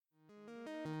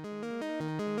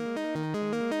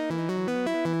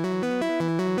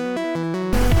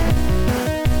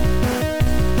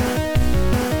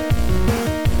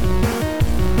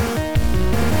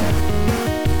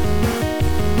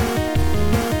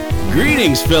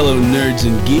Greetings, fellow nerds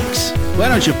and geeks. Why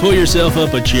don't you pull yourself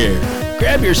up a chair,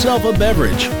 grab yourself a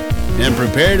beverage, and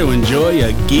prepare to enjoy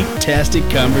a geek-tastic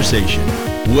conversation.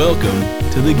 Welcome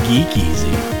to the Geek Easy.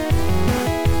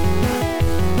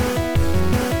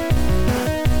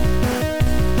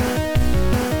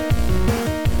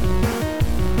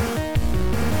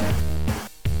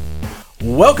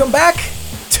 Welcome back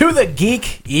to the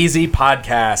Geek Easy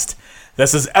podcast.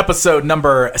 This is episode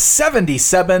number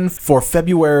 77 for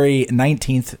February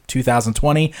 19th,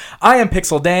 2020. I am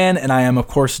Pixel Dan, and I am, of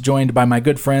course, joined by my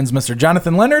good friends, Mr.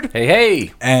 Jonathan Leonard.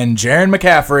 Hey. And Jaron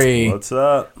McCaffrey. What's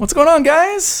up? What's going on,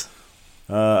 guys?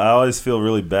 I always feel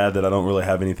really bad that I don't really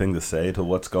have anything to say to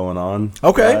what's going on.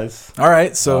 Okay. Guys. All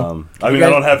right. So, I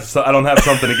don't have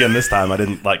something again this time. I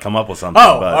didn't come up with something.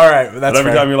 Oh, all right. That's but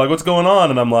every fair. time you're like, "What's going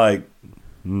on?" and I'm like,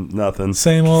 nothing.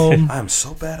 Same old. I'm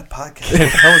so bad at podcasting.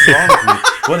 What the hell is wrong with me?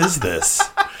 What is this?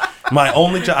 My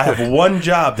only job. I have one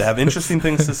job to have interesting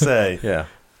things to say. Yeah.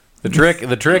 The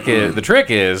trick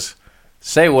is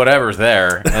say whatever's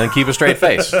there and then keep a straight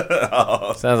face.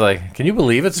 Sounds like, can you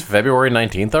believe it's February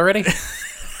 19th already?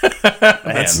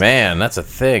 Man, that's a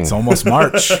thing. It's almost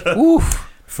March.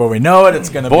 Oof. Before we know it, it's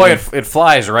going to be... Boy, it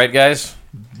flies, right, guys?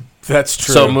 That's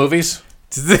true. So, movies?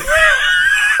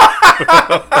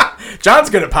 John's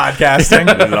good at podcasting.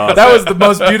 That was the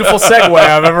most beautiful segue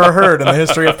I've ever heard in the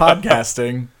history of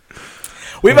podcasting.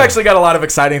 We've actually got a lot of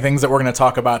exciting things that we're going to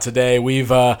talk about today.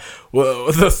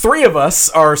 The three of us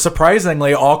are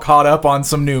surprisingly all caught up on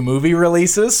some new movie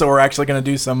releases, so we're actually going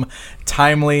to do some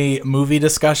timely movie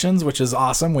discussions, which is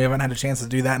awesome. We haven't had a chance to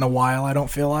do that in a while, I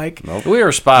don't feel like. Nope. We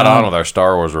were spot on with our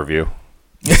Star Wars review.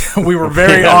 We were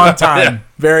very on time.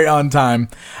 Very on time.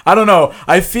 I don't know.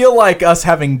 I feel like us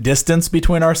having distance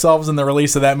between ourselves and the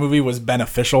release of that movie was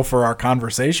beneficial for our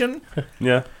conversation.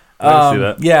 Yeah. I can see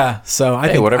that. Yeah, so I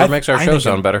think whatever makes our show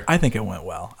sound better. I think it went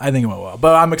well.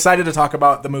 But I'm excited to talk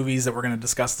about the movies that we're going to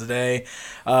discuss today.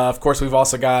 Of course, we've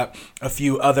also got a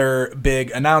few other big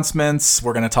announcements.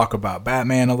 We're going to talk about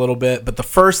Batman a little bit. But the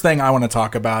first thing I want to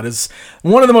talk about is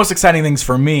one of the most exciting things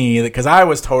for me, because I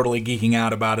was totally geeking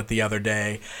out about it the other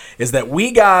day, is that we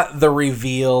got the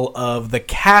reveal of the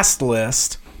cast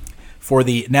list for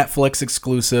the Netflix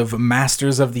exclusive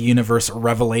Masters of the Universe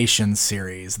Revelation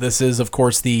series. This is, of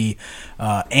course, the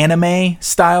anime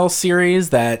style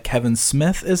series that Kevin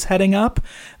Smith is heading up.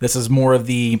 This is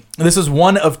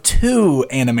one of two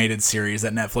animated series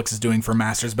that Netflix is doing for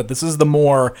Masters, but this is the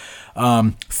more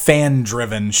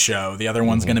fan-driven show. The other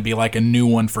one's going to be like a new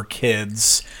one for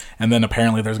kids, and then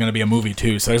apparently there's going to be a movie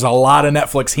too. So there's a lot of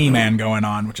Netflix He-Man going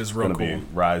on, which is real cool. Be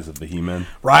Rise of the He-Man.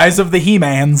 Rise of the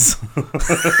He-Mans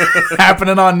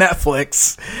happening on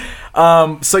Netflix.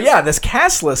 So yeah, this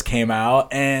cast list came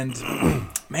out, and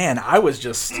man, I was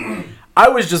just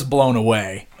blown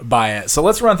away by it. So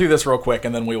let's run through this real quick,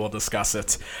 and then we will discuss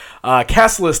it.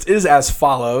 Cast list is as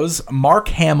follows: Mark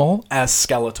Hamill as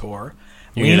Skeletor.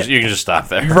 You can just stop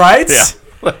there. Right?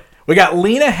 Yeah. We got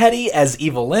Lena Headey as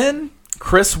Evelyn,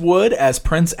 Chris Wood as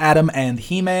Prince Adam and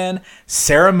He-Man,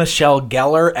 Sarah Michelle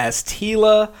Gellar as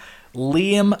Teela,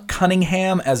 Liam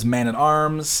Cunningham as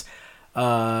Man-at-Arms,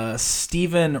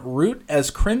 Stephen Root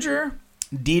as Cringer,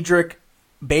 Diedrich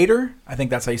Bader, I think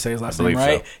that's how you say his last name,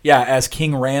 right? So. Yeah, as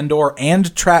King Randor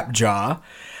and Trapjaw.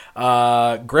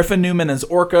 Griffin Newman as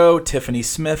Orko, Tiffany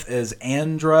Smith as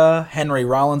Andra, Henry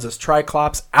Rollins as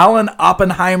Triclops, Alan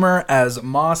Oppenheimer as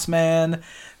Mossman,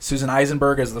 Susan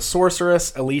Eisenberg as the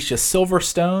Sorceress, Alicia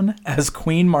Silverstone as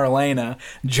Queen Marlena,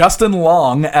 Justin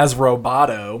Long as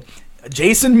Roboto,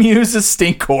 Jason Mewes as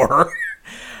Stinkor,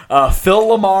 Phil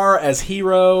Lamar as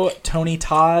Hero, Tony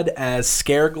Todd as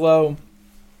Scareglow,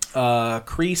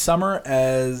 Cree Summer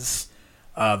as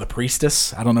the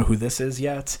Priestess. I don't know who this is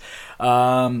yet.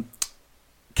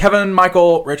 Kevin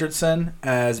Michael Richardson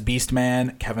as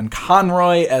Beastman, Kevin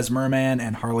Conroy as Merman,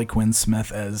 and Harley Quinn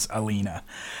Smith as Alina.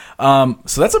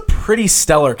 So that's a pretty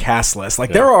stellar cast list.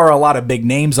 There are a lot of big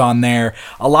names on there,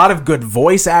 a lot of good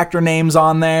voice actor names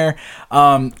on there.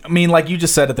 Like you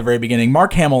just said at the very beginning,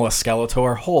 Mark Hamill as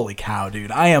Skeletor. Holy cow,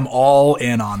 dude. I am all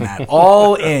in on that.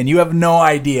 All in. You have no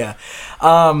idea.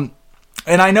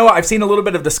 And I know I've seen a little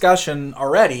bit of discussion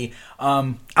already.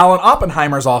 Alan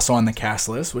Oppenheimer's also on the cast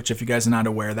list, which, if you guys are not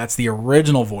aware, that's the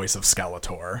original voice of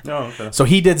Skeletor. Oh, okay. So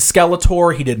he did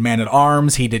Skeletor, he did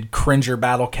Man-at-Arms, he did Cringer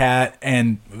Battle Cat,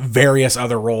 and various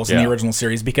other roles in the original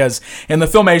series. Because in the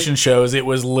Filmation shows, it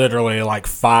was literally like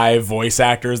 5 voice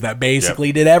actors that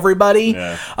basically did everybody.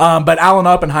 Yeah. But Alan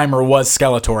Oppenheimer was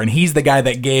Skeletor, and he's the guy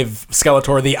that gave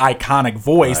Skeletor the iconic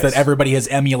voice that everybody has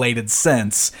emulated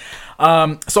since.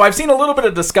 So I've seen a little bit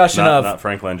of discussion not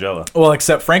Frank Langella. Well,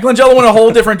 except Frank Langella going a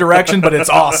whole different direction, but it's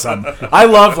awesome. I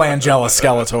love Langella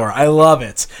Skeletor. I love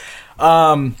it.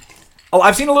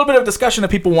 I've seen a little bit of discussion of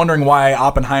people wondering why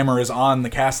Oppenheimer is on the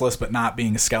cast list but not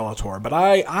being Skeletor. But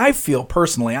I feel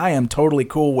personally I am totally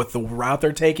cool with the route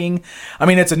they're taking. I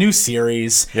mean, it's a new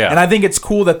series. Yeah. And I think it's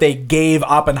cool that they gave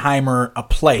Oppenheimer a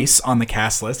place on the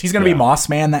cast list. He's going to be Moss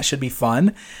Man. That should be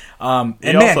fun.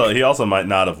 He also might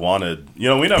not have wanted. We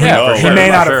never Yeah, know. for sure. He may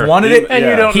not have wanted it. And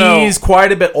you don't know. He's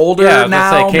quite a bit older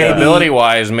now.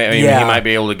 Capability-wise, he Yeah. might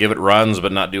be able to give it runs,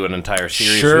 but not do an entire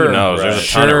series. Sure. Who knows? There's a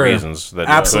ton of reasons that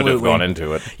could have gone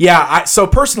into it. Yeah, so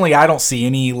personally, I don't see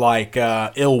any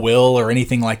ill will or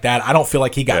anything like that. I don't feel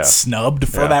like he got snubbed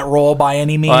for that role by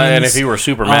any means. And if he were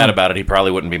super mad about it, he probably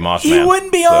wouldn't be Moss Man. He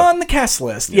wouldn't be on the cast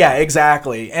list. Yeah,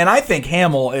 exactly. And I think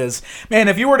Hamill is, man,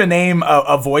 if you were to name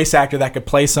a voice actor that could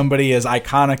play somebody as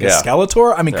iconic as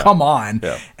Skeletor, I mean, come on.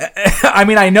 Yeah. I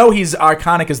mean, I know he's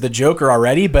iconic as the Joker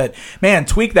already, but man,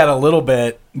 tweak that a little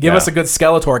bit. Give us a good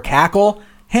Skeletor cackle.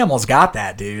 Hamill's got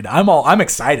that, dude. I'm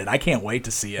excited. I can't wait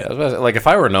to see it. Like, if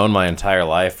I were known my entire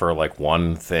life for like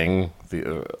one thing,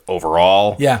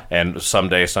 overall, and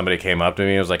someday somebody came up to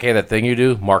me and was like, "Hey, that thing you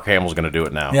do, Mark Hamill's going to do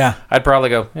it now." Yeah, I'd probably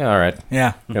go, "Yeah, all right."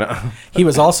 Yeah, he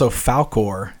was also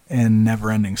Falcor in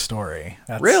Neverending Story.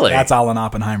 Really? That's Alan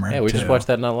Oppenheimer. Yeah, we just watched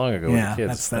that not long ago. Yeah, with the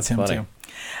kids. that's him funny. too.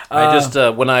 I just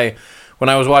when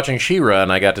I was watching She-Ra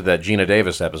and I got to that Gina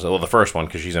Davis episode, well, the first one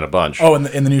because she's in a bunch. Oh,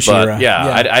 in the new She-Ra.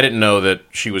 I didn't know that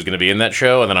she was going to be in that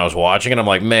show, and then I was watching it. I'm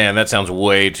like, man, that sounds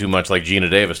way too much like Gina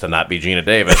Davis to not be Gina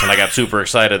Davis, and I got super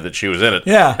excited that she was in it.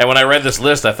 Yeah. And when I read this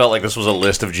list, I felt like this was a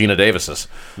list of Gina Davises.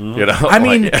 I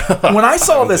mean, when I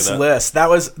saw this list, that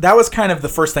was kind of the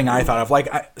first thing I thought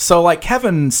of.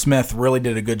 Kevin Smith really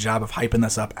did a good job of hyping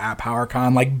this up at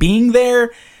PowerCon. Like, being there,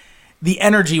 the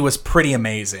energy was pretty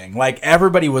amazing. Like,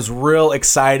 everybody was real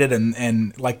excited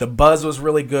and like the buzz was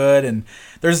really good. And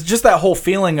there's just that whole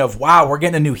feeling of, wow, we're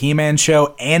getting a new He-Man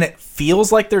show and it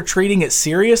feels like they're treating it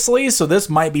seriously. So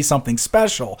this might be something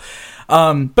special.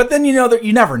 But then, you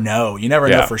never know. You never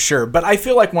know for sure. But I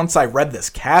feel like once I read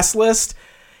this cast list,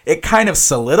 it kind of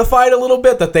solidified a little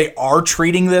bit that they are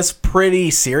treating this pretty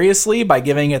seriously by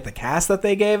giving it the cast that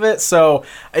they gave it. So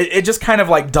it just kind of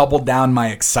like doubled down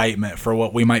my excitement for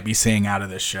what we might be seeing out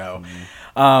of this show.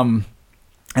 And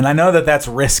I know that that's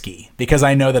risky because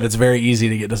I know that it's very easy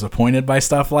to get disappointed by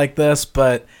stuff like this,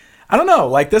 but I don't know.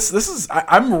 Like, this is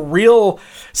I'm real.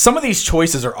 Some of these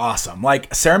choices are awesome.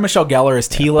 Like, Sarah Michelle Gellar as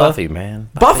Teela. Buffy, man.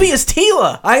 Buffy is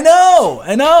Teela. I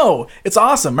know. It's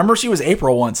awesome. Remember, she was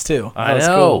April once too. I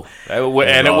know. Cool.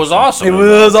 And it was awesome. It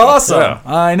was awesome. Yeah.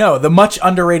 I know. The much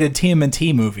underrated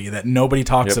TMNT movie that nobody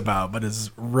talks about, but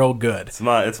is real good. It's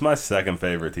my second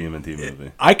favorite TMNT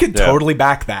movie. I could totally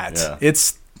back that.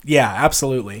 Yeah.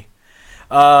 Absolutely.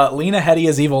 Lena Headey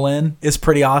as Evil Lynn is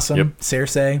pretty awesome. Yep.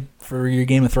 Cersei, for your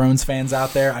Game of Thrones fans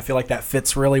out there, I feel like that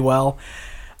fits really well.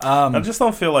 I just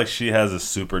don't feel like she has a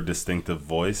super distinctive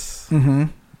voice. Mm-hmm.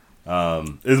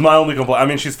 Is my only complaint. I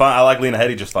mean, she's fine. I like Lena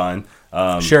Headey just fine.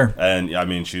 Sure. And I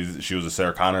mean, she was a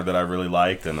Sarah Connor that I really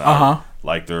liked, and I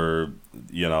liked her.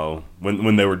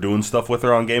 When they were doing stuff with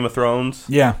her on Game of Thrones.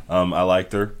 Yeah. I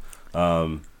liked her.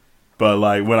 But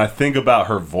like when I think about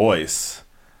her voice,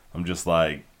 I'm just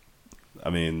like, I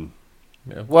mean.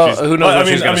 Yeah. Well, who knows what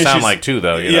she's going to sound like, too,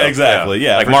 though. Yeah, exactly.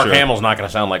 Yeah, like, Mark Hamill's not going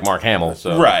to sound like Mark Hamill.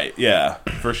 So. Right, yeah,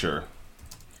 for sure.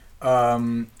 But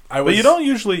you don't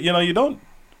usually, you don't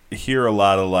hear a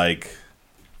lot of, like,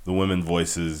 the women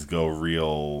voices go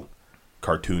real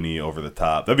cartoony, over the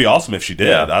top. That'd be awesome if she did.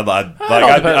 Yeah.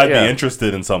 I'd be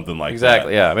interested in something like that.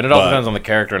 Exactly, yeah. I mean, it all depends on the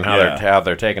character and how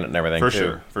they're taking it and everything,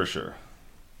 For sure.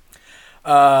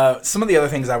 Some of the other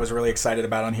things I was really excited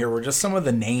about on here were just some of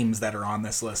the names that are on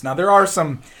this list. Now there's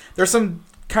some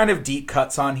kind of deep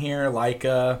cuts on here, like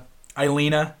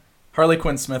Ilena. Harley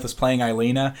Quinn Smith is playing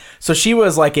Ilena. So she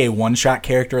was like a one-shot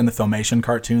character in the Filmation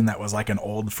cartoon that was like an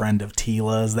old friend of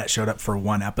Teela's that showed up for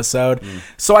one episode.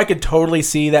 So I could totally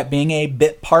see that being a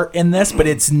bit part in this, but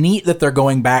it's neat that they're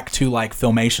going back to like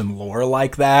Filmation lore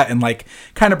like that and like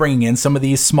kind of bringing in some of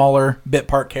these smaller bit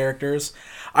part characters.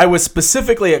 I was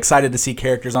specifically excited to see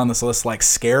characters on this list like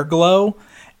Scareglow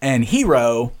and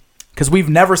Hero, because we've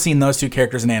never seen those two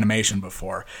characters in animation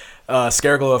before.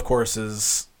 Scareglow, of course,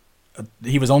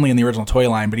 he was only in the original toy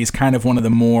line, but he's kind of one of the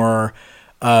more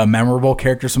memorable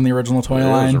characters from the original toy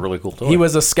line. It was a really cool toy. He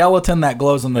was a skeleton that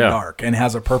glows in the dark and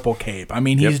has a purple cape. I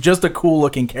mean, he's just a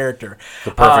cool-looking character.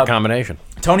 The perfect combination.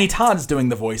 Tony Todd's doing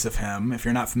the voice of him. If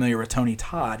you're not familiar with Tony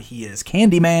Todd, he is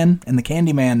Candyman in the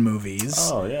Candyman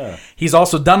movies. Oh, yeah. He's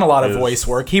also done a lot of voice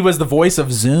work. He was the voice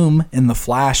of Zoom in the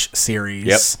Flash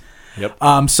series.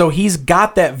 Yep. So he's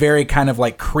got that very kind of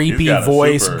like creepy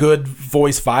voice, good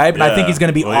voice vibe, and I think he's going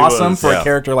to be awesome for a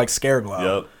character like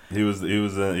Scareglow.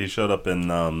 Yep. He showed up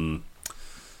in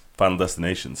Final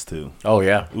Destinations too. Oh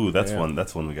yeah. Ooh, that's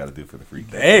one we got to do for the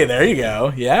freak. Hey, there you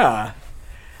go. Yeah.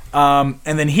 And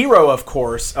then Hero, of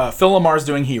course, Phil Lamar's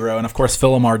doing Hero, and of course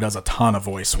Phil Lamar does a ton of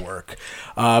voice work.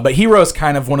 But Hero's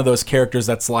kind of one of those characters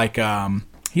that's like,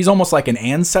 he's almost like an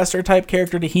ancestor type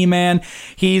character to He-Man.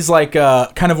 He's like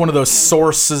kind of one of those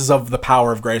sources of the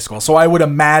power of Grayskull. So I would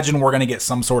imagine we're going to get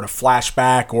some sort of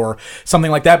flashback or something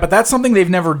like that. But that's something they've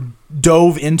never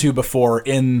dove into before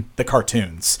in the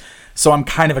cartoons. So I'm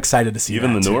kind of excited to see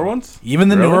even the newer ones. Even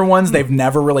the newer ones, they've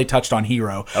never really touched on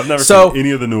Hero. I've never seen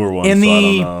any of the newer ones. In the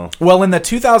I don't know. in the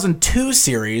 2002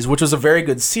 series, which was a very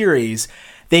good series,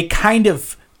 they kind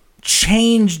of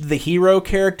changed the Hero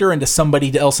character into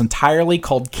somebody else entirely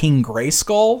called King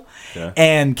Grayskull. Yeah.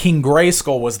 And King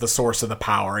Grayskull was the source of the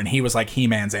power, and he was like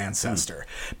He-Man's ancestor.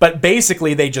 But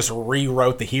basically, they just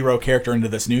rewrote the Hero character into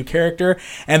this new character.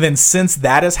 And then since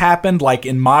that has happened, like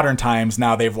in modern times,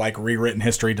 now they've like rewritten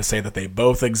history to say that they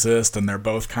both exist and they're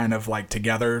both kind of like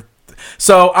together.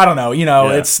 So I don't know,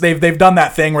 it's they've done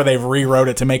that thing where they've rewrote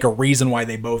it to make a reason why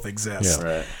they both exist.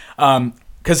 Yeah, right.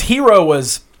 Because Hero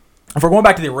was, if we're going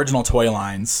back to the original toy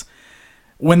lines,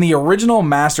 when the original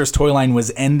Masters toy line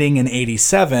was ending in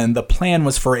 87, the plan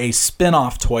was for a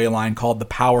spin-off toy line called The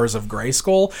Powers of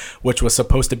Grayskull, which was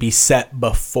supposed to be set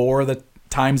before the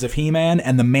times of He-Man,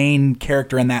 and the main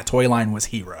character in that toy line was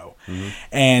Hero. Mm-hmm.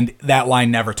 And that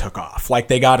line never took off. Like,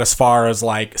 they got as far as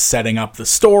like setting up the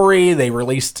story. They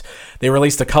released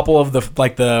a couple of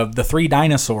the three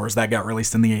dinosaurs that got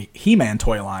released in the He-Man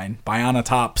toy line,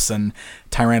 Bionatops and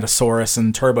Tyrannosaurus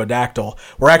and Turbodactyl,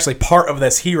 were actually part of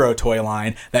this Hero toy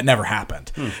line that never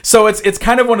happened. So it's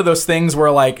kind of one of those things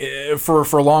where like for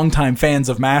longtime fans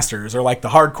of Masters, or like the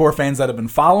hardcore fans that have been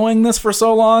following this for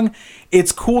so long,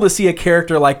 it's cool to see a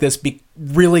character like this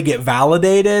really get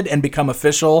validated and become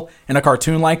official in a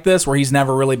cartoon like this, where he's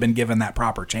never really been given that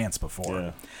proper chance before.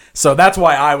 Yeah. So that's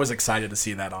why I was excited to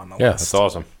see that on the list. Yeah, that's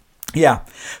awesome. Yeah.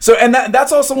 So, and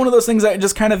that's also one of those things that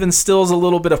just kind of instills a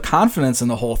little bit of confidence in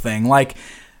the whole thing. Like,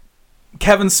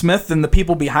 Kevin Smith and the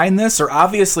people behind this are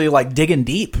obviously like digging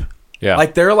deep. Yeah.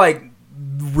 Like, they're like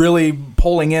really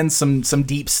pulling in some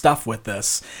deep stuff with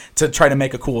this to try to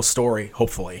make a cool story,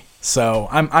 hopefully. So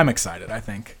I'm excited, I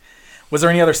think. Was there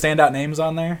any other standout names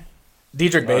on there?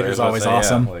 Diedrich Bader's always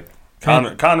awesome.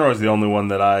 Yeah, Conroy's the only one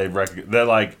that I recognize. They're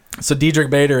like, so Diedrich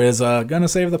Bader is gonna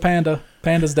save the panda.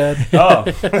 Panda's dead. Oh,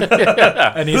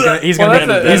 and he's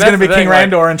gonna be King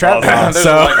Randor and Trap.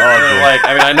 So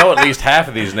I mean, I know at least half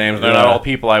of these names. They're not all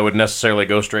people I would necessarily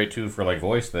go straight to for like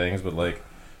voice things, but like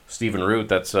Stephen Root,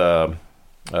 that's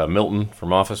Milton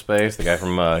from Office Space, the guy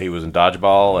from he was in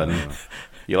Dodgeball, and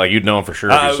you'd know him for sure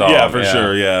if you saw him. Yeah, for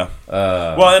sure, yeah.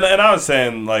 Well, and I was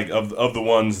saying like of the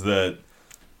ones that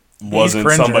wasn't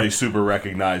somebody super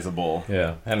recognizable.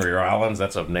 Yeah, Henry Rollins,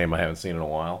 that's a name I haven't seen in a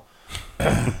while.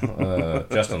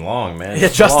 Justin Long, man. Yeah,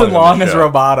 Justin Long as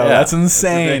Roboto. Yeah, that's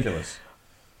insane. That's ridiculous.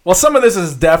 Well, some of this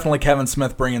is definitely Kevin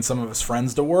Smith bringing some of his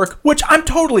friends to work, which I'm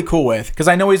totally cool with, because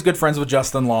I know he's good friends with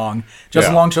Justin Long.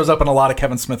 Justin Long shows up in a lot of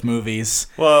Kevin Smith movies.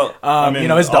 Well, I mean,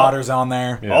 his daughter's on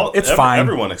there. Yeah. It's fine.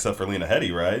 Everyone except for Lena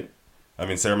Headey, right? I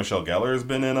mean, Sarah Michelle Gellar has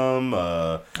been in them.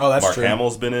 That's Mark true.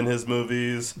 Hamill's been in his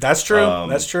movies. That's true.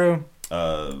 That's true.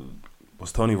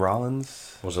 Was Tony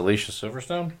Rollins? Was Alicia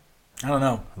Silverstone? I don't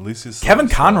know. Kevin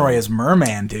Conroy is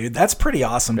Merman, dude. That's pretty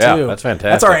awesome, too. Yeah, that's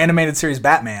fantastic. That's our animated series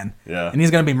Batman. Yeah. And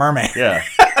he's going to be Merman. Yeah.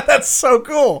 That's so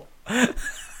cool.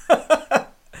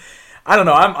 I don't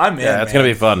know. I'm in. Yeah, it's going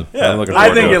to be fun. Yeah. I'm looking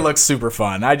forward I think to it looks super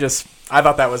fun. I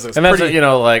thought that was and that's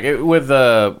with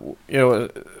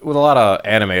with a lot of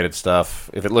animated stuff,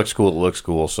 if it looks cool, it looks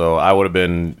cool. So I would have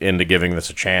been into giving this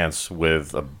a chance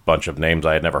with a bunch of names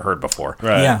I had never heard before.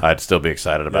 Right. Yeah. I'd still be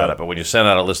excited about it. But when you send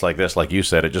out a list like this, like you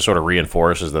said, it just sort of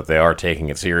reinforces that they are taking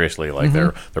it seriously. Like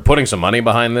they're putting some money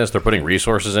behind this. They're putting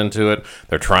resources into it.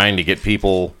 They're trying to get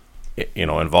people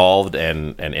involved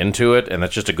and into it, and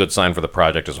that's just a good sign for the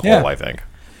project as a whole, I think.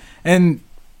 And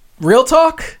real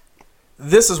talk,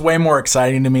 this is way more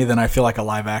exciting to me than I feel like a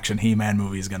live-action He-Man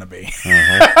movie is going to be.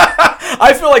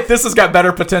 I feel like this has got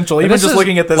better potential, even just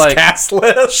looking at this cast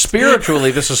list.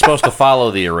 Spiritually, this is supposed to follow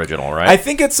the original, right? I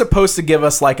think it's supposed to give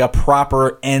us like a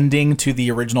proper ending to the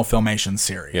original Filmation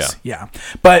series. Yeah.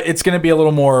 But it's going to be a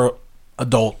little more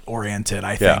adult-oriented,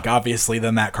 I think, obviously,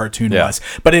 than that cartoon was.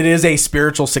 But it is a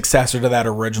spiritual successor to that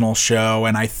original show,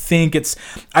 and I think it's...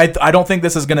 I don't think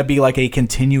this is going to be like a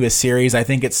continuous series. I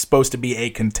think it's supposed to be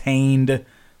a contained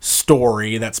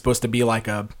story that's supposed to be like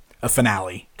a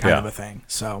finale kind of a thing.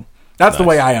 So That's the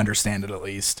way I understand it, at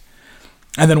least.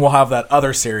 And then we'll have that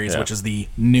other series, which is the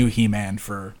new He-Man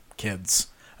for kids,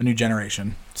 a new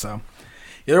generation. So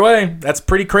either way, that's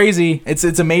pretty crazy. It's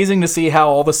amazing to see how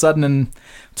all of a sudden in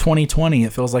 2020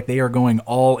 it feels like they are going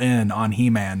all in on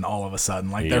He-Man all of a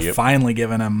sudden. Like they're finally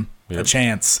giving him a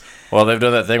chance. Well, they've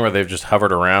done that thing where they've just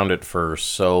hovered around it for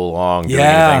so long, doing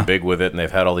anything big with it, and they've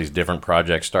had all these different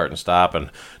projects start and stop, and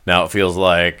now it feels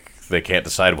like they can't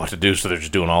decide what to do, so they're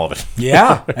just doing all of it.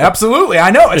 Yeah, absolutely. I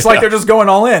know. It's like they're just going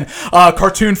all in. A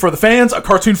cartoon for the fans, a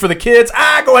cartoon for the kids.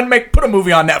 Go ahead and put a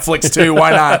movie on Netflix too.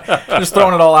 Why not? Just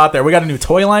throwing it all out there. We got a new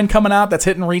toy line coming out that's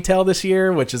hitting retail this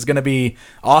year, which is going to be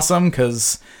awesome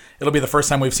because it'll be the first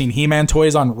time we've seen He-Man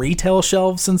toys on retail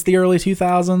shelves since the early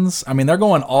 2000s. I mean, they're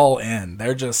going all in.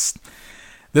 They're just...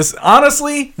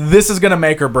 Honestly, this is going to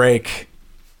make or break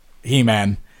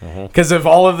He-Man. Because if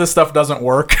all of this stuff doesn't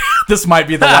work, this might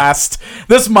be the last.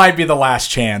 This might be the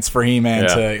last chance for He-Man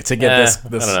to get this.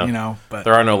 But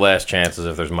there are no last chances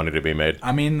if there's money to be made.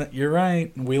 I mean, you're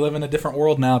right. We live in a different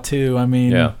world now too. I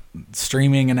mean,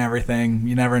 streaming and everything.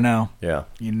 You never know. Yeah,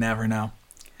 you never know.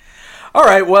 All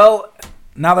right. Well,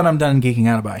 now that I'm done geeking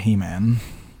out about He-Man,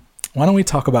 why don't we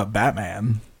talk about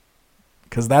Batman?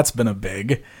 Because that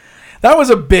was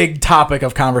a big topic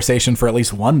of conversation for at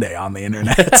least one day on the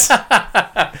internet.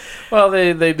 Well,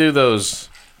 they do those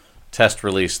test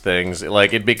release things.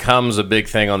 Like, it becomes a big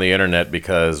thing on the internet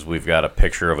because we've got a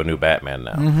picture of a new Batman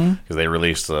now. Because they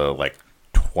released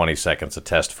 20 seconds of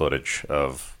test footage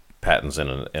of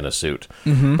Pattinson in a suit.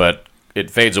 But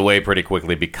it fades away pretty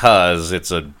quickly because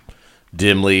it's a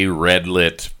dimly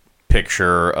red-lit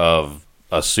picture of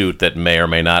a suit that may or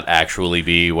may not actually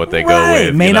be what they go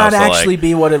with. May not actually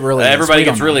be what it really is. Everybody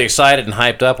gets really excited and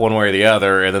hyped up one way or the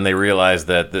other, and then they realize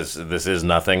that this is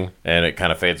nothing, and it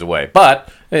kind of fades away. But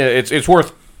it's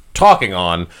worth talking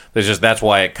on. That's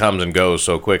why it comes and goes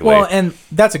so quickly. Well, and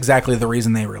that's exactly the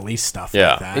reason they release stuff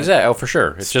like that. Exactly. Oh, for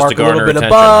sure. It's Spark just to garner a little bit attention.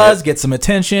 of buzz, get some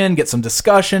attention, get some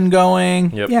discussion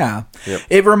going. Yep. Yeah. Yep.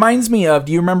 It reminds me of,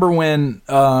 do you remember when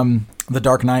The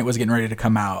Dark Knight was getting ready to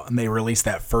come out and they released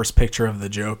that first picture of the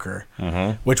Joker,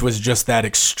 which was just that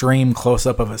extreme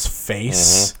close-up of his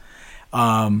face?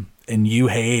 And you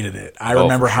hated it. I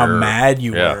remember how mad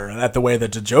you were at the way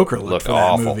that the Joker looked for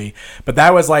that awful. movie. But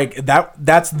that was like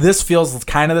this feels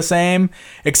kind of the same,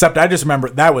 except I just remember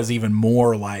that was even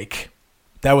more like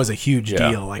that was a huge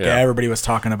deal. Like everybody was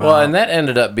talking about. Well, and that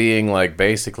ended up being like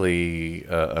basically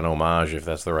an homage, if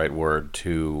that's the right word,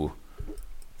 to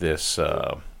this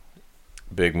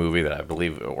big movie that I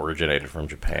believe originated from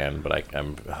Japan, but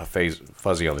I'm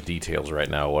fuzzy on the details right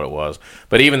now what it was.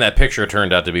 But even that picture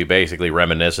turned out to be basically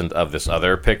reminiscent of this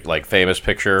other famous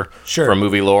picture from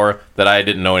movie lore that I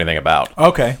didn't know anything about.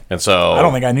 Okay. And so I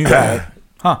don't think I knew that.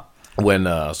 Huh. When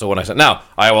I said, now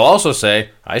I will also say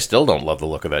I still don't love the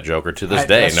look of that Joker to this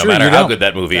day. No matter how good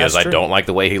that movie is, I don't like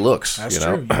the way he looks. That's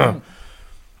true.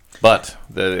 But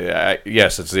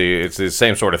yes, it's the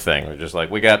same sort of thing. We're just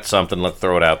like, we got something, let's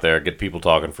throw it out there, get people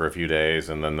talking for a few days,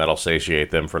 and then that'll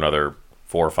satiate them for another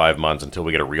 4 or 5 months until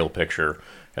we get a real picture,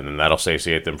 and then that'll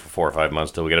satiate them for 4 or 5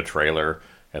 months until we get a trailer,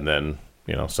 and then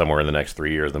somewhere in the next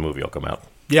 3 years the movie will come out.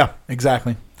 Yeah,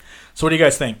 exactly. So what do you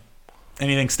guys think?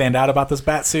 Anything stand out about this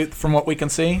bat suit from what we can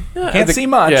see? Can't see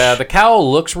much. Yeah, the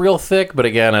cowl looks real thick, but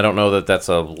again, I don't know that that's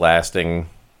a lasting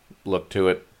look to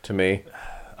it to me.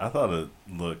 I thought it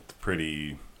looked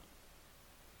pretty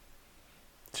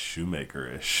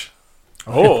Shoemaker-ish.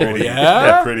 Oh, pretty,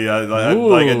 yeah? Pretty.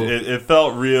 Like it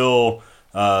felt real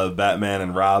Batman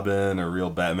and Robin or real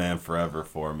Batman Forever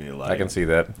for me. Like, I can see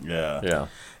that. Yeah.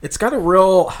 It's got a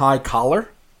real high collar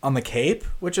on the cape,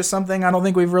 which is something I don't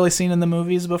think we've really seen in the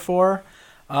movies before.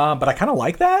 But I kind of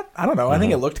like that. I don't know. I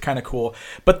think it looked kind of cool.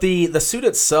 But the suit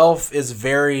itself is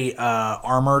very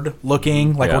armored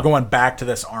looking. Like we're going back to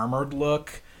this armored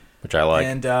look. Which I like.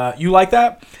 And you like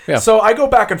that? Yeah. So I go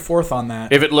back and forth on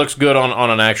that. If it looks good on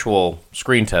an actual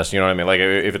screen test, you know what I mean? Like,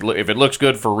 if it looks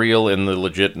good for real in the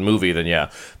legit movie, then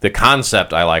yeah. The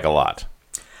concept I like a lot.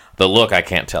 The look I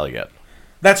can't tell yet.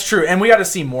 That's true. And we got to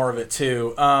see more of it,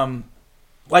 too.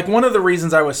 Like, one of the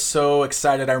reasons I was so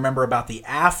excited, I remember, about the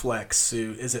Affleck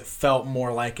suit is it felt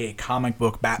more like a comic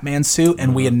book Batman suit,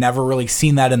 and we had never really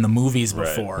seen that in the movies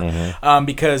before. Right.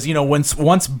 Because,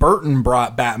 once Burton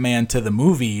brought Batman to the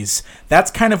movies, that's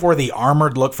kind of where the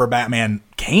armored look for Batman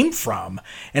came from.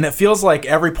 And it feels like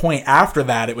every point after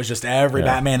that, it was just every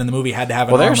Batman in the movie had to have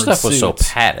an armored suit. Well, their stuff was so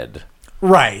padded.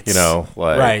 Right.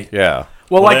 Right. Yeah.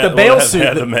 Well, like the Bale suit. They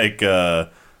had to make...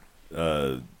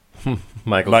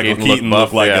 Michael Keaton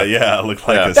look like a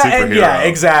superhero. Yeah,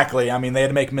 exactly. I mean, they had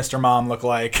to make Mr. Mom look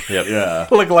like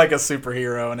look like a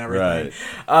superhero and everything.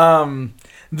 Right.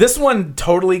 This one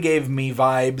totally gave me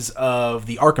vibes of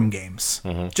the Arkham games.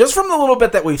 Just from the little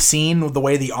bit that we've seen, the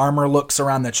way the armor looks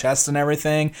around the chest and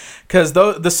everything. Because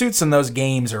the suits in those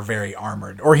games are very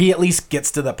armored. Or he at least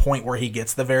gets to the point where he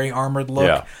gets the very armored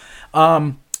look.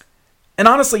 Yeah. And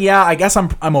honestly, yeah, I guess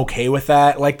I'm okay with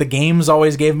that. Like, the games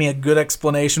always gave me a good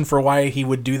explanation for why he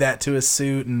would do that to his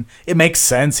suit, and it makes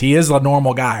sense. He is a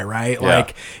normal guy, right? Yeah.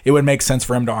 Like, it would make sense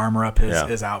for him to armor up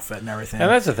his outfit and everything. And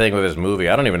that's the thing with this movie.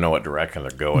 I don't even know what direction they're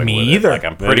going Me with either. it. Like,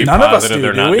 I'm pretty None of us positive do,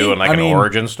 they're do not we? doing like I an mean,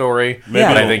 origin story. Yeah.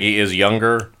 But I think he is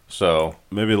younger, so...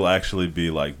 Maybe it'll actually be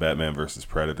like Batman versus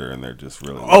Predator, and they're just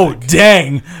really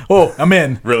dang. Oh, I'm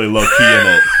in. really low key in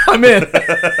it. I'm in.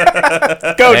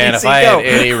 Go, And DC, if I go. had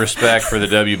any respect for the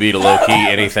WB to low-key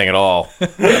anything at all,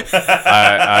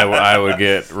 I would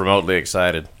get remotely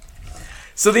excited.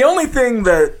 So the only thing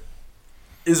that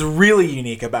is really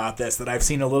unique about this that I've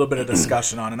seen a little bit of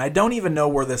discussion on, and I don't even know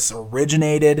where this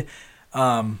originated,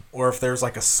 or if there's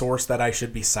like a source that I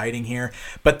should be citing here,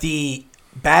 but the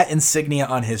bat insignia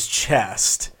on his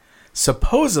chest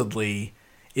supposedly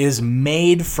is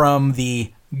made from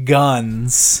the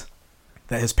guns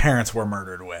that his parents were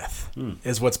murdered with,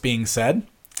 is what's being said.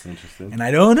 Interesting. And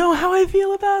I don't know how I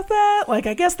feel about that. Like,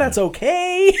 I guess that's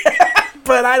okay,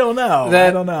 but I don't know.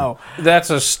 I don't know. That's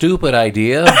a stupid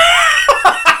idea.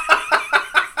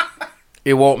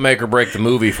 It won't make or break the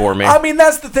movie for me. I mean,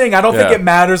 that's the thing. I don't think it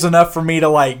matters enough for me to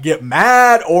like get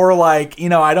mad or like,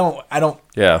 I don't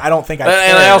think I care.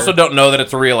 And I also don't know that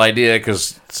it's a real idea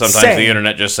because sometimes Same. the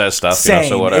internet just says stuff, Same,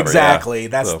 so whatever. exactly. Yeah.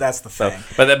 That's the thing.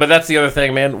 But that's the other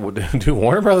thing, man. Dude,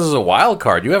 Warner Brothers is a wild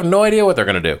card. You have no idea what they're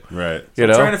going to do. Right. You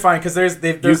know? I'm trying to find, because there's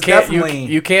definitely...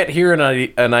 You can't hear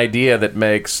an idea that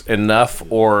makes enough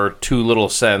or too little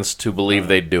sense to believe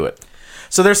they'd do it.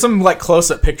 So there's some like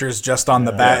close-up pictures just on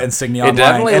the bat insignia online. It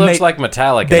definitely and looks like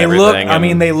metallic they and look. everything. I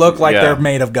mean, they look like yeah. they're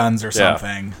made of guns or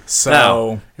something. So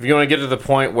now, if you want to get to the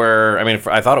point where, I mean,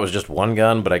 I thought it was just one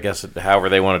gun, but I guess however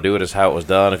they want to do it is how it was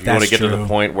done. If you want to get to the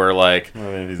point where, like,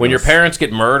 when your parents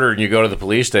get murdered and you go to the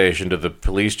police station, do the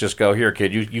police just go, "Here,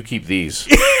 kid, you keep these"?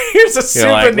 Here's a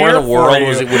souvenir like, where in the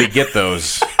world would he get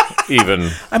those? Even.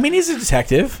 I mean, he's a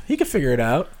detective. He could figure it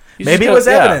out. He's Maybe it just was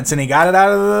got- evidence, and he got it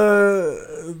out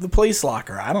of the police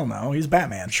locker. I don't know. He's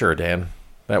Batman. Sure, Dan.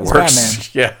 That He's works.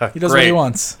 Batman. Yeah, He does great. what he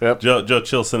wants. Yep. Joe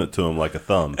Chill sent it to him like a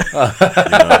thumb.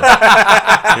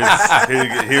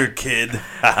 Here, kid.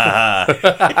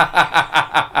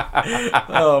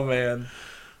 Oh man.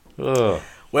 Ugh.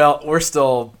 Well, we're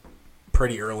still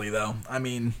pretty early though. I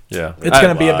mean, Yeah, it's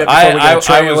going to be a bit before we get a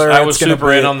trailer. I was It's gonna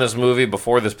super be- in on this movie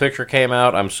before this picture came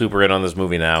out. I'm super in on this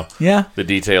movie now. Yeah. The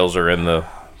details are in the.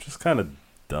 Just kind of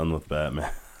done with Batman.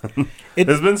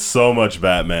 There's been so much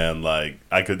Batman. Like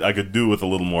I could do with a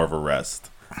little more of a rest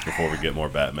before we get more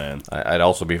Batman. I'd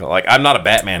also be like, I'm not a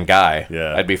Batman guy.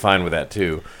 Yeah. I'd be fine with that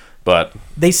too. But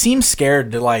They seem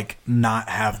scared to like not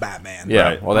have Batman. yeah,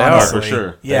 Right. well, they Honestly. are for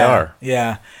sure. Yeah, They are.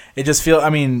 Yeah, it just feels. I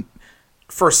mean,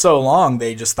 for so long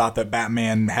they just thought that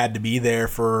Batman had to be there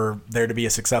for there to be a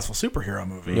successful superhero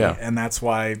movie. Yeah. And that's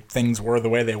why things were the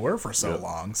way they were for so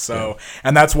long. So,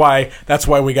 and that's why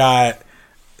we got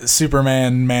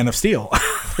Superman, Man of Steel.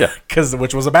 Yeah.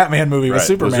 Which was a Batman movie with Right,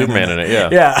 Superman, with Superman in it, yeah.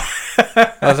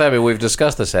 Yeah. I mean, we've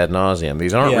discussed this ad nauseum.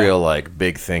 These aren't Yeah. real like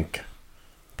big think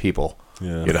people.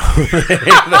 Yeah. You know.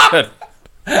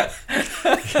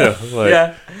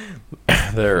 Yeah.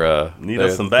 They're Need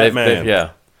us some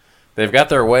Batman. They've got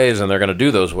their ways, and they're going to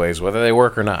do those ways, whether they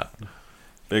work or not.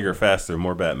 Bigger, faster,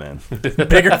 more Batman.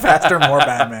 Bigger, faster, more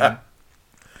Batman.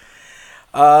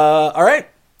 All right.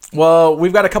 Well,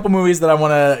 we've got a couple movies that I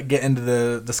want to get into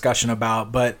the discussion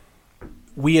about, but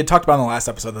we had talked about in the last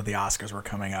episode that the Oscars were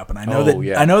coming up, and I know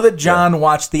I know that John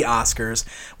watched the Oscars.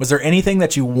 Was there anything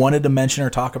that you wanted to mention or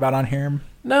talk about on here?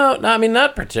 No, I mean,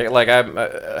 not particularly. Like, I'm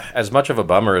as much of a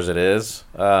bummer as it is.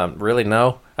 Really,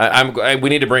 no. We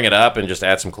need to bring it up and just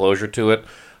add some closure to it.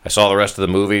 I saw the rest of the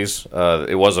movies.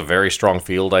 It was a very strong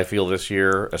field, I feel, this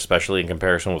year, especially in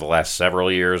comparison with the last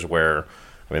several years where,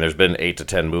 I mean, there's been 8 to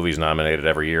 10 movies nominated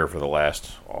every year for the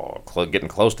last, getting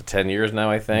close to 10 years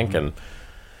now, I think. Mm-hmm. And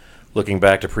looking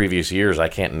back to previous years, I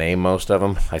can't name most of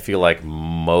them. I feel like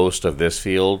most of this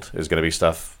field is going to be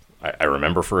stuff I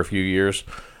remember for a few years.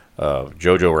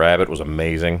 Jojo Rabbit was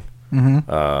amazing.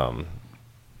 Mm-hmm.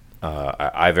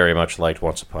 I very much liked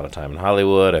Once Upon a Time in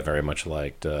Hollywood. I very much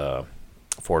liked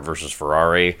Ford versus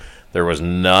Ferrari. There was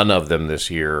none of them this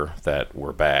year that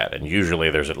were bad, and usually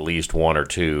there's at least one or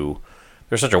two.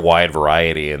 There's such a wide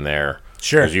variety in there.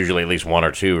 Sure. There's usually at least one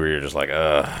or two where you're just like,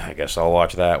 I guess I'll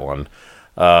watch that one.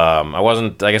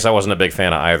 I guess I wasn't a big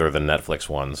fan of either of the Netflix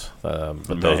ones,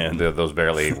 but those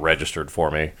barely registered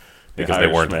for me. because they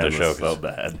weren't at the show. So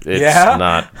bad. It's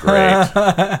not great.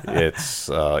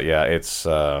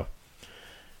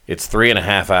 It's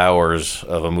 3.5 hours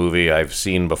of a movie I've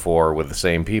seen before with the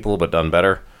same people but done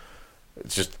better.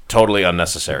 It's just totally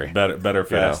unnecessary. Better,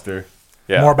 faster.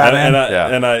 Yeah. More Batman?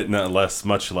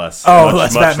 Much less. Oh,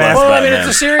 less Batman. Well, I mean, it's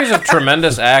a series of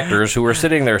tremendous actors who are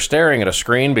sitting there staring at a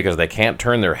screen because they can't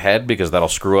turn their head because that'll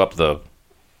screw up the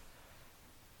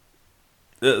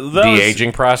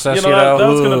de-aging process, That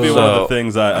was going to be one of the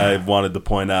things I wanted to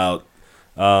point out.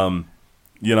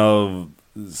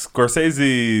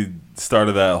 Scorsese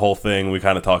started that whole thing. We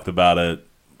kind of talked about it,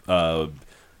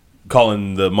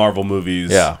 calling the Marvel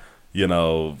movies,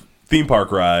 theme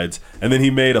park rides, and then he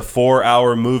made a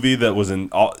 4-hour movie that was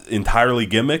entirely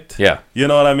gimmicked. Yeah, you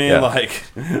know what I mean. Yeah.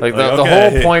 Like the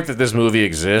whole point that this movie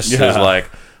exists is like,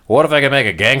 what if I could make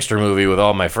a gangster movie with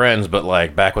all my friends, but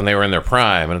like back when they were in their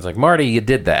prime? And it's like, Marty, you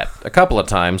did that a couple of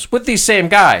times with these same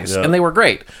guys, and they were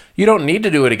great. You don't need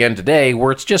to do it again today,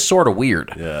 where it's just sort of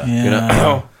weird. Yeah. You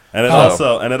know? And it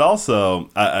also,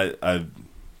 I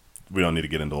we don't need to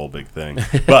get into the whole big thing,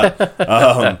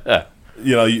 but.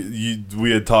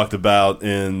 We had talked about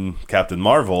in Captain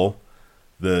Marvel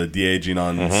the de-aging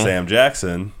on Sam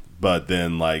Jackson, but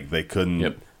then like they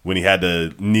couldn't when he had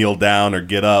to kneel down or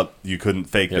get up, you couldn't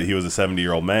fake that he was a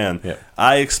 70-year-old man.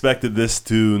 I expected this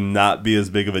to not be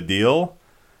as big of a deal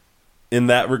in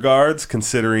that regards,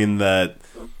 considering that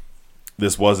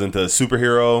this wasn't a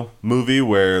superhero movie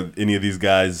where any of these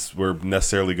guys were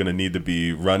necessarily going to need to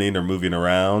be running or moving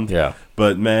around. Yeah,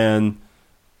 but man,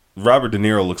 Robert De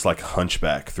Niro looks like a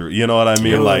hunchback through. You know what I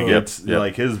mean? Like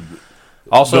like his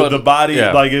also the body.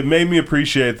 Like it made me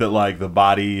appreciate that. Like the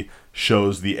body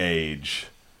shows the age.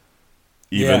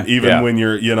 Even when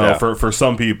you're for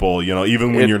some people,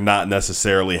 even when you're not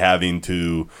necessarily having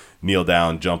to kneel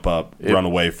down, jump up, run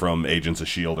away from Agents of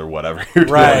S.H.I.E.L.D. or whatever you're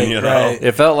doing.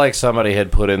 It felt like somebody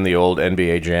had put in the old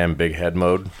NBA Jam big head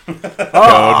mode.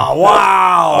 Oh,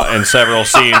 wow. In several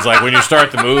scenes. Like when you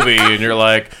start the movie and you're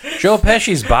like, Joe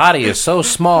Pesci's body is so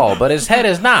small, but his head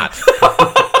is not.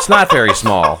 It's not very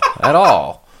small at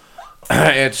all.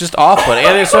 It's just off-putting.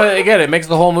 And so, again, it makes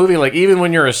the whole movie, like, even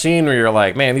when you're a scene where you're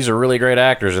like, man, these are really great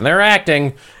actors, and they're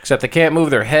acting, except they can't move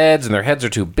their heads, and their heads are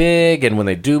too big, and when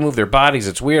they do move their bodies,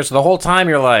 it's weird. So the whole time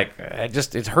you're like,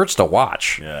 it hurts to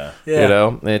watch. Yeah.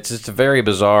 It's just very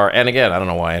bizarre. And again, I don't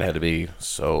know why it had to be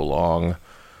so long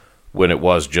when it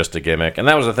was just a gimmick. And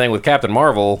that was the thing with Captain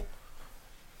Marvel,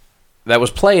 that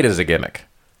was played as a gimmick.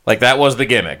 Like, that was the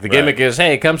gimmick. The gimmick is,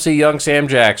 hey, come see young Sam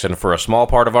Jackson for a small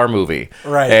part of our movie.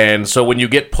 Right. And so when you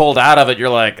get pulled out of it, you're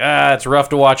like, it's rough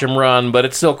to watch him run, but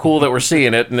it's still cool that we're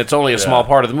seeing it, and it's only a small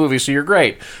part of the movie, so you're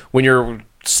great. When you're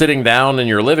sitting down in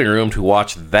your living room to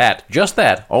watch just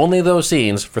that, only those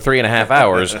scenes for 3.5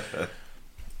 hours,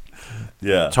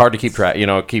 it's hard to keep track,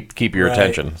 keep your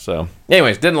attention. So,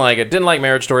 anyways, didn't like it. Didn't like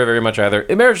Marriage Story very much either.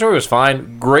 Marriage Story was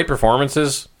fine. Great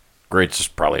performances. Great's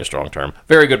probably a strong term.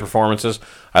 Very good performances.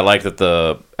 I like that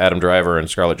the Adam Driver and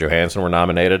Scarlett Johansson were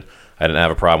nominated. I didn't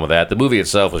have a problem with that. The movie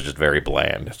itself was just very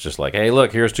bland. It's just like, hey,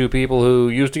 look, here's two people who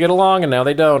used to get along and now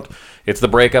they don't. It's the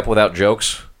breakup without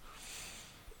jokes.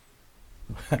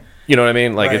 You know what I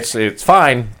mean? Like it's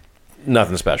fine.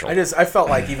 Nothing special. I felt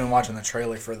like even watching the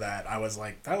trailer for that, I was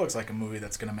like, that looks like a movie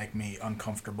that's going to make me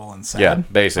uncomfortable and sad. Yeah,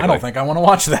 basically. I don't think I want to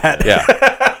watch that.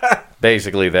 Yeah.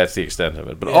 Basically, that's the extent of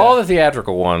it. But all the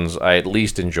theatrical ones, I at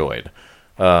least enjoyed.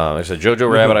 Like I said,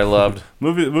 Jojo Rabbit, I loved.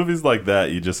 Movies like that,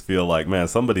 you just feel like, man,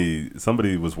 somebody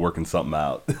was working something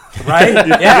out, right?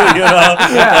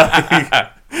 Yeah,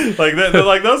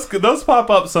 like those pop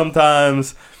up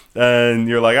sometimes, and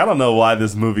you're like, I don't know why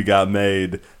this movie got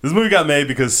made. This movie got made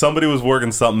because somebody was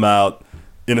working something out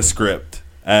in a script,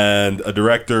 and a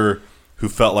director who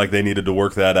felt like they needed to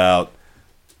work that out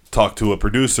talked to a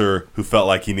producer who felt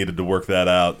like he needed to work that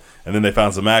out, and then they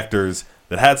found some actors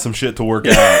that had some shit to work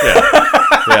out.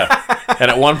 Yeah.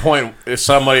 And at one point,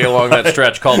 somebody along that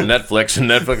stretch called Netflix, and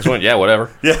Netflix went, yeah,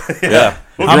 whatever. Yeah.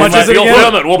 How much is it again?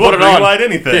 Film it. We'll put it on.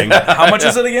 Anything. How much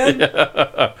is it again?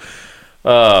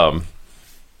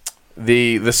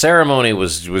 The ceremony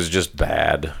was just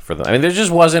bad for them. I mean, there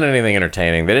just wasn't anything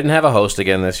entertaining. They didn't have a host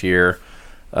again this year.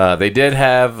 They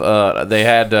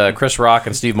had Chris Rock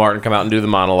and Steve Martin come out and do the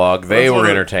monologue. They were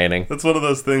entertaining. That's one of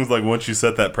those things, like, once you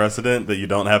set that precedent that you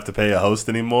don't have to pay a host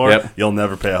anymore, you'll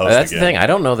never pay a host That's again. The thing. I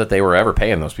don't know that they were ever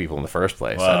paying those people in the first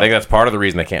place. Wow. I think that's part of the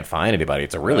reason they can't find anybody.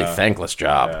 It's a really thankless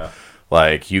job. Yeah.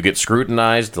 Like, you get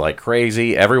scrutinized like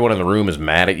crazy. Everyone in the room is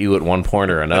mad at you at one point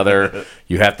or another.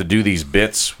 You have to do these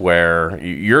bits where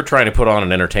you're trying to put on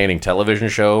an entertaining television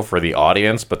show for the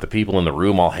audience, but the people in the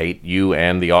room all hate you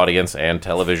and the audience and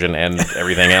television and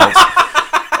everything else.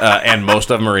 and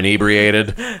most of them are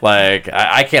inebriated. Like,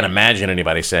 I can't imagine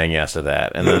anybody saying yes to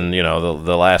that. And then,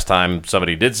 the last time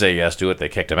somebody did say yes to it, they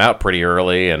kicked him out pretty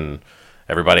early, and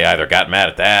everybody either got mad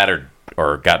at that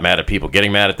or got mad at people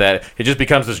getting mad at that. It just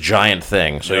becomes this giant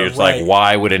thing. So it's like,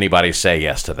 why would anybody say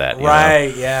yes to that?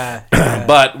 Right, yeah.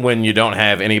 But when you don't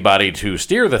have anybody to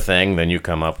steer the thing, then you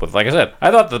come up with, like I said,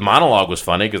 I thought the monologue was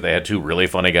funny because they had two really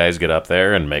funny guys get up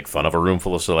there and make fun of a room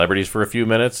full of celebrities for a few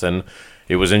minutes, and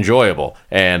it was enjoyable.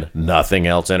 And nothing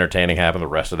else entertaining happened the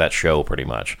rest of that show, pretty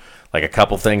much. Like a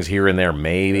couple things here and there,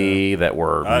 maybe, that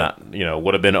were not,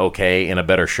 would have been okay in a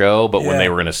better show, but when they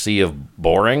were in a sea of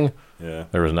boring,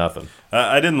 there was nothing.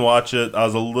 I didn't watch it. I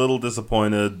was a little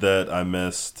disappointed that I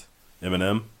missed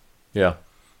Eminem. Yeah.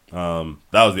 That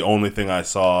was the only thing I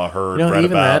saw, heard, read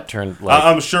even about. That turned like,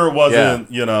 I'm sure it wasn't,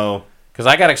 because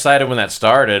I got excited when that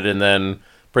started, and then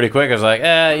pretty quick I was like,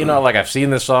 like I've seen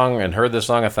this song and heard this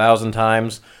song 1,000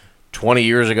 times. 20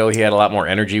 years ago, he had a lot more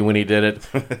energy when he did it.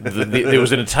 There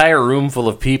was an entire room full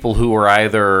of people who were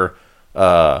either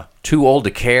too old to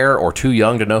care or too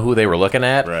young to know who they were looking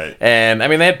at. Right. And, I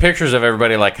mean, they had pictures of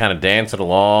everybody, like, kind of dancing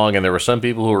along, and there were some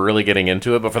people who were really getting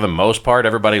into it, but for the most part,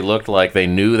 everybody looked like they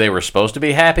knew they were supposed to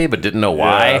be happy, but didn't know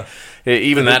why.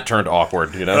 Even that turned awkward,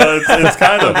 It's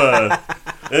kind of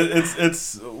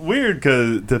it's weird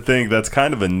to think that's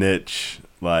kind of a niche,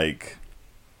 like,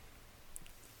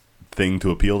 thing to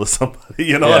appeal to somebody.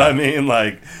 You know what I mean?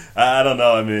 Like, I don't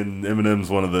know. I mean, Eminem's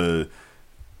one of the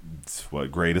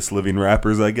greatest living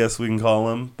rappers, I guess we can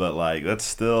call him. But like, that's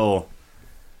still.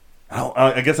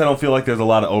 I guess I don't feel like there's a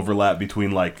lot of overlap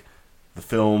between like the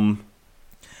film.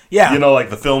 Yeah. Like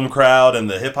the film crowd and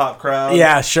the hip hop crowd.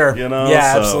 Yeah, sure. Yeah,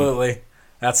 so. Absolutely.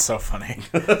 That's so funny.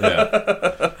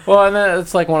 Yeah. Well, and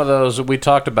it's like one of those we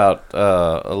talked about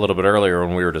a little bit earlier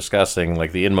when we were discussing,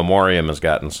 like the In Memoriam has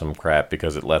gotten some crap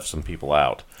because it left some people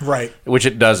out. Right. Which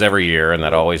it does every year, and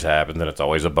that always happens, and it's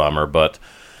always a bummer. But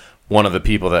one of the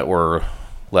people that were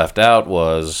left out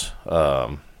was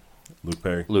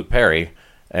Luke Perry.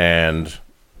 And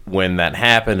when that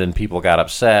happened and people got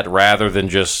upset, rather than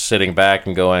just sitting back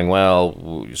and going,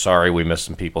 well, sorry, we missed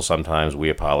some people sometimes, we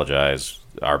apologize,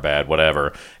 our bad,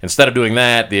 whatever. Instead of doing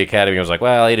that, the Academy was like,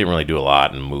 well, he didn't really do a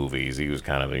lot in movies. He was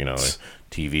kind of,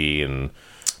 TV and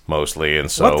mostly, and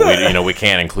so we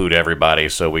can't include everybody,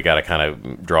 so we got to kind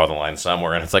of draw the line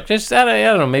somewhere. And it's like, just I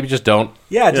don't know, maybe just don't.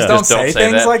 Yeah, just don't say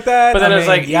things that. Like that. But then it's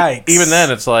like, yikes. Even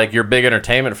then, it's like your big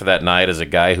entertainment for that night is a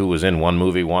guy who was in one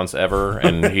movie once ever,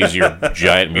 and he's your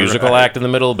giant musical act in the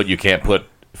middle, but you can't put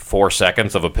 4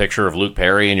 seconds of a picture of Luke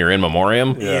Perry in your In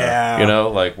Memoriam. Yeah.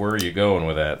 Like, where are you going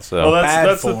with that? So well,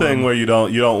 that's the thing where you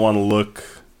don't want to look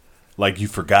like you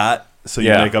forgot. So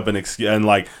you make up an excuse, and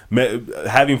like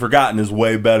having forgotten is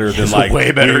way better than like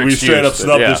we straight up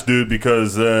snubbed this dude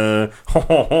because he didn't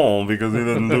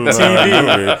do it.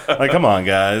 Movie. Like, come on,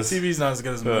 guys. TV's not as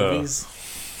good as movies.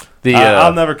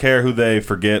 I'll never care who they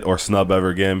forget or snub ever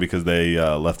again because they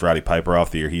left Roddy Piper off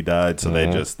the year he died. So they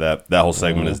just that whole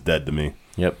segment is dead to me.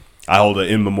 Yep. I hold an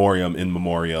in memoriam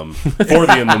for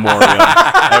the in memoriam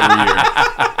every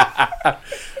year.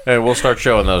 And we'll start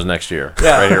showing those next year,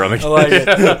 right here on the. I like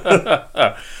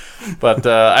it. But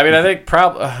I think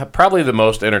probably the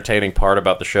most entertaining part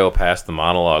about the show, past the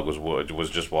monologue, was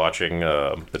just watching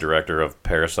the director of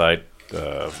Parasite,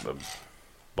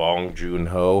 Bong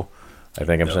Joon-ho. I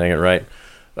think I'm saying it right.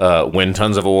 Win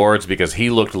tons of awards because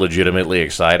he looked legitimately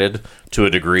excited to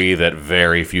a degree that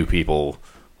very few people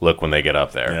look when they get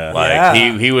up there.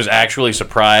 Yeah. He was actually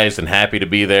surprised and happy to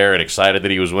be there and excited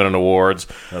that he was winning awards.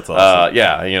 That's awesome.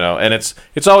 And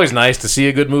it's always nice to see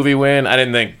a good movie win. I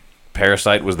didn't think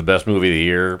Parasite was the best movie of the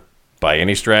year by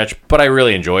any stretch, but I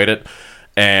really enjoyed it.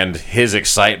 And his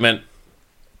excitement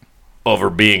over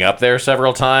being up there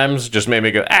several times just made me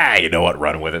go, you know what,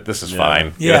 run with it. This is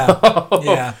fine.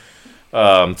 Yeah.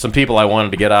 Some people I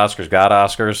wanted to get Oscars got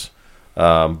Oscars.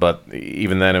 But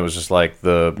even then, it was just like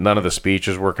none of the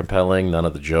speeches were compelling, none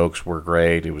of the jokes were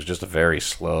great. It was just a very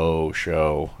slow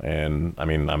show, and I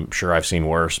mean, I'm sure I've seen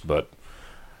worse, but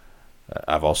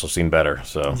I've also seen better.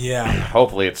 So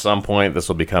hopefully, at some point, this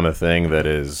will become a thing that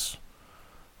is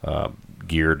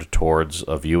geared towards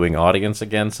a viewing audience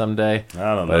again someday.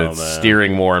 I don't know, but it's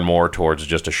steering more and more towards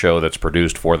just a show that's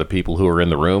produced for the people who are in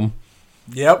the room.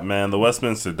 Yep, man, the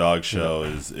Westminster Dog Show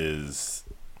is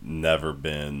never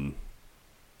been.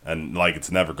 And like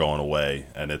it's never going away,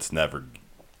 and it's never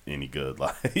any good.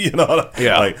 Like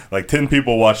like 10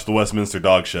 people watch the Westminster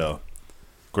Dog Show.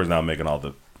 Of course, now I'm making all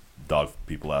the dog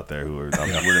people out there who are we're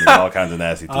gonna get all kinds of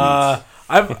nasty tweets.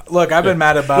 I've been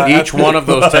mad about each one of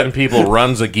those 10 people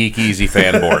runs a Geek Easy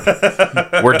fan board.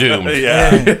 We're doomed.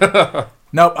 Yeah.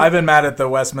 Nope, I've been mad at the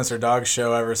Westminster Dog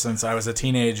Show ever since I was a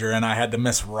teenager, and I had to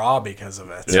miss Raw because of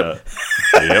it. Yep.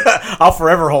 I'll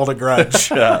forever hold a grudge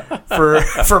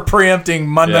for preempting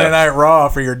Monday Night Raw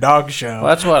for your dog show. Well,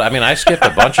 that's what I mean. I skipped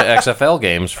a bunch of XFL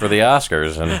games for the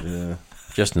Oscars, and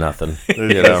just nothing,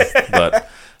 But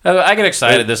I get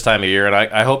excited this time of year, and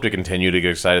I hope to continue to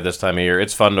get excited this time of year.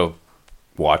 It's fun to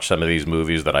watch some of these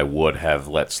movies that I would have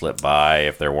let slip by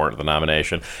if there weren't the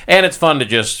nomination. And it's fun to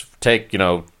just take,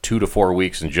 2 to 4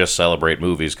 weeks and just celebrate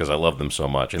movies because I love them so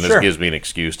much. And this gives me an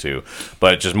excuse to.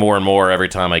 But just more and more every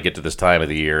time I get to this time of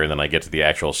the year and then I get to the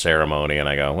actual ceremony and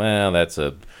I go, well, that's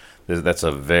a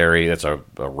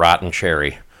rotten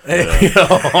cherry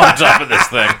on top of this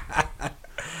thing.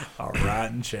 A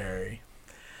rotten cherry.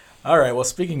 All right, well,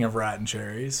 speaking of rotten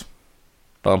cherries...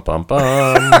 Bum bum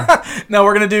bum. No,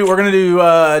 we're gonna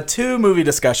do 2 movie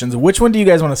discussions. Which one do you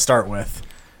guys want to start with?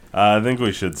 I think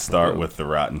we should start with the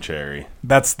rotten cherry.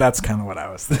 That's kind of what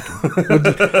I was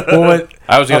thinking.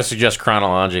 I was gonna suggest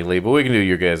chronologically, but we can do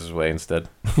your guys' way instead.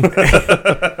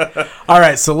 All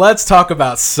right, so let's talk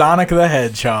about Sonic the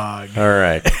Hedgehog. All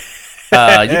right. You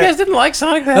guys didn't like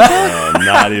Sonic the Hedgehog?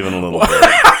 Not even a little bit.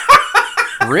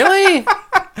 Really?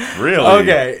 Really?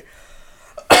 Okay.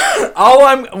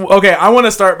 I want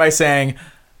to start by saying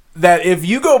that if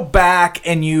you go back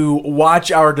and you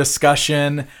watch our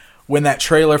discussion when that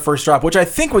trailer first dropped, which I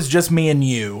think was just me and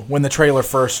you when the trailer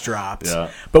first dropped,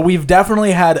 but we've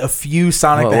definitely had a few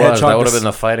Sonic the Hedgehog. That would have been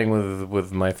the fighting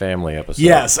with my family episode.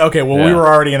 Yes. Okay. Well, we were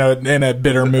already in a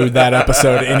bitter mood that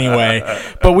episode anyway,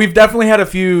 but we've definitely had a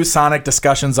few Sonic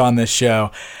discussions on this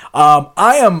show.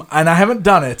 I haven't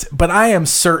done it, but I am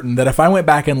certain that if I went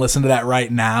back and listened to that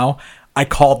right now, I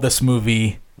called this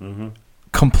movie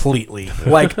completely,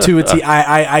 like to a T.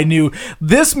 I knew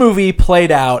this movie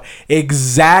played out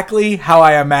exactly how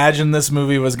I imagined this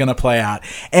movie was going to play out.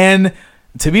 And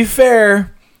to be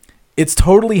fair, it's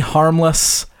totally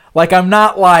harmless. Like, I'm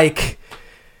not like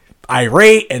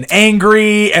irate and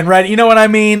angry and ready. You know what I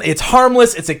mean? It's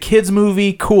harmless. It's a kid's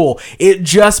movie. Cool. It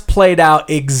just played out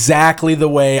exactly the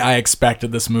way I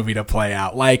expected this movie to play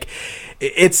out. Like,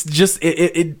 it's just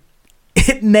it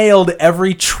nailed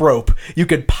every trope you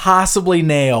could possibly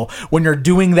nail when you're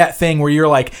doing that thing where you're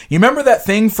like, you remember that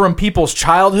thing from people's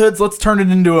childhoods? Let's turn it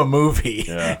into a movie.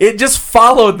 Yeah. It just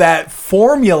followed that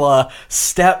formula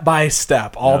step by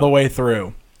step all the way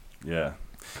through. Yeah.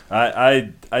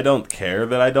 I don't care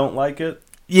that I don't like it.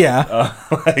 Yeah.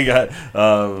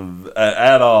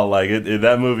 At all. Like,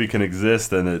 that movie can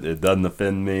exist and it doesn't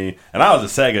offend me. And I was a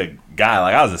Sega guy.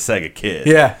 Like, I was a Sega kid.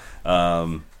 Yeah.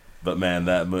 But man,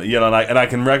 that movie, and I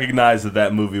can recognize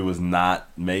that movie was not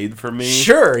made for me.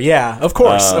 Sure, yeah, of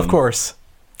course.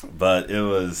 But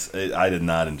I did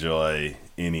not enjoy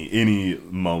any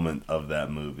moment of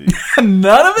that movie.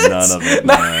 None of it. None of it,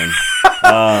 man.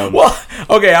 Well,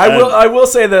 okay, I will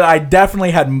say that I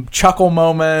definitely had chuckle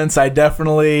moments. I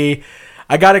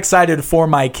got excited for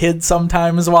my kids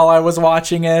sometimes while I was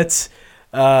watching it.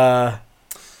 But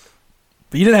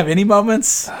you didn't have any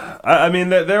moments? I mean,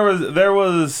 there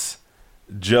was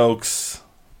jokes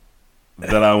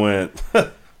that I went,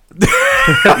 like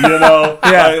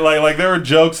there were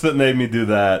jokes that made me do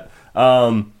that.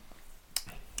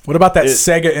 What about that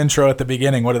Sega intro at the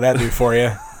beginning? What did that do for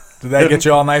you? Did that get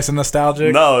you all nice and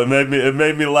nostalgic? No, it made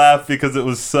me laugh because it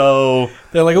was so.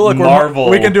 They're like, look, Marvel.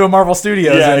 We can do a Marvel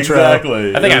Studios intro.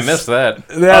 Exactly. I think I missed that.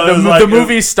 Yeah, the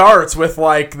movie starts with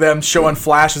like them showing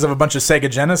flashes of a bunch of Sega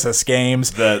Genesis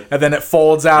games, and then it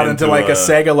folds out into like a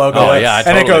Sega logo. Oh yeah, I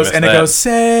totally and it goes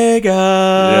Sega.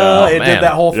 Yeah, it did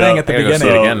that whole thing at the beginning. See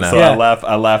it again now. So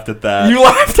I laughed at that. You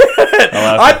laughed at it.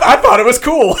 I thought it was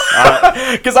cool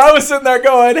because I was sitting there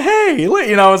going, "Hey,"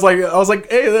 I was like,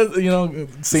 "Hey,"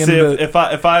 seeing if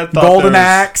I thought Golden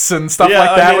Axe and stuff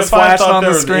like that was flashing on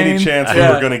the screen. Any chance we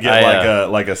were going to get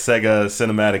like a Sega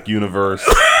cinematic universe?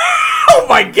 Oh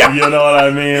my god! You know what I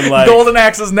mean? Like, Golden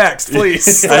Axe is next,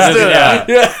 please. Let's do it.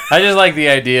 Yeah. I just like the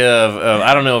idea of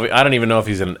I don't even know if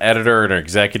he's an editor or an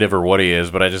executive or what he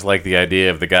is, but I just like the idea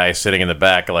of the guy sitting in the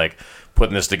back, like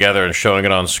putting this together and showing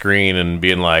it on screen and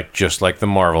being like, just like the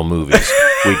Marvel movies,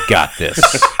 we got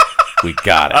this. We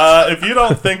got it. If you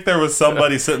don't think there was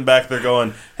somebody sitting back there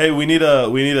going, "Hey, we need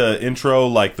a intro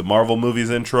like the Marvel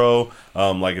movies intro,"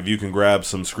 like if you can grab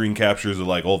some screen captures of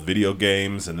like old video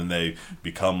games and then they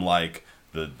become like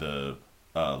the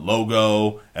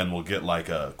logo, and we'll get like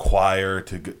a choir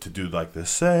to do like the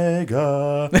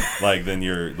Sega, like then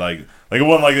you're like it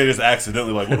wasn't like they just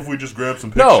accidentally like, what if we just grab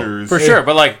some pictures? No, for sure,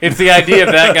 but like it's the idea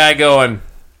of that guy going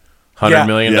 $100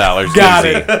 million. Got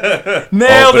it.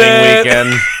 Nailed it.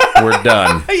 Weekend. We're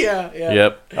done. Yeah.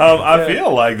 Yep. I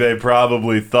feel like they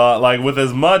probably thought, like, with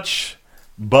as much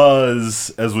buzz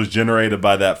as was generated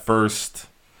by that first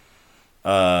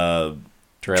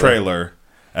trailer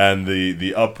and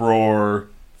the uproar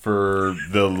for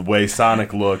the way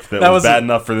Sonic looked that was bad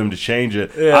enough for them to change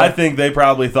it. Yeah. I think they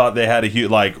probably thought they had a huge,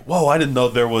 like, whoa, I didn't know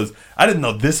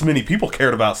this many people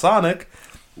cared about Sonic.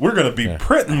 We're going to be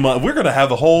printing money. We're going to have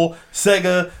a whole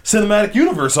Sega cinematic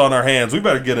universe on our hands. We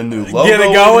better get a new logo. Get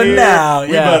it going now.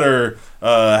 We better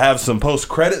have some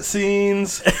post-credit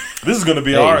scenes. This is going to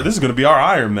be our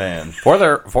Iron Man. For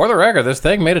the record, this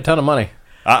thing made a ton of money.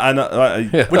 I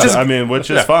know,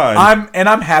 which is fine.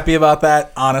 I'm happy about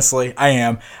that. Honestly, I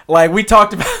am. Like we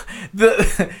talked about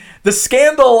the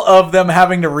scandal of them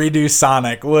having to redo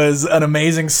Sonic was an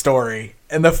amazing story,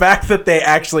 and the fact that they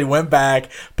actually went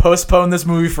back, postponed this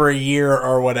movie for a year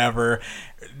or whatever,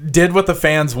 did what the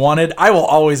fans wanted. I will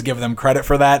always give them credit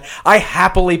for that. I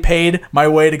happily paid my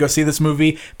way to go see this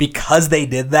movie because they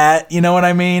did that. You know what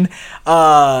I mean?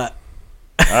 I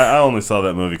only saw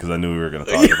that movie because I knew we were going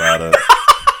to talk about it.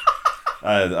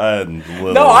 I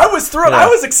was thrilled. Yeah. I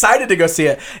was excited to go see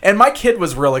it, and my kid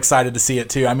was real excited to see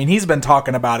it too. I mean, he's been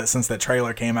talking about it since the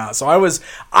trailer came out, so I was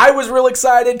real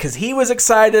excited because he was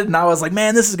excited, and I was like,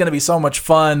 man, this is going to be so much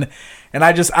fun. And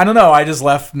I don't know. I just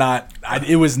left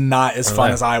it was not as fun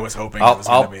as I was hoping it was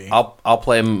going to be. I'll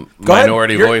play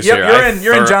minority voice here.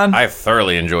 You're in, John. I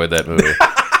thoroughly enjoyed that movie.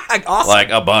 Awesome.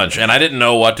 Like a bunch, and I didn't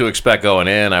know what to expect going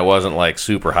in. I wasn't like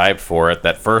super hyped for it.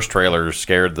 That first trailer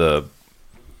scared the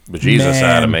bejesus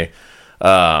out of me.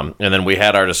 And then we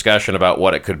had our discussion about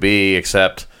what it could be,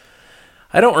 except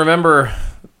I remember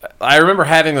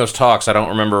having those talks. I don't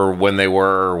remember when they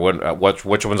were,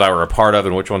 which ones I were a part of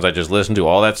and which ones I just listened to,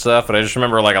 all that stuff. But I just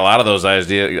remember like a lot of those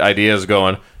ideas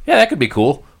going, yeah, that could be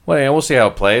cool. Well, yeah, we'll see how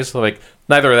it plays. Like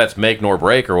neither of that's make nor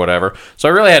break or whatever. So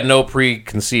I really had no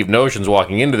preconceived notions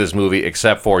walking into this movie,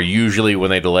 except for usually when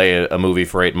they delay a movie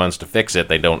for 8 months to fix it,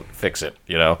 they don't fix it,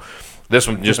 you know? This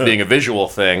one just being a visual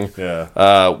thing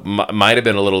might have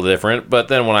been a little different. But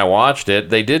then when I watched it,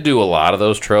 they did do a lot of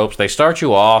those tropes. They start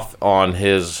you off on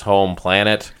his home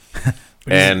planet,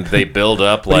 and they build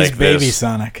up like he's baby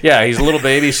Sonic. Yeah, he's a little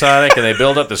baby Sonic, and they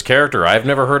build up this character I've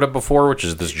never heard of before, which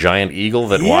is this giant eagle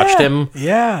that watched him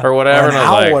or whatever. Or an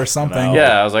owl or something.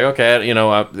 Yeah, I was like,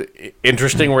 okay,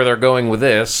 interesting where they're going with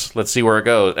this. Let's see where it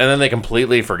goes. And then they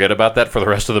completely forget about that for the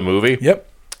rest of the movie. Yep.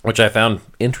 Which I found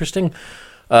interesting.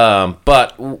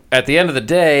 But at the end of the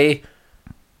day,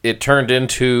 it turned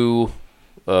into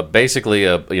basically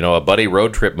a buddy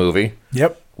road trip movie.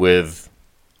 Yep. With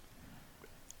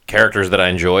characters that I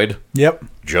enjoyed. Yep.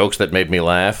 Jokes that made me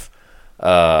laugh.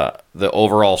 The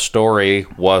overall story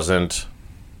wasn't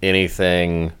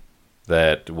anything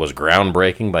that was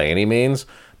groundbreaking by any means.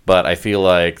 But I feel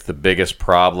like the biggest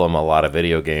problem a lot of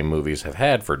video game movies have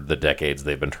had for the decades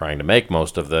they've been trying to make,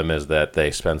 most of them, is that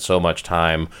they spend so much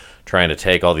time trying to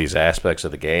take all these aspects of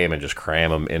the game and just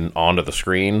cram them onto the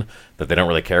screen that they don't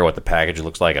really care what the package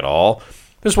looks like at all.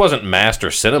 This wasn't master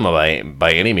cinema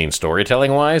by any means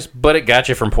storytelling-wise, but it got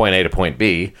you from point A to point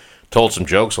B, told some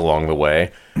jokes along the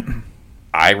way.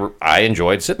 I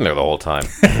enjoyed sitting there the whole time.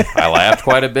 I laughed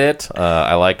quite a bit.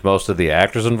 I liked most of the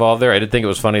actors involved there. I did think it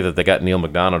was funny that they got Neil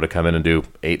McDonough to come in and do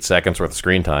 8 seconds worth of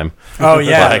screen time. Oh,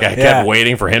 yeah. I kept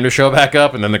waiting for him to show back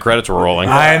up, and then the credits were rolling.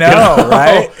 I know,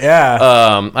 right?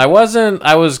 Yeah. I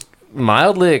was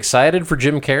mildly excited for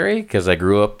Jim Carrey because I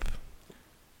grew up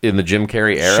in the Jim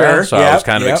Carrey era, so I was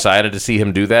kind of excited to see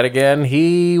him do that again.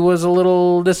 He was a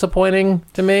little disappointing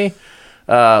to me.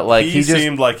 He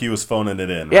seemed like he was phoning it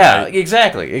in. Yeah, right?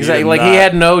 exactly. Like he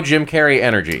had no Jim Carrey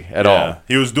energy at all.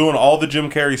 He was doing all the Jim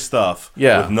Carrey stuff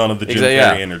with none of the Jim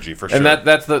Carrey energy, for sure. And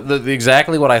that's the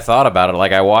exactly what I thought about it.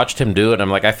 Like I watched him do it, and I'm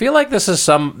like, I feel like this is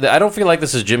I don't feel like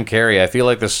this is Jim Carrey. I feel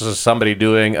like this is somebody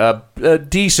doing a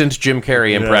decent Jim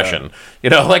Carrey impression. You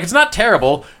know, like it's not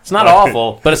terrible, it's not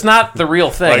awful, but it's not the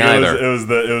real thing either.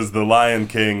 It was the Lion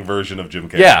King version of Jim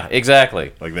Carrey. Yeah,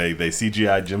 exactly. Like they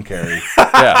CGI'd Jim Carrey.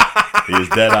 Yeah. He was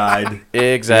dead-eyed.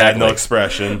 Exactly. He had no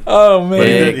expression. Oh,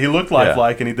 man. But he looked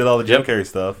lifelike, and he did all the Jim Carrey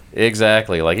stuff.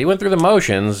 Exactly. Like, he went through the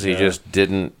motions. He just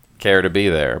didn't care to be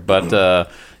there. But,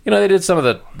 they did some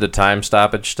of the time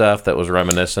stoppage stuff that was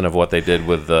reminiscent of what they did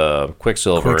with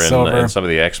Quicksilver. In some of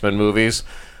the X-Men movies.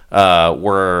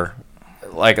 Where,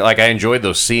 like I enjoyed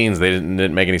those scenes. They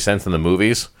didn't make any sense in the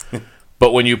movies.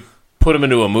 But when you put them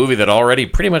into a movie that already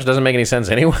pretty much doesn't make any sense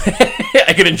anyway,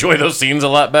 I could enjoy those scenes a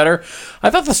lot better. I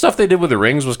thought the stuff they did with the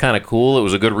rings was kind of cool. It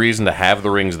was a good reason to have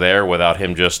the rings there without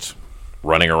him just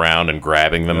running around and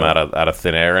grabbing them out of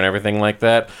thin air and everything like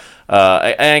that.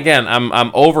 And again,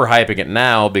 I'm overhyping it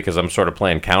now because I'm sort of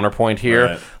playing counterpoint here.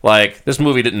 Right. Like, this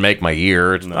movie didn't make my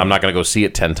year. No. I'm not going to go see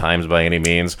it 10 times by any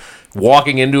means.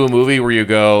 Walking into a movie where you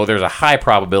go, there's a high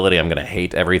probability I'm going to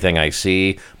hate everything I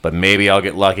see, but maybe I'll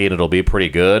get lucky and it'll be pretty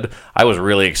good. I was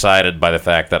really excited by the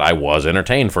fact that I was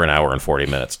entertained for an hour and 40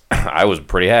 minutes. I was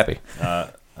pretty happy. I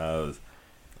was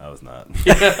not.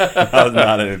 I was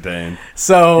not entertained.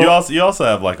 So you also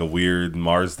have like a weird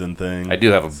Marsden thing. I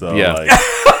do have a yeah. Like,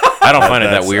 I don't find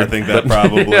it that weird. I think that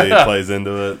probably plays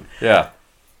into it. Yeah.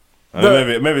 I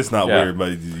mean, maybe it's not weird,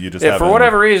 but you just for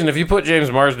whatever reason, if you put James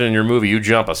Marsden in your movie, you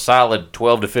jump a solid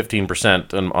 12 to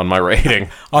 15% on my rating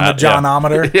on the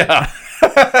Johnometer. Yeah.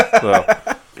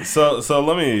 So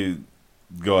let me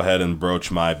go ahead and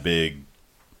broach my big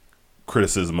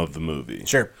criticism of the movie.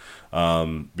 Sure.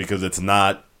 Because it's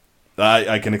not.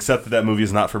 I can accept that movie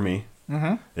is not for me.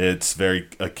 Mm-hmm. It's a very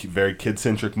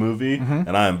kid-centric movie,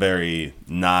 and I am very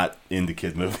not into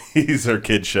kid movies or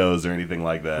kid shows or anything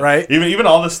like that. Right. Even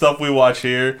all the stuff we watch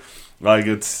here, like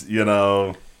it's,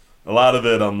 a lot of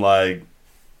it I'm like,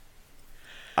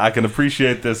 I can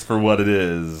appreciate this for what it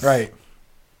is. Right.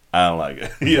 I don't like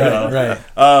it. You know? Right.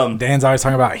 Dan's always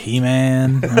talking about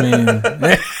He-Man. I mean...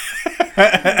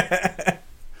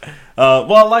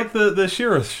 well, I like the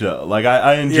She-Ra show. Like,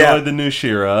 I enjoyed the new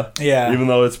She-Ra. Yeah. Even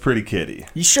though it's pretty kiddie.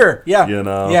 Sure.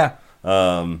 Yeah.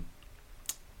 Yeah.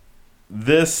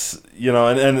 This,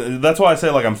 and that's why I say,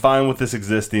 like, I'm fine with this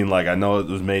existing. Like, I know it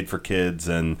was made for kids,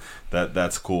 and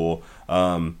that's cool.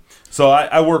 So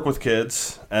I work with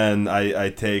kids, and I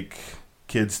take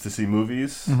kids to see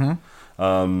movies.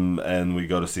 Mm-hmm. And we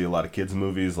go to see a lot of kids'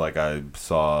 movies. Like, I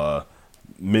saw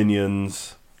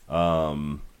Minions.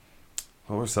 I've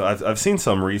seen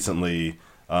some recently.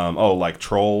 Like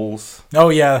Trolls. Oh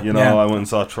yeah, I went and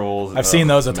saw Trolls. I've seen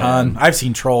those a ton. I've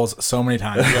seen Trolls so many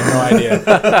times. You have no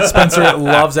idea. Spencer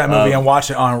loves that movie and watched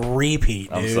it on repeat.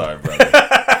 Dude. I'm sorry, brother.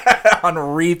 On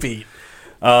repeat.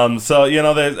 So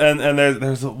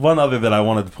there's one other that I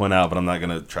wanted to point out, but I'm not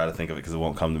gonna try to think of it because it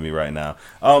won't come to me right now.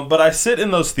 But I sit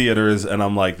in those theaters and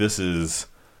I'm like, this is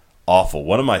awful.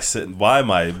 What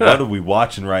are we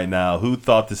watching right now? Who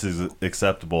thought this is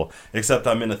acceptable? Except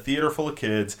I'm in a theater full of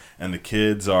kids, and the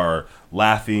kids are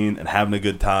laughing and having a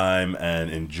good time and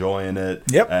enjoying it.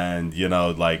 Yep. And,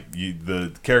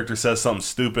 the character says something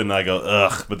stupid, and I go,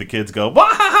 ugh, but the kids go, wah,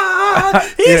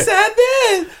 he said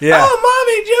this. Yeah. Oh,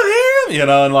 Mommy, did you hear him?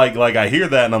 And like I hear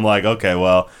that, and I'm like, okay,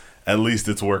 well, at least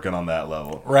it's working on that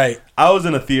level. Right. I was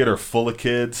in a theater full of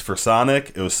kids for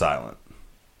Sonic. It was silent.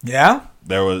 Yeah?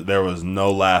 There was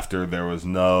no laughter. There was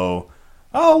no,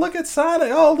 oh, look at Sonic.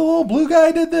 Oh, the little blue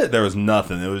guy did this. There was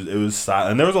nothing. It was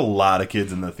silent. And there was a lot of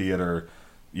kids in the theater.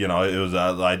 It was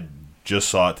I just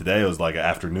saw it today. It was like an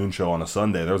afternoon show on a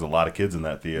Sunday. There was a lot of kids in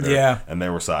that theater. Yeah. And they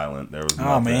were silent. There was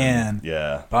nothing. Oh, man.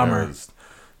 Yeah. Bummer. There was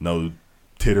no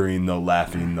tittering, no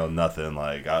laughing, no nothing.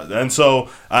 And so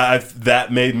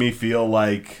that made me feel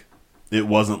like it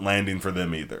wasn't landing for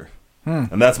them either.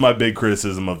 And that's my big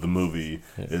criticism of the movie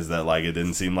is that it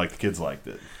didn't seem like the kids liked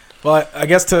it. Well, I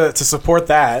guess to support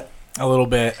that a little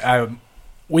bit,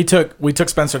 we took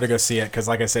Spencer to go see it because,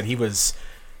 like I said, he was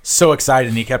so excited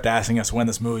and he kept asking us when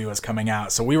this movie was coming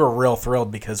out. So we were real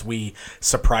thrilled because we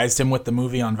surprised him with the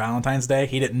movie on Valentine's Day.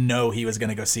 He didn't know he was going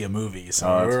to go see a movie.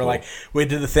 So we were cool. We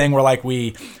did the thing where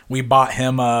we bought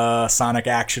him a Sonic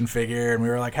action figure and we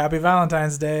were like, Happy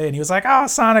Valentine's Day. And he was like, oh,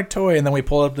 Sonic toy. And then we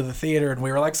pulled up to the theater and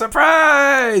we were like,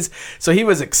 surprise. So he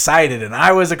was excited and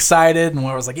I was excited. And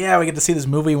we was like, yeah, we get to see this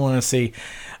movie we want to see.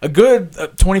 A good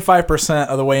 25%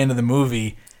 of the way into the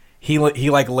movie, he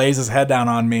lays his head down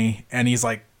on me and he's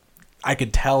like, I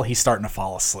could tell he's starting to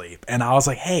fall asleep. And I was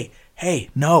like, hey,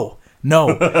 no.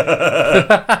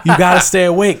 You got to stay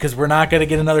awake because we're not going to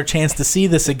get another chance to see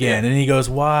this again. And he goes,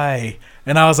 why?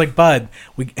 And I was like, bud,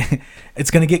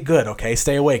 it's going to get good, okay?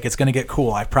 Stay awake. It's going to get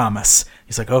cool, I promise.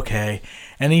 He's like, okay.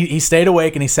 And he stayed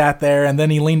awake and he sat there. And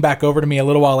then he leaned back over to me a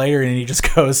little while later and he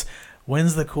just goes,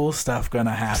 when's the cool stuff going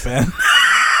to happen?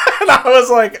 And I was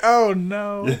like, oh,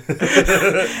 no.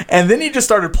 And then he just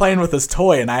started playing with his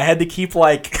toy, and I had to keep,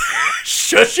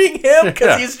 shushing him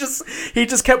because he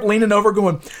just kept leaning over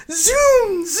going,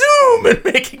 zoom, zoom, and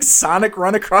making Sonic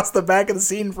run across the back of the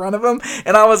seat in front of him.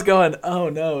 And I was going, oh,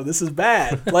 no, this is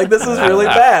bad. This is really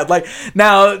bad.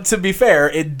 Now, to be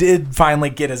fair, it did finally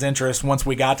get his interest once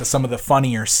we got to some of the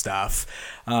funnier stuff.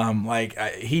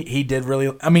 He did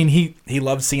really. I mean, he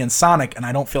loved seeing Sonic, and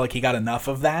I don't feel like he got enough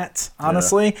of that,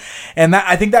 honestly. Yeah. And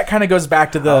I think that kind of goes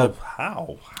back to the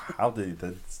how did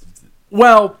he?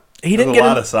 Well, He didn't get a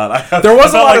lot of Sonic. There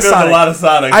was a lot of Sonic. A lot of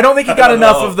Sonic. I don't think he got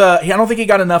enough of the. I don't think he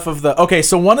got enough of the. Okay,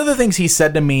 so one of the things he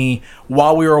said to me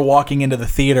while we were walking into the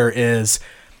theater is,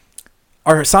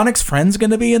 "Are Sonic's friends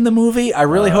going to be in the movie? I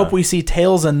really hope we see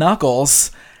Tails and Knuckles."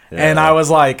 Yeah. And I was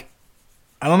like,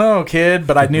 I don't know, kid,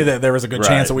 but I knew that there was a good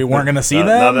chance that we weren't going to see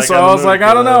them. So I was like,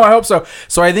 I don't know. I hope so.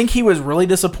 So I think he was really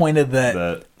disappointed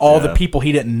that all the people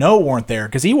he didn't know weren't there,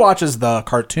 because he watches the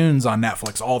cartoons on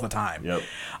Netflix all the time.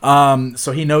 Yep.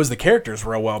 So he knows the characters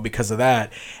real well because of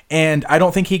that. And I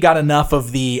don't think he got enough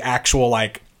of the actual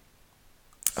like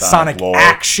Sonic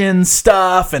action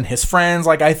stuff and his friends.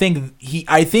 Like I think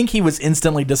he was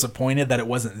instantly disappointed that it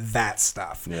wasn't that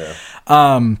stuff.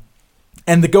 Yeah.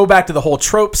 And to go back to the whole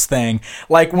tropes thing,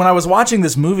 like when I was watching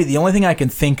this movie, the only thing I can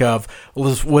think of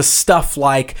was stuff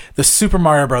like the Super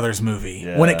Mario Brothers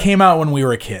movie when it came out when we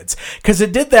were kids. Because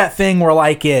it did that thing where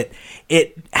like it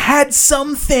had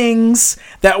some things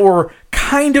that were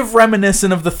kind of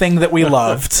reminiscent of the thing that we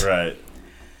loved. Right.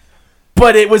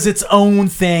 But it was its own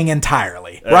thing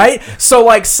entirely, right? So,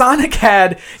 like, Sonic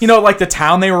had, like the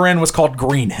town they were in was called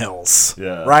Green Hills,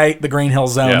 right? The Green Hill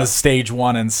Zone is stage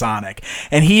 1 in Sonic.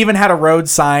 And he even had a road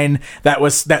sign that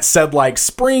said, like,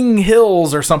 Spring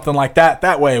Hills or something like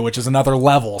that way, which is another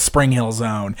level, Spring Hill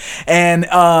Zone. And,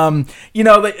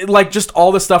 like, just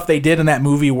all the stuff they did in that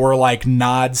movie were, like,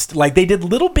 nods. Like, they did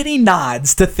little bitty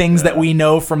nods to things that we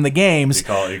know from the games. He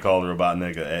called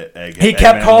Robotnik an egg. He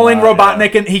kept calling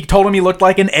Robotnik, and he told him he looked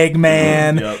like an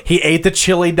Eggman. He ate the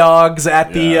chili dogs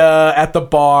at the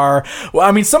bar. Well,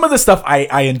 I mean, some of the stuff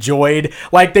I enjoyed.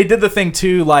 Like they did the thing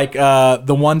too. Like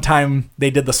the one time they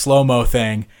did the slow-mo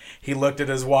thing. He looked at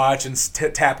his watch and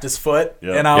tapped his foot,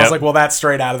 and I was like, "Well, that's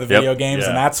straight out of the video games,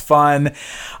 and that's fun."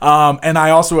 And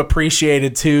I also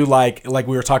appreciated too, like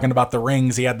we were talking about the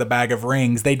rings. He had the bag of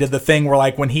rings. They did the thing where,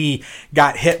 like, when he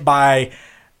got hit by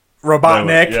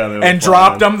Robotnik and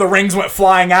dropped them, the rings went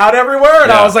flying out everywhere,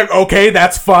 and I was like, okay,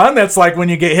 that's fun. That's like when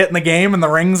you get hit in the game and the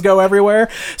rings go everywhere.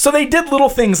 So they did little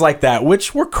things like that,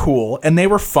 which were cool and they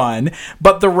were fun.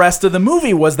 But the rest of the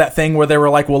movie was that thing where they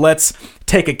were like, well, let's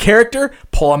take a character,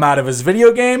 pull him out of his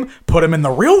video game, put him in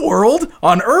the real world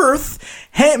on Earth,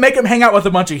 make him hang out with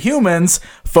a bunch of humans,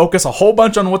 focus a whole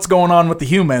bunch on what's going on with the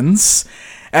humans.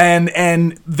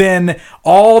 And then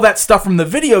all that stuff from the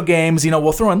video games,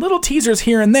 we'll throw in little teasers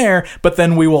here and there, but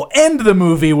then we will end the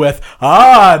movie with,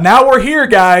 now we're here,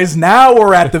 guys. Now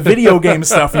we're at the video game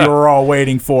stuff you were all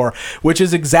waiting for, which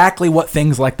is exactly what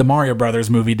things like the Mario Brothers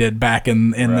movie did back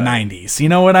in the 90s. You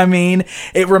know what I mean?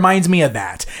 It reminds me of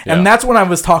that. Yeah. And that's what I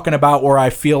was talking about, where I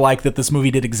feel like that this movie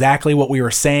did exactly what we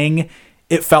were saying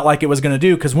it felt like it was going to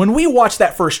do. Because when we watched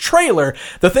that first trailer,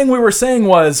 the thing we were saying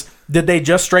was, did they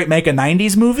just straight make a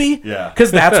 90s movie? Yeah.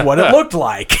 Because that's what it looked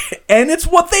like. And it's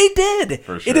what they did.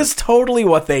 For sure. It is totally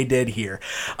what they did here.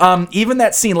 Even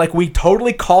that scene, like, we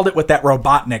totally called it with that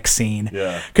Robotnik scene.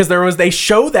 Yeah. Because they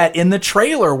show that in the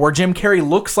trailer where Jim Carrey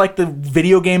looks like the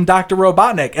video game Dr.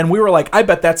 Robotnik. And we were like, I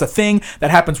bet that's a thing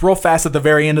that happens real fast at the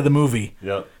very end of the movie.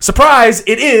 Yep. Surprise!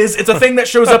 It is. It's a thing that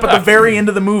shows up at the very end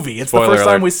of the movie. It's Spoiler the first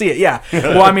time alert. we see it. Yeah.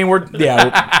 Well, I mean,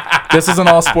 this is an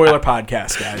all spoiler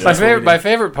podcast, guys. My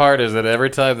favorite part is that every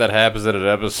time that happens in an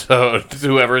episode,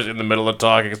 whoever's in the middle of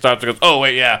talking stops and goes, "Oh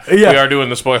wait, we are doing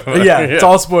the spoiler." Yeah, it's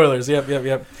all spoilers.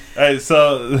 Yep. Hey,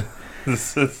 so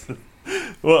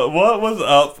what was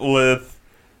up with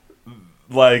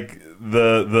like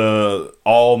the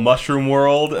all mushroom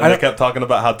world? And they kept talking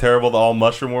about how terrible the all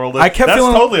mushroom world is. I kept That's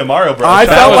feeling totally a Mario Bros. I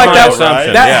felt like that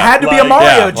assumption. had to be a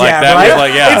Mario jab,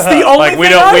 right? It's the only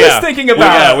thing I was thinking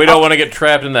about. We don't want to get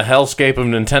trapped in the hellscape of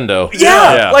Nintendo.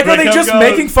 Yeah. Like, are they just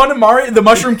making fun of Mario, the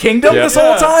Mushroom Kingdom this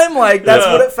whole time? Like, that's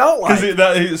what it felt like.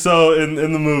 So in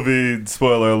the movie,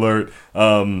 spoiler alert,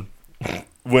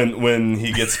 when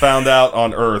he gets found out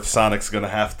on Earth, Sonic's going to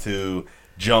have to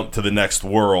jump to the next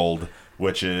world,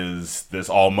 which is this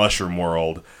all mushroom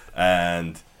world.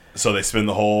 And so they spend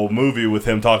the whole movie with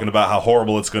him talking about how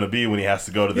horrible it's going to be when he has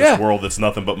to go to this world that's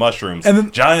nothing but mushrooms. And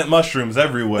then, giant mushrooms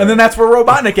everywhere. And then that's where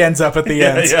Robotnik ends up at the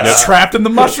end. Trapped in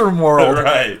the mushroom world.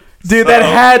 Right. Dude, that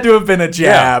had to have been a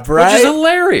jab, right? Which is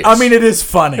hilarious. I mean, it is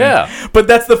funny. Yeah. But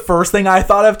that's the first thing I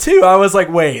thought of, too. I was like,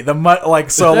 wait, So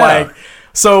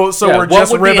we're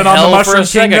just ribbing on the Mushroom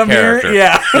Kingdom here?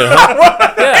 Yeah.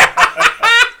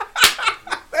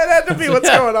 That had to be what's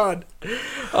going on.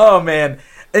 Oh, man.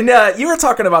 And you were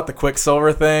talking about the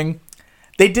Quicksilver thing.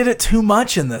 They did it too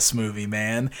much in this movie,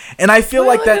 man. And I feel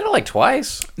like that... They did it like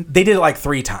twice. They did it like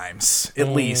 3 times, at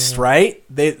least, right?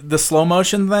 The slow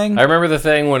motion thing. I remember the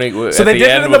thing when he... So they did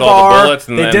it in the bar.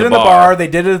 They did it in the bar. They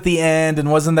did it at the end.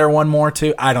 And wasn't there one more,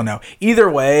 too? I don't know. Either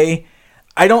way...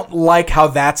 I don't like how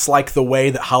that's like the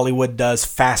way that Hollywood does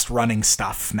fast running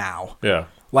stuff now. Yeah.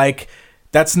 Like,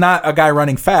 that's not a guy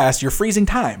running fast. You're freezing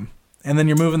time. And then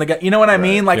you're moving the guy. You know what I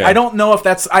mean? Like, I don't know if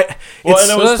that's... and it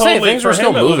was totally... Things were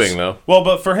still moving, though. Well,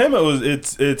 but for him,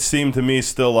 it seemed to me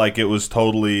still like it was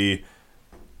totally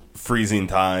freezing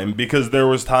time, because there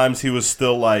was times he was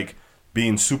still, like,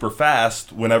 being super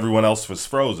fast when everyone else was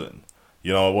frozen.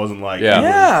 You know, it wasn't like...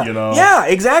 Yeah, you know? Yeah,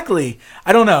 exactly.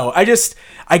 I don't know. I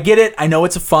get it. I know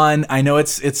it's a fun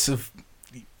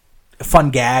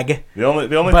gag. The only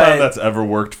time that's ever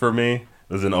worked for me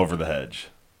was in Over the Hedge.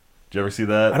 Did you ever see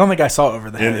that? I don't think I saw Over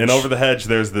the Hedge. In Over the Hedge,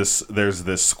 there's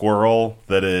this squirrel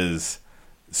that is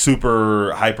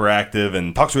super hyperactive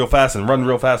and talks real fast and runs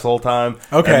real fast the whole time.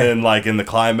 Okay. And then, like, in the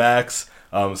climax,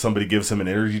 somebody gives him an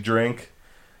energy drink,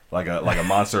 like a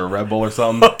Monster or Red Bull or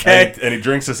something. Okay. And he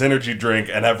drinks this energy drink,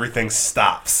 and everything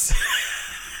stops.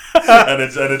 and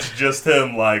it's just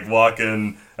him, like,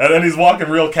 walking, and then he's walking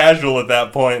real casual at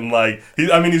that point, and like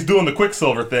he's doing the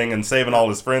Quicksilver thing and saving all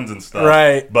his friends and stuff.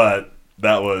 Right. But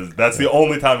that's the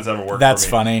only time it's ever worked. That's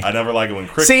for me. funny. I never like it when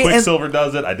Quicksilver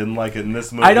does it. I didn't like it in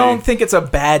this movie. I don't think it's a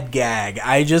bad gag.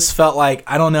 I just felt like,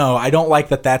 I don't know. I don't like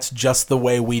that that's just the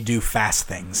way we do fast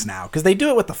things now. Because they do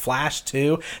it with the Flash,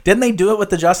 too. Didn't they do it with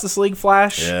the Justice League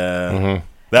Flash? Yeah. Mm-hmm.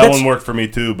 That one worked for me,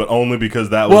 too, but only because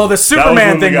that was... Well, the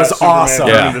Superman thing was awesome.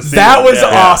 Yeah. That was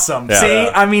awesome. Yeah. See?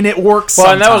 I mean, it works Well,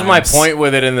 sometimes. and that was my point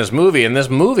with it in this movie. In this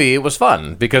movie, it was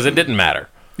fun because it didn't matter.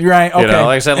 You're right. Okay. You know,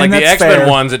 like I said, like and the X-Men fair.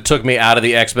 ones, it took me out of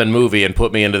the X-Men movie and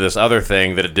put me into this other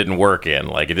thing that it didn't work in.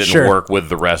 Like, it didn't work with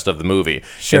the rest of the movie.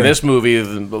 Sure. In this movie, a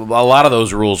lot of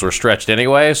those rules were stretched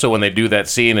anyway, so when they do that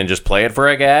scene and just play it for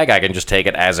a gag, I can just take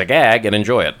it as a gag and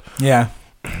enjoy it. Yeah.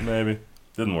 Maybe.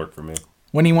 Didn't work for me.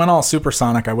 When he went all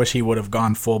supersonic, I wish he would have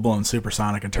gone full-blown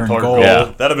supersonic and turned gold.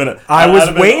 Yeah. That'd have been I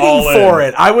was waiting for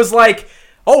it. I was like...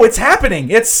 Oh, it's happening!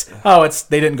 They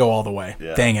didn't go all the way.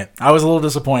 Yeah. Dang it! I was a little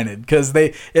disappointed because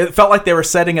it felt like they were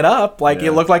setting it up. Like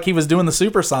it looked like he was doing the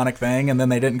supersonic thing, and then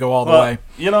they didn't go all the way.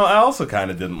 You know, I also kind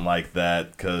of didn't like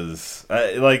that because,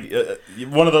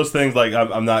 one of those things. Like,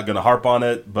 I'm not going to harp on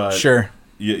it, but Sure,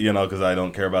 you know, because I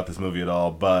don't care about this movie at all.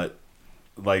 But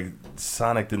like,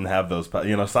 Sonic didn't have those.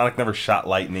 You know, Sonic never shot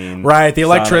lightning. right? The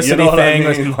electricity Sonic, thing.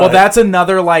 I mean? Well, that's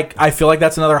another I feel like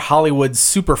that's another Hollywood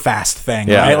super fast thing.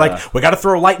 Yeah. Right? Yeah. Like we got to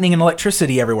throw lightning and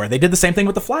electricity everywhere. They did the same thing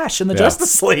with the Flash in the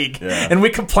Justice League, and we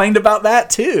complained about that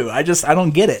too. I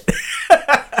don't get it.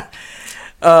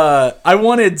 I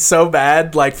wanted so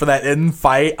bad, like, for that end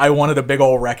fight, I wanted a big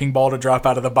old wrecking ball to drop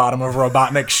out of the bottom of a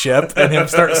Robotnik's ship and him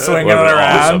start swinging it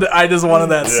around. Awesome. I just wanted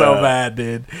that so bad,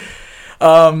 dude.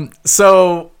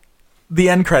 So the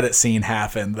end credit scene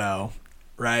happened, though,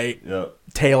 right? Yep.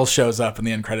 Tails shows up in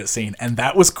the end credit scene, and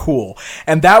that was cool.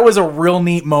 And that was a real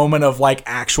neat moment of, like,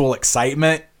 actual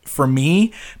excitement for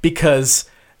me, because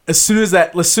as soon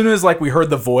as like we heard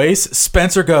the voice,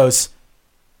 Spencer goes,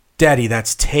 "Daddy,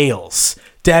 that's Tails.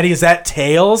 Daddy, is that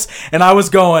Tails?" And I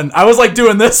was like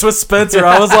doing this with Spencer.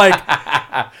 I was like,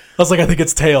 I think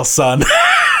it's Tails, son.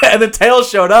 And then Tails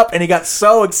showed up, and he got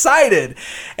so excited.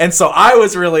 And so I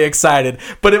was really excited.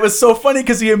 But it was so funny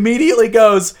because he immediately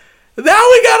goes, "Now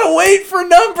we gotta wait for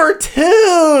number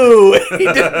 2." He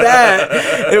did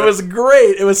that. It was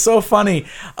great. It was so funny.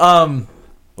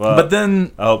 But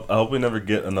then I hope we never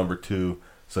get a number 2.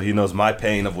 So he knows my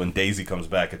pain of when Daisy comes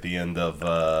back at the end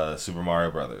of Super Mario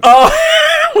Brothers. Oh,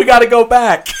 we got to go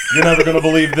back. You're never gonna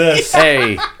believe this.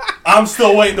 Hey, I'm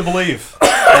still waiting to believe.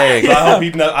 hey, So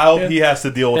I hope he has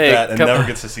to deal with that and never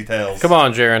gets to see Tails. come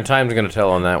on, Jaron. Time's going to tell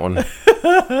on that one.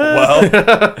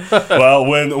 Well,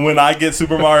 when I get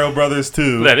Super Mario Brothers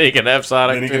 2, Then he can have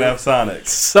Sonic. then he too. can have Sonic.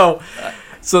 So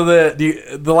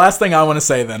the last thing I want to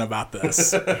say then about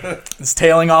this is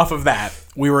tailing off of that.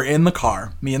 We were in the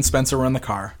car. Me and Spencer were in the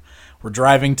car. We're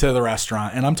driving to the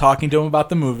restaurant, and I'm talking to him about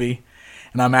the movie,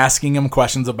 and I'm asking him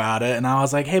questions about it. And I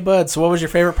was like, "Hey, bud, so what was your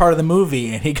favorite part of the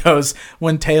movie?" And he goes,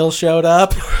 "When Tails showed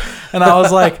up." And I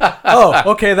was like, "Oh,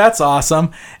 okay, that's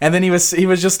awesome." And then he was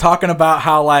just talking about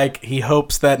how, like, he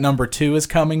hopes that number 2 is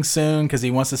coming soon because he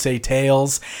wants to say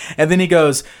Tails. And then he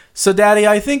goes, "So, Daddy,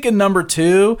 I think in number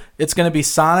 2, it's going to be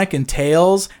Sonic and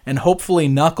Tails and hopefully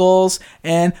Knuckles,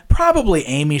 and probably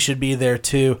Amy should be there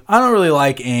too. I don't really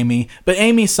like Amy, but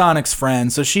Amy's Sonic's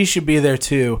friend, so she should be there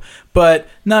too. But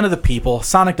none of the people.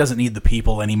 Sonic doesn't need the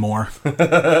people anymore."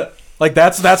 Like,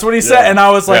 that's what he said. And I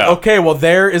was like, okay, well,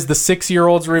 there is the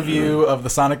 6-year-old's review of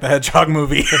the Sonic the Hedgehog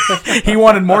movie. He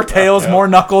wanted more Tails, more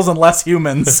Knuckles, and less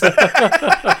humans.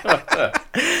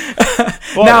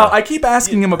 Now, I keep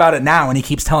asking him about it now, and he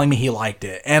keeps telling me he liked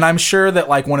it. And I'm sure that,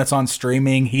 like, when it's on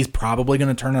streaming, he's probably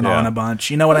going to turn it on a bunch.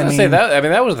 You know what I mean?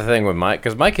 That was the thing with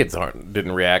because my kids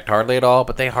didn't react hardly at all,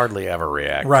 but they hardly ever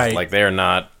react. Right. Like, they're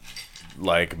not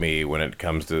like me when it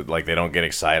comes to, like, they don't get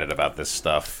excited about this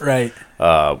stuff. Right.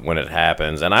 When it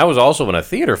happens. And I was also in a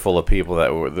theater full of people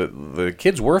that were, the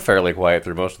kids were fairly quiet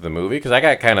through most of the movie, because I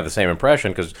got kind of the same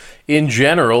impression, because in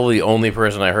general, the only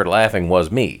person I heard laughing was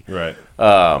me. Right.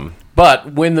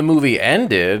 But when the movie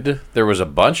ended, there was a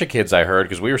bunch of kids I heard,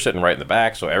 because we were sitting right in the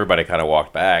back, so everybody kind of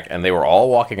walked back, and they were all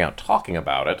walking out talking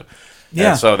about it.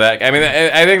 Yeah. And so that, I mean,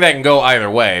 I think that can go either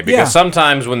way, because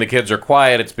sometimes when the kids are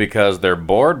quiet, it's because they're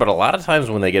bored, but a lot of times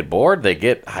when they get bored, they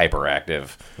get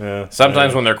hyperactive. Yeah.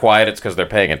 Sometimes when they're quiet, it's because they're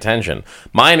paying attention.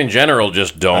 Mine in general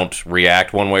just don't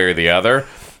react one way or the other.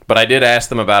 But I did ask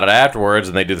them about it afterwards,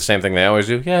 and they do the same thing they always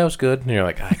do. Yeah, it was good. And you're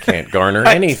like, I can't garner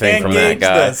anything from that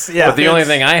guy. Yeah, but the only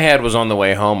thing I had was on the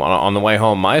way home. On the way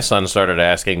home, my son started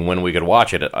asking when we could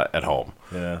watch it at home,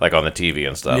 like on the TV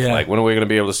and stuff. Yeah. Like, when are we going to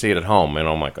be able to see it at home? And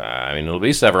I'm like, I mean, it'll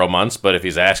be several months, but if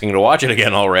he's asking to watch it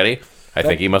again already, I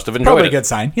think he must have enjoyed probably it. Probably a good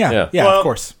sign. Yeah, well, of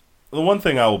course. The one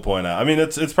thing I will point out, I mean,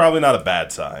 it's probably not a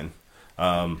bad sign.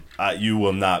 You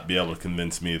will not be able to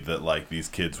convince me that, like, these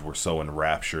kids were so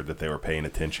enraptured that they were paying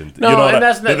attention. No, you know, and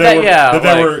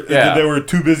they were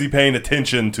too busy paying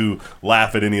attention to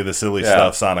laugh at any of the silly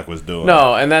stuff Sonic was doing.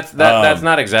 No, and that's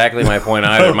not exactly my point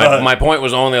either. My point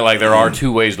was only, like, there are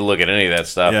two ways to look at any of that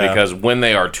stuff, because when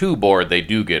they are too bored, they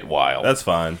do get wild. That's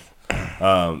fine.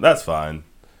 That's fine.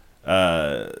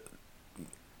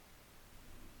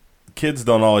 Kids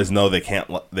don't always know they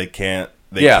can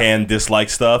dislike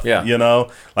stuff, you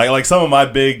know? Like some of my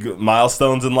big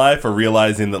milestones in life are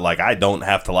realizing that, like, I don't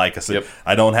have to like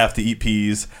I don't have to eat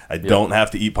peas. I don't have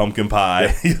to eat pumpkin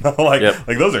pie. You know, like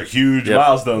those are huge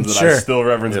milestones that I still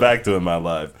reference back to in my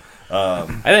life. I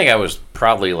think I was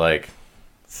probably, like,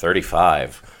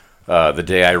 35 the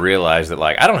day I realized that,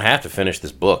 like, I don't have to finish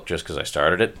this book just because I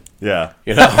started it. Yeah.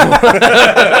 You know?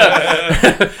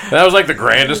 That was, like, the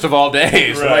grandest of all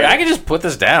days. Right. Like, I can just put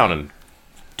this down and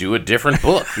do a different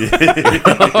book.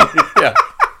 Yeah.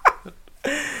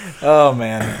 Oh,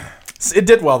 man. It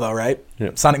did well, though, right?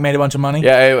 Yeah. Sonic made a bunch of money?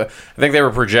 Yeah, I think they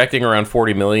were projecting around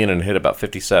 $40 million and hit about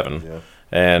 57. Yeah.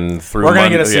 And we're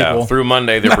going to get a sequel. Through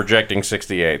Monday, they're projecting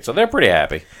 68. So they're pretty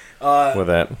happy with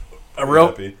that. I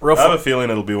have a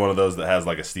feeling it'll be one of those that has,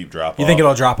 like, a steep drop off. You think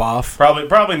it'll drop off?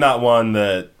 Probably not one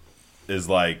that is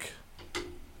like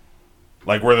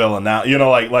where they'll announce, you know,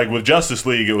 like with Justice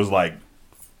League, it was, like,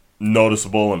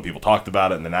 noticeable and people talked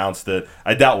about it and announced it.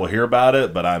 I doubt we'll hear about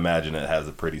it, but I imagine it has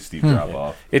a pretty steep drop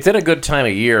off. It's in a good time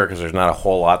of year because there's not a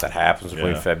whole lot that happens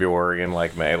between February and,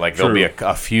 like, May. Like, there'll be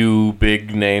a few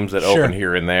big names that open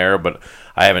here and there, but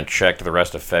I haven't checked the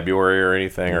rest of February or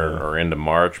anything or into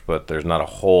March, but there's not a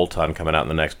whole ton coming out in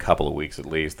the next couple of weeks at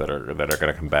least that are going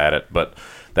to combat it. But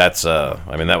that's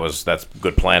that's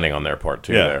good planning on their part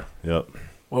too. There. Yep.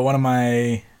 Well, one of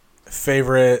my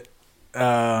favorite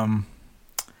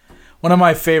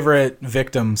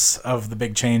victims of the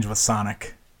big change with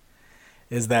Sonic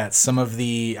is that some of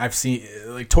the I've seen,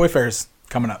 like, Toy Fair's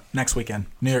coming up next weekend,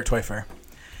 New York Toy Fair,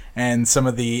 and some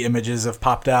of the images have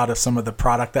popped out of some of the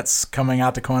product that's coming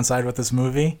out to coincide with this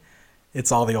movie.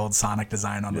 It's all the old Sonic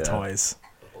design on the toys.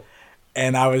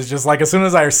 And I was just like, as soon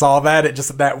as I saw that,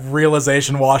 that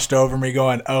realization washed over me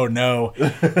going, oh no,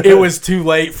 it was too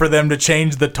late for them to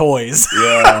change the toys.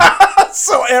 Yeah.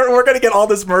 So we're going to get all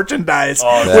this merchandise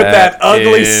with that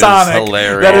ugly Sonic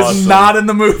that is not in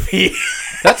the movie.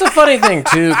 That's a funny thing,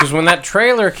 too, because when that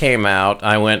trailer came out,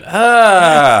 I went,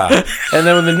 and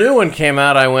then when the new one came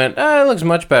out, I went, it looks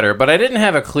much better. But I didn't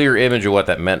have a clear image of what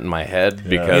that meant in my head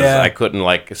because I couldn't,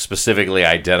 like, specifically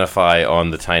identify on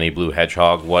the tiny blue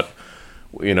hedgehog what,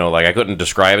 you know, like, I couldn't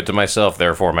describe it to myself,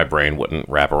 therefore my brain wouldn't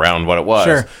wrap around what it was.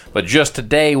 Sure. But just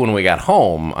today when we got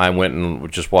home, I went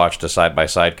and just watched a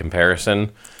side-by-side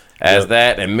comparison as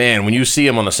that, and man, when you see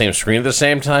them on the same screen at the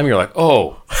same time, you're like,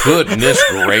 oh, goodness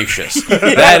gracious.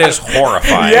 That is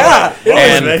horrifying. Yeah,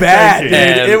 it was bad,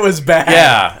 dude. It was bad.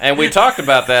 Yeah, and we talked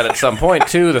about that at some point,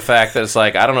 too, the fact that it's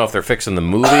like, I don't know if they're fixing the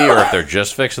movie or if they're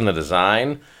just fixing the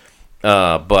design.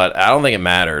 But I don't think it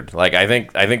mattered. Like, I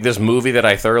think this movie that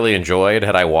I thoroughly enjoyed,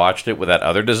 had I watched it with that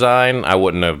other design, I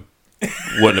wouldn't have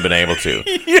been able to.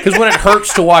 Because when it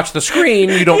hurts to watch the screen,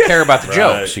 you don't care about the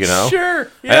jokes, you know? Sure. And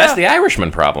Yeah. that's the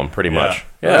Irishman problem, pretty much.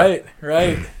 Yeah.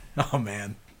 Right. Oh,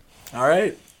 man. All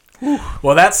right.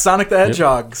 Well, that's Sonic the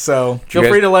Hedgehog, so feel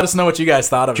free to let us know what you guys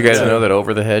thought of it. Did you guys know that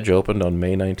Over the Hedge opened on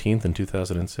May 19th in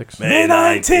 2006? May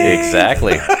 19th!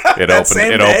 Exactly. It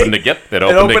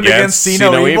opened against See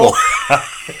No Evil. Yep. I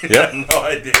had no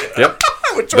idea. Yep.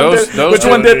 Which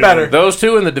one did better? Those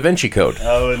two and the Da Vinci Code.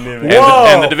 Oh, and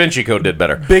the Da Vinci Code did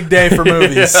better. Big day for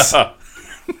movies. Yeah.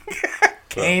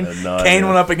 Kane went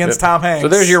up against Tom Hanks. So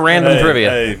there's your random trivia.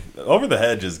 Hey, Over the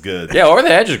Hedge is good. Yeah, Over the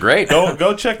Hedge is great. Go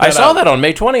check that out. I saw that on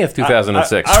May 20th,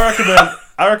 2006.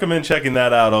 I recommend checking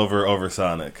that out over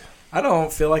Sonic. I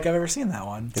don't feel like I've ever seen that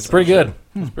one. It's pretty good.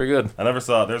 It's pretty good. I never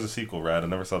saw. There's a sequel, Rad. I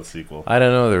never saw the sequel. I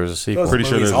don't know there was a sequel. Pretty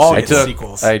sure there's all a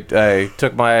sequel. sequels. I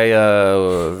took my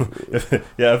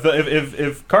Yeah,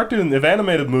 if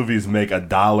animated movies make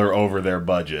 $1 over their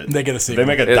budget, they get a sequel. They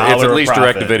make $1. It's at least profit.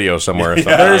 direct to video somewhere. Or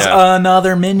something. There's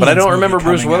another Minions. But I don't remember movie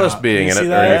Bruce coming Willis out. being in it or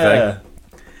that? anything.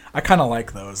 I kind of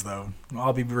like those though.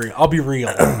 I'll be real.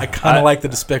 I kind of like the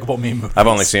Despicable Me movies. I've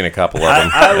only seen a couple of them.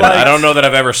 I don't know that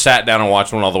I've ever sat down and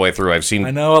watched one all the way through. I've seen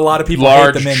I know a lot of people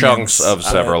large hate the chunks of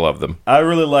several of them. I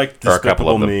really liked Or a couple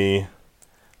Despicable of them. Me.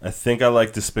 I think I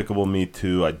like Despicable Me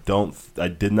 2. I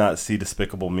did not see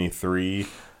Despicable Me 3.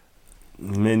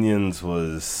 Minions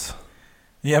was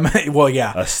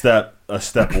a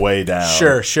step way down.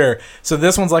 Sure. So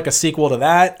this one's like a sequel to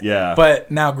that. Yeah.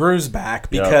 But now Gru's back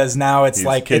because now it's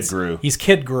he's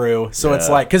Kid Gru. So it's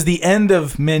like, because the end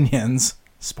of Minions,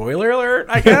 spoiler alert,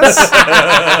 I guess.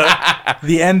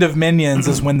 The end of Minions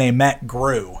is when they met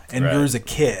Gru, and Gru's a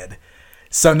kid.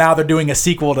 So now they're doing a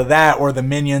sequel to that where the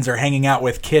Minions are hanging out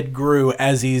with Kid Gru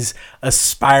as he's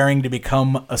aspiring to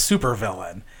become a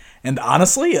supervillain. And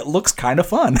honestly, it looks kind of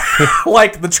fun.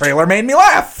 Like, the trailer made me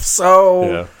laugh. So,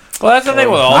 yeah. Well, that's the thing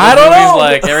with all these movies.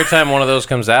 Like, every time one of those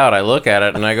comes out, I look at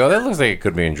it and I go, that looks like it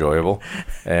could be enjoyable.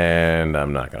 And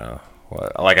I'm not going to.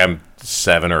 Like, I'm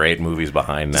 7 or 8 movies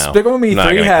behind now. Despicable Me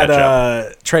 3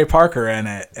 had Trey Parker in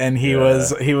it, and he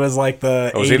was like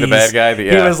the 80s. Was he the bad guy?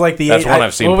 He was like the That's one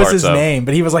I've seen. What was his name?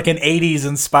 But he was like an 80s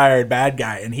inspired bad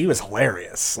guy, and he was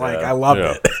hilarious. Like, I loved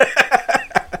it.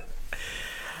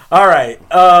 All right,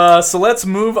 so let's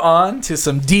move on to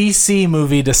some DC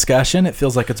movie discussion. It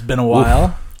feels like it's been a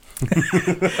while.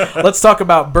 Let's talk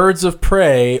about Birds of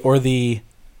Prey, or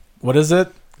what is it?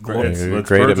 It's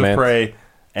Birds of Prey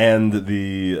and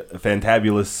the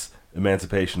fantabulous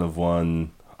emancipation of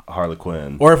one Harley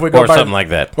Quinn, or something like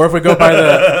that, or if we go by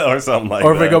the or something like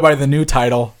or that. if we go by the new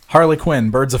title, Harley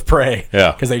Quinn, Birds of Prey,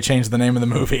 because they changed the name of the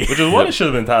movie, which is what it should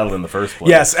have been titled in the first place.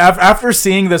 Yes, after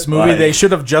seeing this movie, they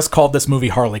should have just called this movie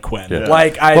Harley Quinn. Yeah.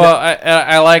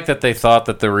 I like that they thought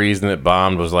that the reason it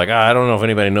bombed was like, I don't know if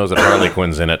anybody knows that Harley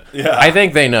Quinn's in it. Yeah. I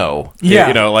think they know.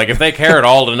 Yeah, like if they care at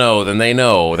all to know, then they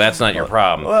know. That's not your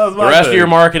problem. Well, the rest of your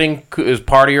marketing is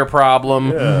part of your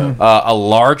problem. Yeah. A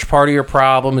large part of your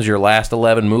problem is your last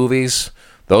 11 movies.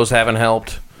 Those haven't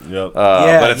helped. Yep.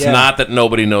 But it's not that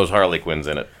nobody knows Harley Quinn's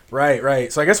in it.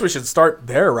 Right. So I guess we should start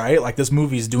there, right? Like, this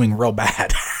movie's doing real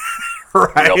bad.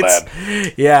 Right? Real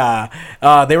bad. Yeah.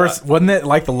 Wasn't it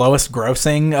like the lowest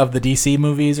grossing of the DC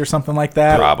movies or something like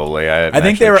that? Probably. I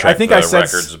think they were. I think I said.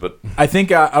 Records, but I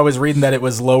think I was reading that it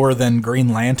was lower than Green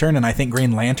Lantern, and I think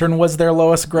Green Lantern was their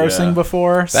lowest grossing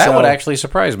before. That would actually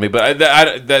surprise me, but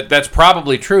that's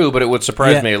probably true. But it would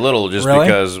surprise me a little, just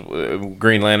because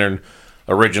Green Lantern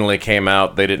originally came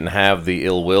out, they didn't have the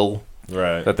ill will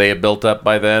that they had built up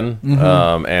by then,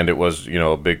 and it was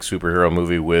a big superhero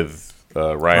movie with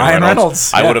Ryan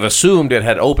Reynolds. I would have assumed it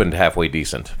had opened halfway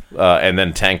decent and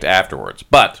then tanked afterwards,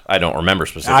 but I don't remember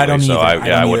specifically.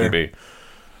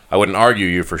 I wouldn't argue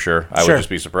you for sure. I would just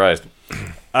be surprised.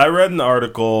 I read an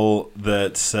article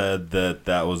that said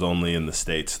that was only in the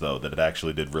States, though, that it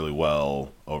actually did really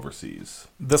well overseas.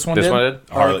 This one did?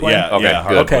 Harley Quinn?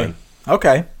 Harley Quinn.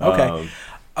 Okay.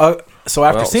 So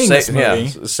after seeing this movie...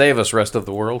 save us, rest of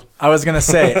the world. I was going to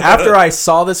say, after I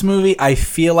saw this movie, I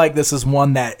feel like this is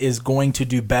one that is going to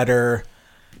do better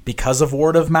because of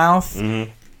word of mouth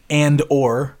and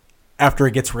or after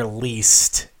it gets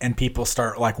released and people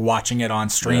start like watching it on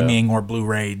streaming or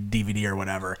Blu-ray, DVD or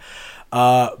whatever.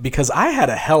 Because I had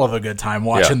a hell of a good time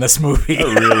watching this movie.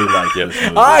 I really liked this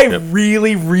movie. I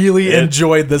really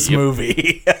enjoyed this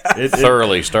movie.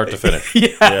 Thoroughly, start to finish.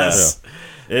 Yes. Yeah.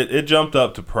 It jumped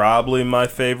up to probably my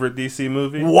favorite DC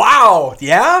movie. Wow.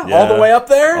 Yeah? All the way up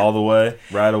there? All the way.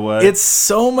 Right away. It's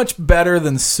so much better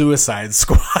than Suicide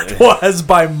Squad was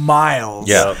by miles.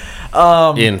 Yeah.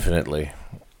 Infinitely.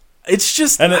 It's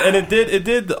just... And it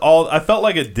did all... I felt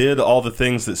like it did all the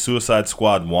things that Suicide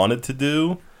Squad wanted to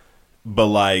do, but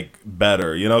like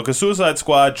better. Because Suicide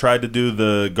Squad tried to do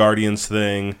the Guardians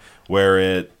thing where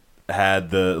it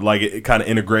had it kind of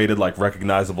integrated like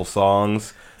recognizable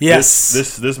songs. Yes.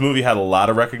 This movie had a lot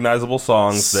of recognizable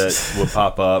songs that would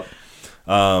pop up.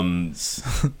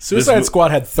 Suicide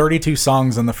Squad had 32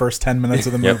 songs in the first 10 minutes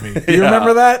of the movie. Do you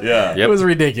remember that? Yeah. It was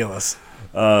ridiculous.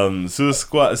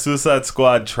 Suicide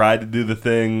Squad tried to do the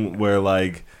thing where,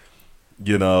 like,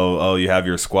 you know, you have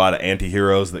your squad of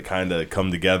anti-heroes that kind of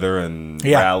come together and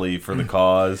rally for the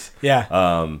cause.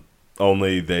 Yeah.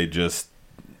 Only they just,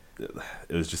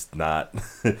 it was just not,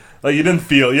 like, you didn't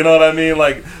feel, you know what I mean?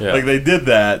 Like they did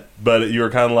that, but you were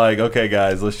kind of like, okay,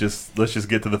 guys, let's just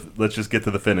get to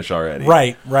the finish already.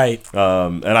 Right.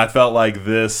 And I felt like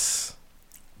this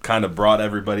kind of brought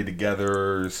everybody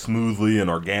together smoothly and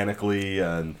organically,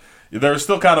 and there was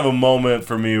still kind of a moment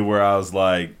for me where I was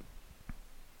like,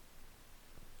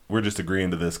 we're just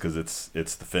agreeing to this because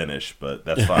it's the finish, but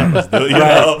that's fine. Let's do it, you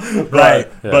know?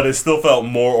 But it still felt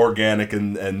more organic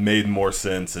and made more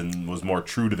sense and was more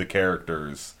true to the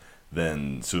characters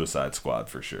than Suicide Squad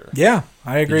for sure. Yeah,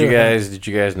 I agree. Did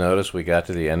you guys notice we got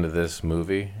to the end of this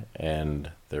movie and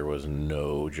there was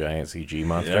no giant CG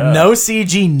monster? Yeah. No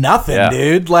CG, nothing,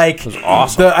 dude. Like, it was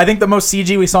awesome. I think the most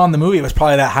CG we saw in the movie was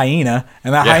probably that hyena,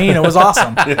 and that hyena was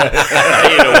awesome.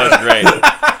 Hyena was great.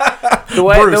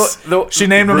 Bruce. She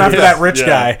named him after that rich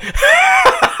guy.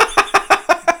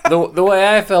 The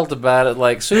way I felt about it,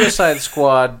 like, Suicide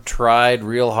Squad tried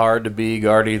real hard to be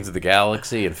Guardians of the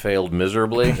Galaxy and failed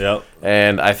miserably. Yep.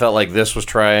 And I felt like this was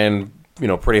trying,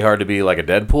 pretty hard to be like a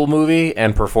Deadpool movie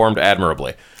and performed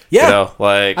admirably. Yeah.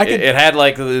 It had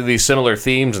like these similar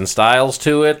themes and styles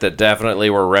to it that definitely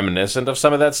were reminiscent of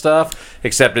some of that stuff,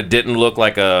 except it didn't look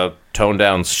like a toned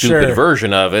down, stupid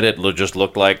version of it. It just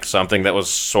looked like something that was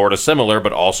sort of similar,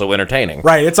 but also entertaining.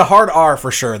 Right. It's a hard R for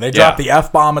sure. They drop the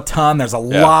F-bomb a ton. There's a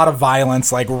lot of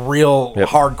violence, like real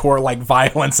hardcore like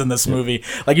violence in this movie.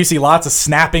 Like you see lots of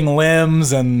snapping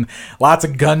limbs and lots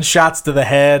of gunshots to the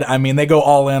head. I mean, they go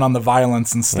all in on the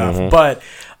violence and stuff. Mm-hmm. But,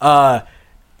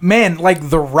 man,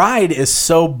 like, the ride is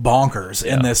so bonkers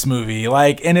in this movie.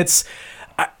 Like, and it's,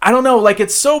 I don't know, like,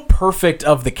 it's so perfect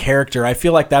of the character. I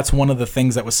feel like that's one of the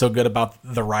things that was so good about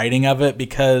the writing of it,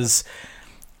 because,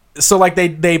 so, like,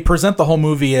 they present the whole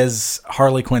movie as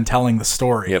Harley Quinn telling the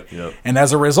story. Yep. And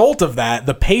as a result of that,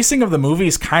 the pacing of the movie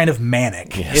is kind of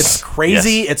manic. Yes. It's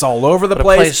crazy. Yes. It's all over the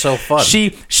place. It plays so fun.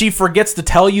 She forgets to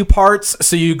tell you parts,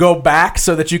 so you go back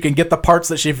so that you can get the parts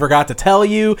that she forgot to tell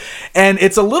you. And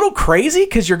it's a little crazy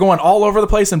because you're going all over the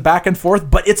place and back and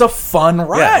forth, but it's a fun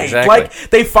ride. Yeah, exactly. Like,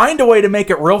 they find a way to make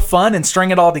it real fun and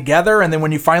string it all together, and then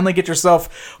when you finally get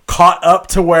yourself caught up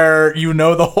to where you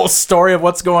know the whole story of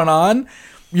what's going on,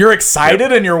 you're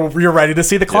excited and you're ready to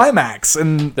see the climax.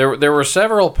 And there were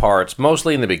several parts,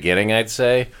 mostly in the beginning, I'd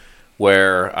say,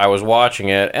 where I was watching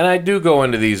it, and I do go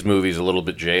into these movies a little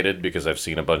bit jaded because I've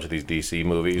seen a bunch of these DC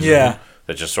movies. Yeah.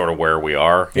 That's just sort of where we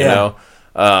are, you know?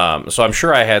 So I'm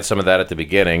sure I had some of that at the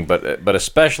beginning, but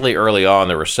especially early on,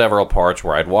 there were several parts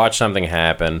where I'd watch something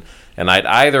happen, and I'd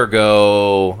either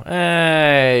go,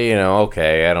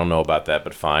 okay, I don't know about that,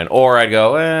 but fine. Or I'd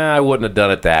go, I wouldn't have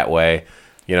done it that way.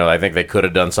 I think they could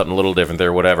have done something a little different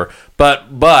there, whatever.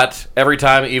 But every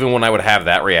time, even when I would have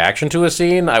that reaction to a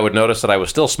scene, I would notice that I was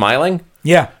still smiling.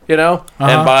 Yeah.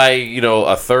 And by,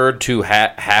 a third to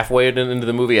halfway into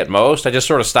the movie at most, I just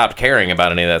sort of stopped caring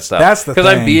about any of that stuff. That's the thing.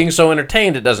 Because I'm being so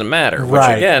entertained, it doesn't matter. Which,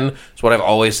 again, is what I've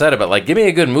always said about, like, give me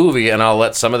a good movie and I'll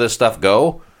let some of this stuff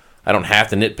go. I don't have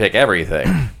to nitpick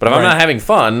everything. But if I'm not having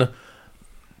fun,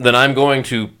 then I'm going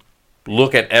to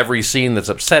look at every scene that's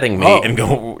upsetting me and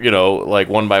go, like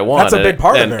one by one. That's a big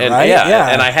part of it, right? Yeah,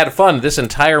 and I had fun. This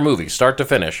entire movie, start to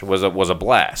finish, was a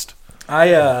blast.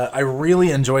 I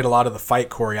really enjoyed a lot of the fight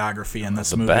choreography in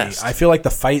this movie. Best. I feel like the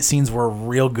fight scenes were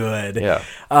real good. Yeah.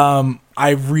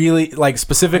 I really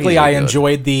specifically. I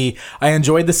enjoyed the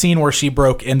scene where she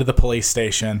broke into the police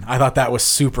station. I thought that was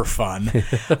super fun.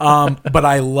 But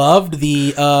I loved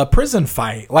the prison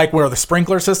fight, like where the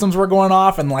sprinkler systems were going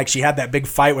off, and like she had that big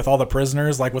fight with all the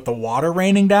prisoners, like with the water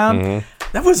raining down. Mm-hmm.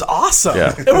 That was awesome.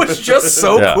 Yeah. It was just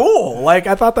so cool. Like,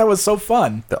 I thought that was so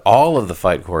fun. All of the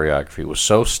fight choreography was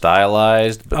so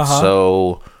stylized, but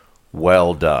so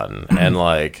well done, and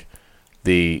like.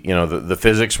 The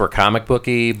physics were comic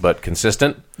booky but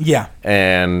consistent. Yeah.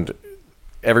 And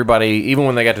everybody, even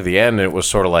when they got to the end, it was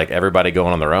sort of like everybody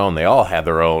going on their own. They all had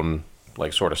their own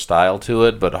like sort of style to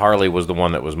it, but Harley was the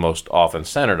one that was most often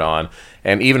centered on.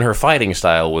 And even her fighting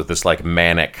style was this like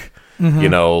manic,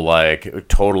 like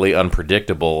totally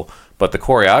unpredictable. But the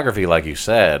choreography, like you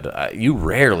said, you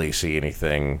rarely see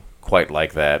anything quite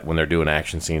like that when they're doing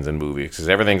action scenes in movies, because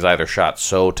everything's either shot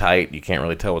so tight you can't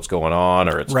really tell what's going on,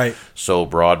 or it's so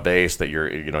broad based that you're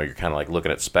kind of like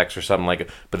looking at specs or something like it.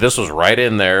 But this was right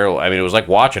in there. I mean, it was like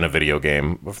watching a video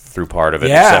game through part of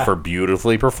it, except for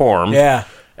beautifully performed. Yeah.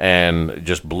 And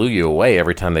just blew you away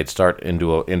every time they'd start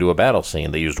into a battle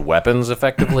scene. They used weapons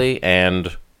effectively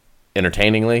and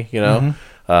entertainingly,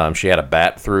 She had a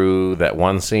bat through that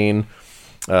one scene.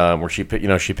 Where she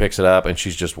picks it up and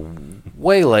she's just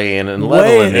waylaying and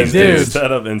leveling these dudes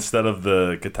instead of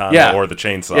the katana or the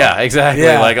chainsaw. Yeah, exactly.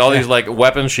 Like all these like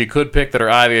weapons she could pick that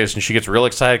are obvious, and she gets real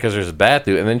excited because there's a bat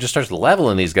through, and then just starts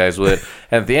leveling these guys with it.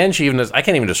 And at the end, she even does. I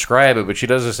can't even describe it, but she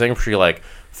does this thing where she like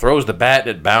throws the bat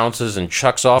and it bounces and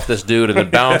chucks off this dude, and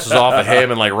then bounces off of him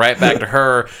and like right back to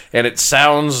her, and it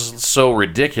sounds so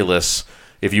ridiculous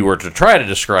if you were to try to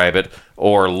describe it,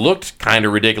 or looked kind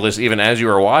of ridiculous even as you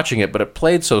were watching it, but it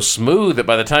played so smooth that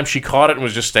by the time she caught it and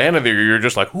was just standing there, you're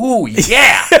just like, ooh,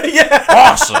 yeah! Yeah!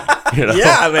 Awesome! You know?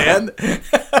 Yeah, man!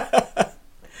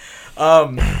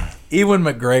 Ewan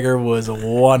McGregor was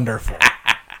wonderful.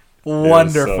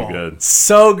 Wonderful. So good.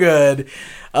 So good.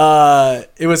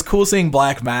 It was cool seeing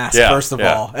Black Mask, first of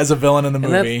all, as a villain in the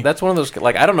movie. That's one of those,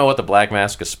 like, I don't know what the Black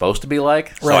Mask is supposed to be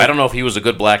like, so I don't know if he was a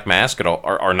good Black Mask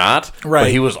or not, but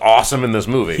he was awesome in this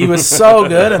movie. He was so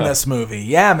good in this movie.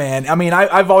 Yeah, man. I mean,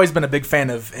 I've always been a big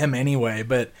fan of him anyway,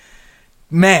 but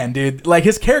man, dude, like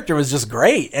his character was just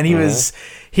great, and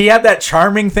he had that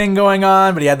charming thing going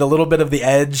on, but he had the little bit of the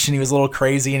edge, and he was a little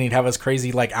crazy, and he'd have his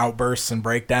crazy like outbursts and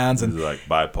breakdowns, and he was like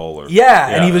bipolar. Yeah,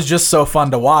 and he was just so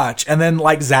fun to watch. And then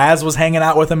like Zaz was hanging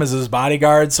out with him as his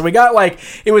bodyguard, so we got like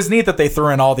it was neat that they threw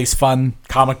in all these fun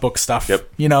comic book stuff.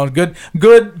 Yep. You know, good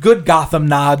Gotham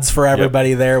nods for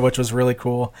everybody there, which was really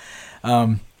cool.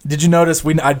 Did you notice?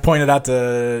 I'd pointed out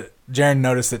to Jaren,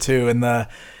 noticed it too in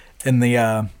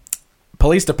the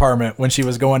police department when she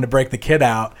was going to break the kid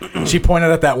out. She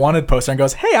pointed at that wanted poster and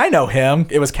goes, "Hey, I know him."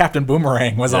 It was Captain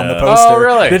Boomerang was on the poster. Oh,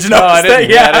 really? Did you notice that?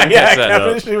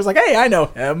 Yeah. She was like, "Hey, I know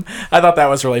him." I thought that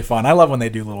was really fun. I love when they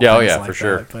do little things like for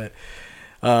sure. that.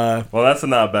 But well, that's a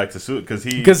nod back to Suicide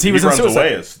because he was runs in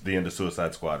away at the end of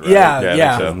Suicide Squad, right?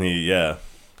 Yeah.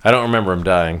 I don't remember him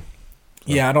dying.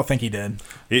 Yeah, I don't think he did.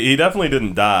 He definitely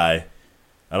didn't die.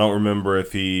 I don't remember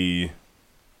if he.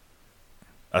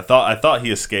 I thought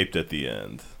he escaped at the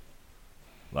end,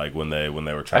 like when they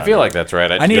were trying. I feel like that's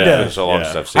right. I need to. So long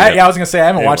since I've seen it. I was gonna say I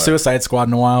haven't watched Suicide Squad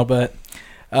in a while, but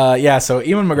So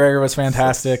Ewan McGregor was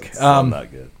fantastic. Not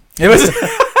good. It was.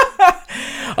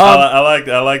 I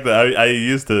like that. I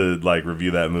used to like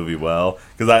review that movie well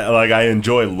because I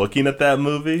enjoy looking at that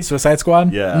movie. Suicide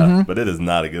Squad. Yeah, but it is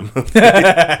not a good movie.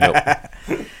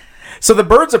 Nope. So the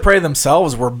Birds of Prey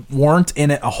themselves weren't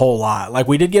in it a whole lot. Like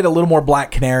we did get a little more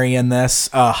Black Canary in this.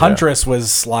 Huntress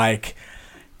was like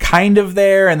kind of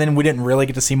there, and then we didn't really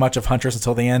get to see much of Huntress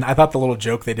until the end. I thought the little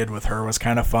joke they did with her was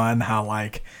kind of fun. How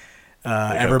like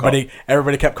everybody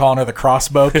kept calling her the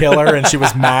crossbow killer, and she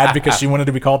was mad because she wanted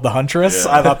to be called the Huntress.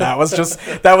 Yeah. I thought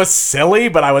that was silly,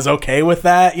 but I was okay with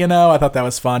that. You know, I thought that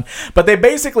was fun. But they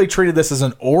basically treated this as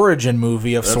an origin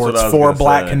movie of sorts for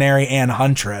Black Canary and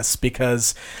Huntress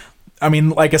because. I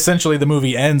mean, like, essentially the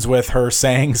movie ends with her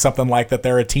saying something like that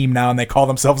they're a team now and they call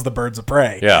themselves the Birds of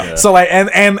Prey. Yeah. So, like,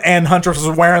 and Huntress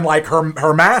was wearing, like,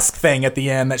 her mask thing at the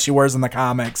end that she wears in the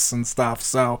comics and stuff.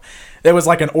 So, it was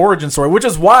like an origin story, which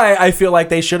is why I feel like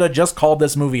they should have just called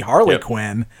this movie Harley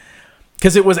Quinn.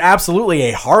 Because it was absolutely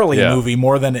a Harley movie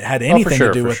more than it had anything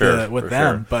to do with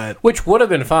them. But which would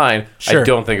have been fine. Sure. I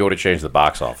don't think it would have changed the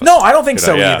box office. No, I don't think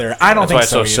so either. I don't think so.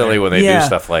 That's why it's so silly when they do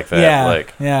stuff like that. Yeah.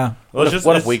 Like, well,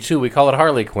 what if week 2 we call it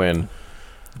Harley Quinn?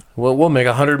 Well, we'll make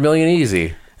 $100 million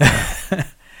easy.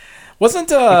 Wasn't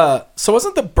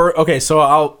the bird? Okay,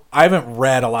 so I haven't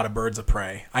read a lot of Birds of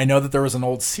Prey. I know that there was an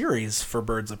old series for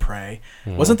Birds of Prey.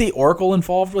 Mm-hmm. Wasn't the Oracle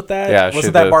involved with that? Yeah,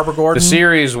 wasn't that Barbara Gordon? The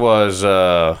series was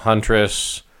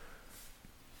Huntress.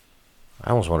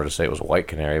 I almost wanted to say it was White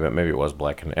Canary, but maybe it was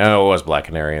Black Canary. Oh, it was Black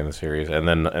Canary in the series, and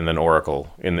then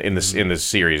Oracle in this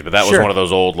series. But that was one of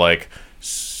those old like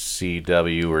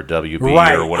CW or WB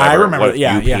or whatever. I remember.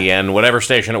 UPN, whatever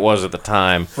station it was at the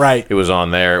time. Right. It was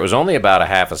on there. It was only about a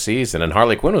half a season, and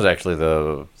Harley Quinn was actually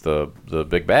the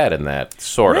big bad in that,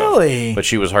 sort of. Really? But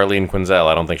she was Harleen Quinzel.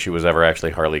 I don't think she was ever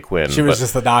actually Harley Quinn. She was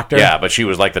just the doctor? Yeah, but she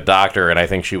was like the doctor, and I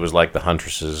think she was like the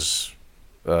Huntress's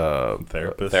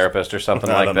therapist or something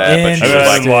like that. But she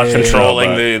was like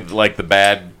controlling the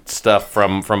bad stuff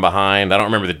from behind. I don't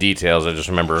remember the details. I just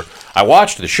remember I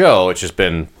watched the show. It's just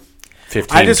been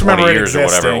 15, 20 years or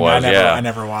whatever it was. I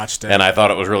never watched it. And I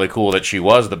thought it was really cool that she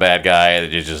was the bad guy. It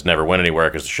just never went anywhere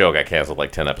because the show got canceled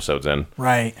like 10 episodes in.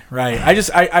 Right. I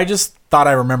just thought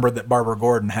I remembered that Barbara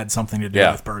Gordon had something to do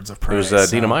with Birds of Prey. It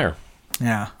was Dina Meyer.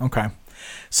 Yeah, okay.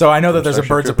 So I know that there's a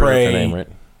Birds of Prey... Name, right?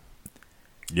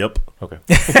 Yep. Okay.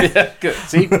 Good.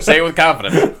 See, say it with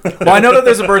confidence. Well, I know that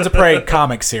there's a Birds of Prey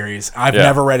comic series. I've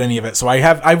never read any of it, so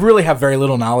I really have very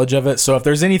little knowledge of it. So if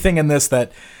there's anything in this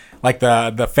that like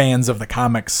the fans of the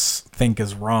comics think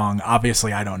is wrong,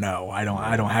 obviously I don't know. I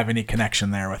don't have any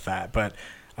connection there with that. But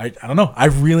I don't know. I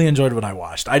really enjoyed what I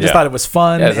watched. I just thought it was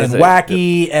fun and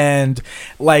wacky and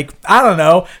like, I don't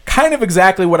know, kind of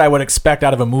exactly what I would expect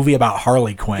out of a movie about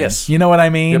Harley Quinn. Yes. You know what I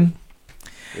mean?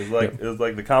 It was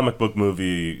like the comic book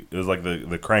movie. It was like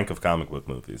the Crank of comic book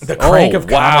movies. The Crank of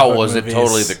comic book was movies. it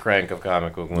totally the Crank of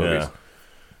comic book movies? Yeah.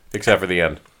 Except for the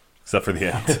end. Except for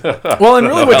the end. Well, and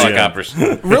really Helicopters.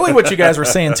 what you guys were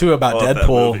saying too about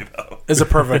Deadpool movie, is a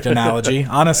perfect analogy.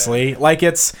 Honestly, like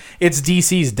it's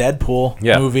DC's Deadpool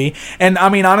movie, and I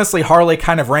mean honestly, Harley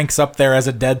kind of ranks up there as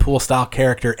a Deadpool style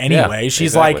character anyway.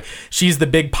 She's like she's the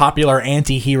big popular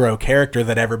anti-hero character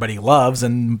that everybody loves,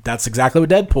 and that's exactly what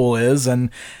Deadpool is. And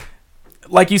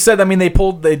like you said, I mean they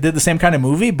did the same kind of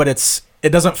movie, but it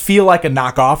doesn't feel like a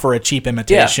knockoff or a cheap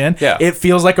imitation. Yeah. It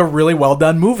feels like a really well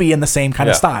done movie in the same kind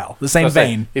of style, the same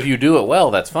vein. If you do it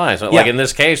well, that's fine. So, like in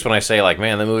this case, when I say like,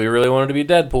 man, the movie really wanted to be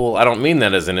Deadpool, I don't mean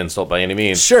that as an insult by any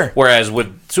means. Sure. Whereas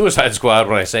with Suicide Squad,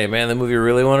 when I say, man, the movie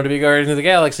really wanted to be Guardians of the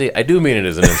Galaxy, I do mean it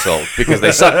as an insult because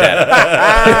they sucked at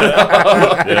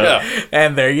it.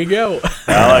 And there you go.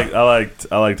 I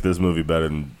liked this movie better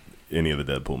than any of the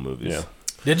Deadpool movies. Yeah.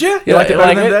 Did you? You liked it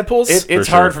better than Deadpool's? It's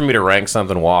hard for me to rank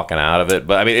something walking out of it,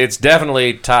 but I mean, it's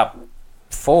definitely top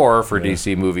 4 for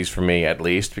DC movies for me, at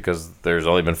least, because there's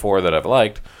only been 4 that I've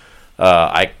liked.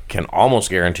 I can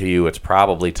almost guarantee you it's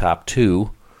probably top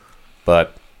 2,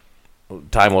 but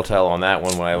time will tell on that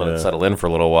one when I let it settle in for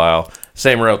a little while.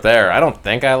 Same route there. I don't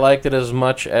think I liked it as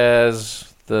much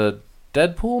as the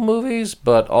Deadpool movies,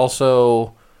 but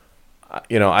also...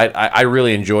 You know, I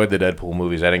really enjoyed the Deadpool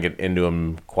movies. I didn't get into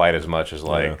them quite as much as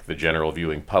the general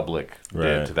viewing public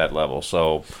did to that level.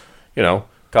 So, you know,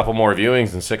 a couple more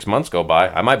viewings and 6 months go by,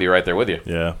 I might be right there with you.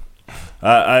 Yeah,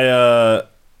 I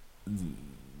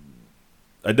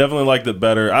definitely liked it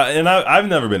better. I've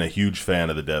never been a huge fan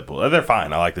of the Deadpool. They're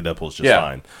fine. I like the Deadpools just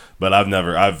fine. But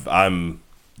I'm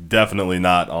definitely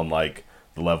not on like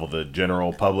the level the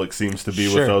general public seems to be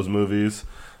with those movies.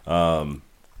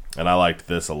 And I liked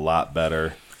this a lot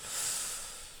better.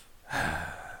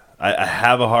 I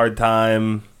have a hard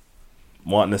time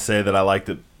wanting to say that I liked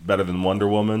it better than Wonder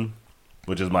Woman,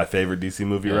 which is my favorite DC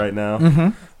movie right now.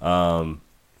 Mm-hmm.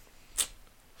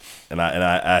 And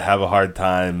I have a hard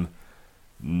time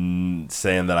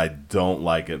saying that I don't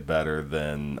like it better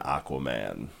than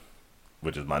Aquaman,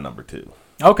 which is my number 2.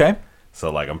 Okay.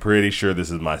 So like I'm pretty sure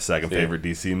this is my second favorite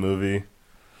DC movie.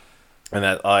 And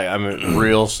that I'm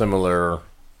real similar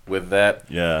with that.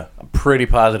 Yeah. I'm pretty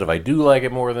positive I do like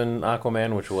it more than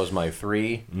Aquaman, which was my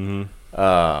 3.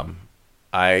 Mm-hmm.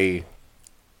 I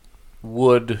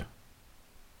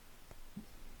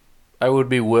would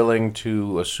be willing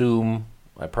to assume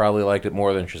I probably liked it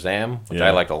more than Shazam, which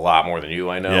I liked a lot more than you,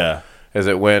 I know, as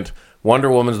it went. Wonder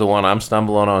Woman's the one I'm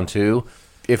stumbling on, too.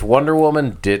 If Wonder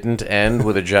Woman didn't end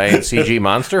with a giant CG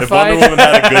monster fight,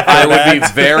 I would be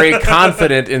very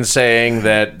confident in saying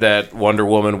that Wonder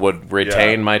Woman would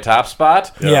retain my top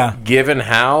spot. Yeah. Given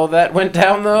how that went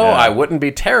down, though, I wouldn't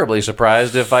be terribly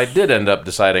surprised if I did end up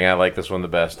deciding I like this one the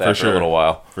best after a little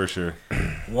while. For sure.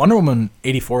 Wonder Woman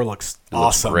 84 looks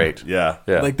awesome. Great. Yeah.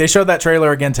 Like they showed that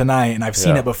trailer again tonight, and I've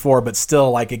seen it before, but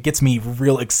still, like it gets me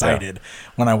real excited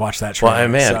when I watch that trailer. Well,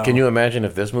 man, can you imagine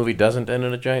if this movie doesn't end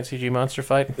in a giant CG monster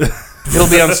fight? It'll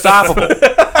be unstoppable.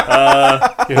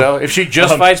 You know, if she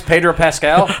just fights Pedro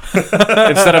Pascal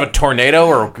instead of a tornado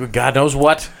or God knows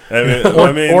what,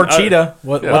 or Cheetah.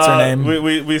 What's her name?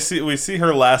 We see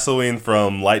her lassoing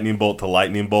from lightning bolt to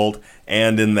lightning bolt,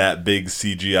 and in that big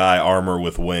CGI armor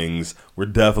with wings. We're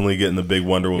definitely getting the big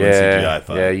Wonder Woman CGI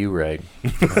fight. Yeah, you right.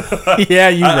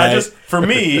 I just for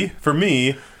me,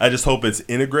 I just hope it's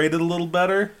integrated a little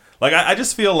better. Like I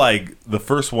just feel like the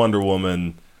first Wonder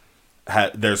Woman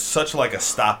there's such like a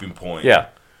stopping point. Yeah.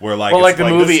 Where like the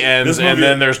movie ends and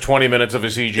then there's 20 minutes of a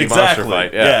CG monster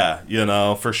fight. Yeah, you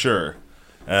know, for sure.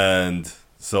 And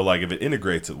so like if it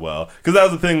integrates it well, because that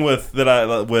was the thing with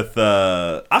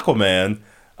Aquaman,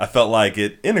 I felt like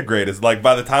it integrated. Like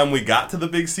by the time we got to the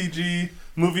big CG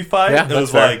movie fight, it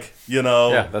was fair. Like, you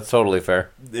know, yeah, that's totally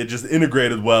fair. It just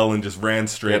integrated well and just ran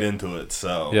straight into it.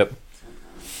 So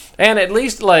and at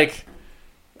least like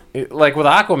with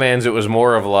Aquaman's, it was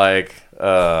more of like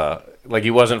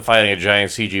he wasn't fighting a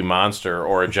giant CG monster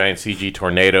or a giant CG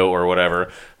tornado or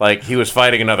whatever. Like, he was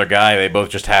fighting another guy. They both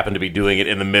just happened to be doing it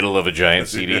in the middle of a giant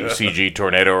CG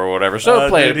tornado or whatever. So it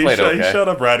played okay. He showed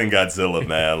up riding Godzilla,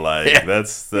 man. Like,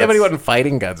 that's... Yeah, but he wasn't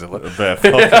fighting Godzilla. Fair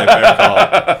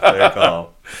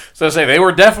call. So I say, they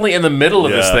were definitely in the middle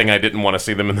of this thing I didn't want to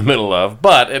see them in the middle of.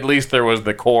 But at least there was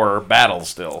the core battle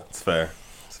still. It's fair.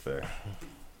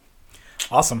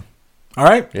 Awesome. All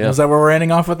right. Yeah. Is that where we're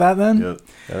ending off with that then? Yep.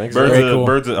 I think so.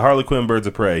 Harley Quinn, Birds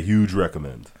of Prey, huge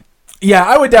recommend. Yeah,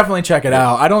 I would definitely check it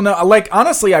out. I don't know. Like,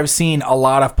 honestly, I've seen a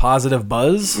lot of positive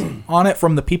buzz on it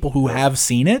from the people who have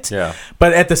seen it. Yeah.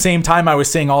 But at the same time, I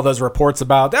was seeing all those reports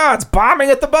about, it's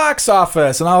bombing at the box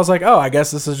office. And I was like, I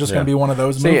guess this is just going to be one of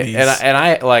those movies. And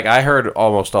I heard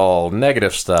almost all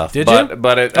negative stuff. Did you?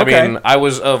 But I mean, I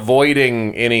was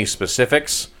avoiding any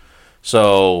specifics.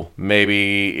 So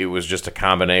maybe it was just a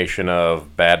combination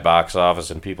of bad box office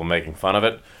and people making fun of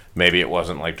it. Maybe it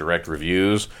wasn't like direct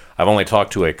reviews. I've only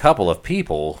talked to a couple of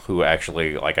people who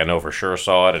actually, like, I know for sure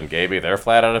saw it and gave me their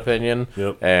flat out opinion.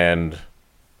 Yep. And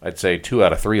I'd say 2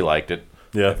 out of 3 liked it.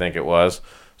 Yeah. I think it was.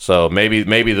 So maybe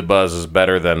the buzz is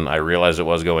better than I realized it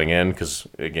was going in, because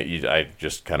I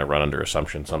just kind of run under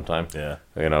assumption sometimes. Yeah.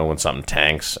 When something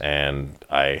tanks, and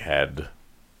I had,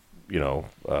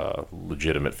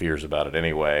 legitimate fears about it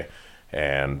anyway.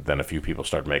 And then a few people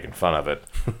start making fun of it.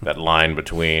 That line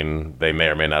between they may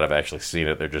or may not have actually seen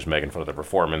it, they're just making fun of the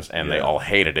performance, and they all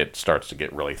hated it, starts to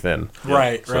get really thin.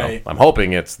 Right, so right. I'm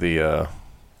hoping it's the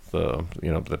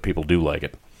that people do like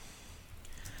it.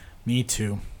 Me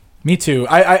too.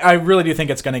 I really do think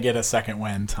it's going to get a second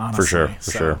wind, honestly.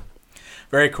 For sure.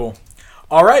 Very cool.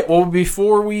 All right. Well,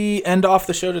 before we end off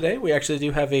the show today, we actually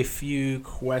do have a few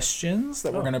questions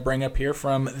that we're going to bring up here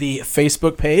from the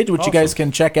Facebook page, which you guys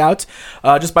can check out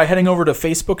just by heading over to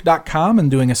facebook.com and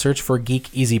doing a search for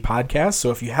Geek Easy Podcast.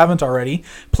 So if you haven't already,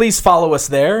 please follow us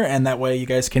there, and that way you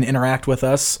guys can interact with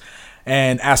us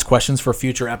and ask questions for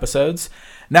future episodes.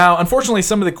 Now, unfortunately,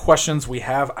 some of the questions we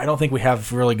have, I don't think we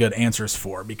have really good answers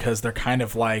for, because they're kind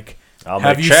of like,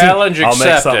 Challenge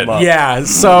accepted. Yeah,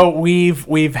 so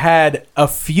we've had a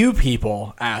few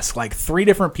people ask, like 3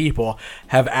 different people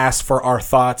have asked for our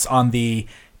thoughts on the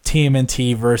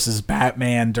TMNT versus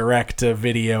Batman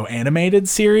direct-to-video animated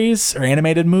series or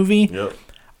animated movie. Yep.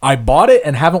 I bought it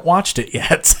and haven't watched it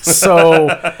yet. So,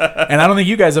 and I don't think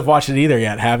you guys have watched it either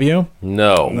yet, have you?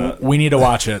 No. We need to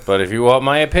watch it. But if you want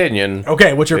my opinion...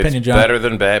 Okay, what's your opinion, John? Better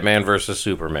than Batman versus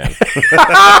Superman.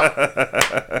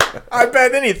 I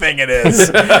bet anything it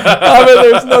is.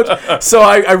 There's no... So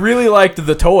I really liked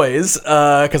the toys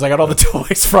because I got all the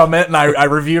toys from it, and I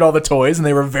reviewed all the toys, and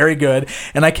they were very good.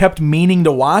 And I kept meaning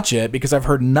to watch it because I've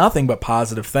heard nothing but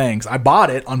positive things. I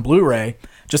bought it on Blu-ray.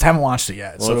 Just haven't watched it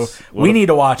yet, so we need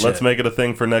to watch it. Let's make it a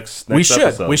thing for next we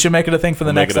episode. We should make it a thing for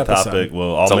the next episode. Topic.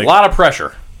 It's a lot of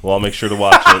pressure. Well, I'll make sure to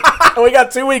watch it. We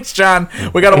got 2 weeks, John.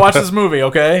 We got to watch this movie,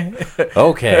 okay?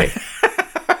 Okay.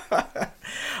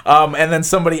 And then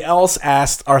somebody else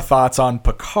asked our thoughts on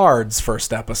Picard's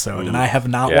first episode, and I have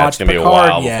not watched Picard yet. It's going to be a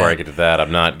while before I get to that.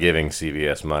 I'm not giving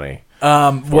CBS money. You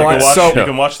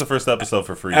can watch the first episode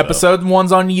for free. Episode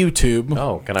 1's on YouTube.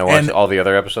 Oh, can I watch all the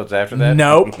other episodes after that?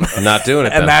 Nope. I'm not doing it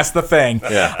then. And that's the thing.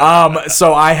 Yeah.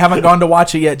 So I haven't gone to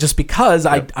watch it yet just because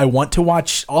I want to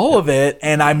watch all of it,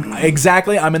 and I'm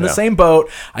in the same boat.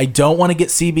 I don't want to get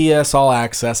CBS All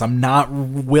Access. I'm not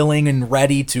willing and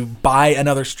ready to buy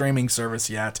another streaming service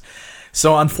yet.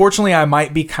 So unfortunately, I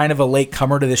might be kind of a late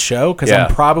comer to this show because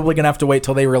I'm probably going to have to wait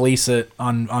till they release it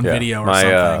on video or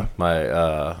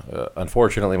something.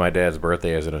 Unfortunately, my dad's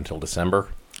birthday isn't until December,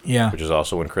 which is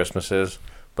also when Christmas is.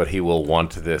 But he will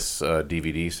want this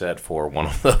DVD set for one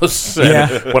of those.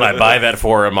 When I buy that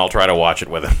for him, I'll try to watch it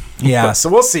with him. Yeah, so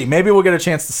we'll see. Maybe we'll get a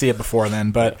chance to see it before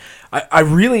then. But I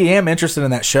really am interested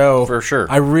in that show. For sure.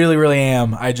 I really, really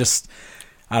am.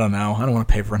 I don't know. I don't want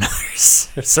to pay for another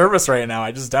service right now.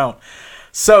 I just don't.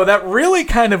 So that really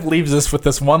kind of leaves us with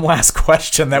this one last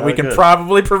question that we can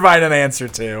probably provide an answer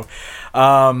to.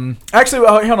 Actually,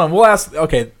 hold on. We'll ask.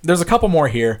 Okay, there's a couple more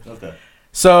here. Okay.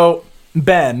 So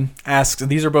Ben asks,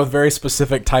 these are both very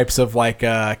specific types of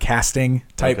casting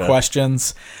type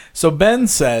questions. So Ben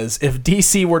says, if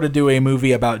DC were to do a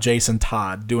movie about Jason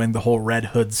Todd doing the whole Red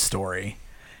Hood story,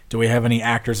 do we have any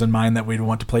actors in mind that we'd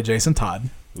want to play Jason Todd?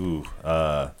 Ooh,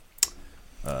 Zac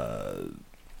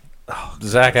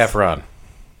Efron.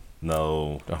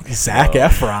 No. Zac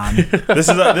Efron. This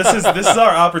is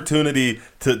our opportunity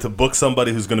to book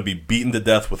somebody who's going to be beaten to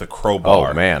death with a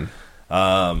crowbar. Oh man.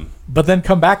 But then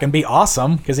come back and be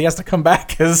awesome because he has to come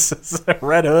back as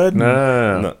Red Hood.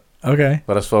 No. Okay.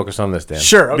 Let us focus on this, Dan.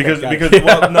 Sure. Okay,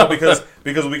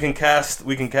 because we can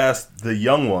cast the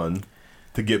young one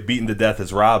to get beaten to death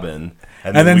as Robin.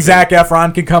 And then Zac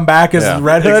Efron can come back as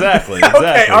Red Hood? Exactly.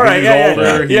 Okay, all right. He's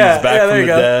older. He's back from the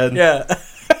dead. Yeah.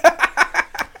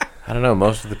 I don't know.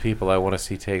 Most of the people I want to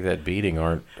see take that beating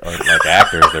aren't like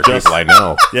actors. They're people I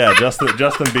know. Yeah, Justin Bieber.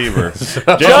 Justin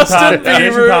Bieber.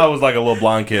 Jason Todd was like a little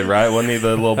blonde kid, right? Wasn't he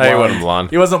the little blonde? He wasn't blonde.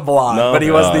 He wasn't blonde, No? but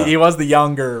he was the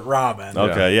younger Robin.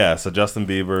 Okay, yeah. So Justin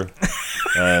Bieber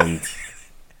and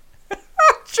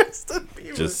Justin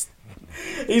Bieber.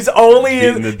 He's only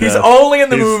in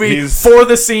the movie for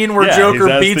the scene where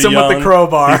Joker beats him with the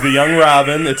crowbar. He's the young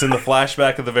Robin. It's in the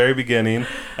flashback at the very beginning,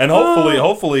 and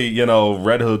hopefully,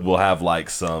 Red Hood will have like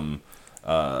some,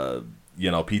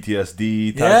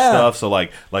 PTSD type stuff. So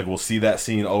like we'll see that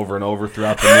scene over and over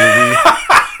throughout the movie.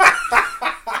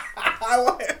 I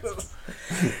like this.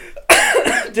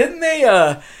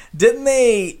 Didn't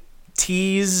they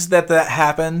tease that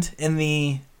happened in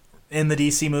the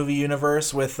DC movie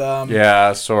universe with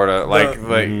sort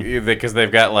of because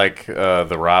they've got like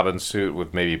the Robin suit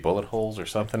with maybe bullet holes or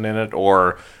something in it,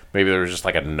 or maybe there was just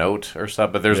like a note or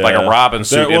something, but there's like a Robin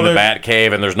suit in the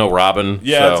Batcave and there's no Robin.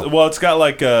 It's got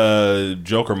like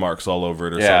Joker marks all over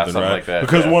it or something, right? Like that,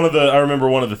 because I remember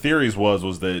one of the theories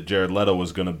was that Jared Leto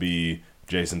was going to be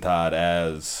Jason Todd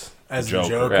as the Joker.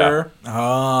 Joker. Yeah.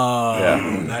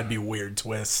 Oh, that'd be a weird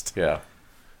twist. Yeah,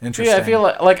 interesting. Yeah, I feel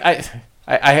like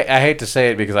I hate to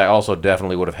say it because I also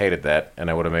definitely would have hated that and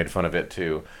I would have made fun of it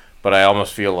too. But I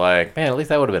almost feel like, man, at least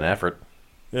that would have been effort.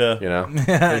 Yeah,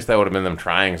 at least that would have been them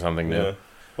trying something new. Yeah.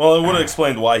 Well, it would have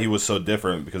explained why he was so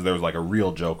different because there was like a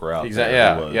real Joker out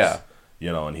there. Yeah.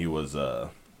 And he was.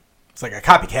 It's like a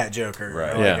copycat Joker.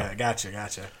 Right. Yeah. Gotcha.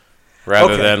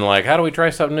 Rather than like, how do we try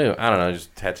something new? I don't know,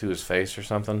 just tattoo his face or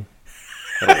something.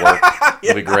 It'll work.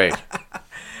 It'll be great.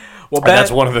 Well, that's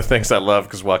one of the things I love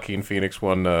because Joaquin Phoenix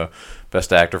won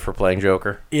Best Actor for playing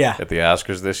Joker at the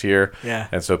Oscars this year. Yeah.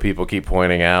 And so people keep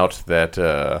pointing out that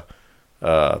the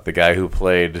guy who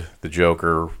played the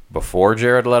Joker before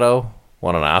Jared Leto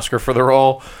won an Oscar for the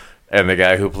role, and the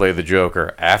guy who played the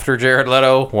Joker after Jared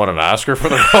Leto won an Oscar for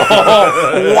the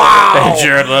role. Wow! And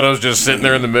Jared Leto's just sitting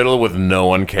there in the middle with no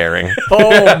one caring.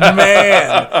 Oh,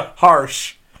 man.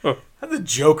 Harsh. The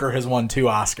Joker has won 2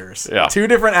 Oscars. Yeah. 2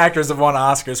 different actors have won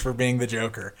Oscars for being the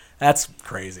Joker. That's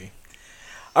crazy.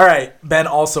 All right. Ben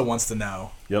also wants to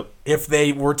know if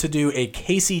they were to do a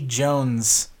Casey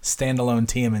Jones standalone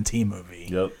TMNT movie.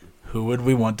 Yep. Who would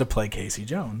we want to play Casey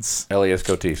Jones? Elias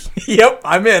Cotis. Yep,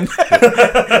 I'm in.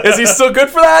 Is he still good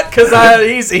for that?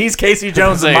 Because he's Casey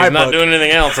Jones in my book. He's not doing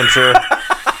anything else, I'm sure.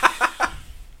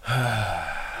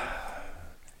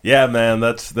 Yeah, man,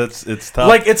 it's tough.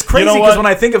 Like, it's crazy because when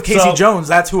I think of Casey Jones,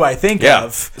 that's who I think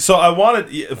of. So I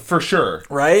wanted, for sure,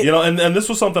 right? And this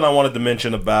was something I wanted to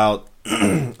mention about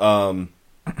the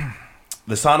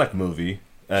Sonic movie,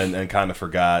 and kind of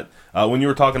forgot when you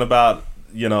were talking about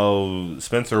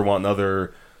Spencer wanting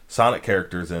other Sonic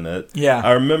characters in it. Yeah,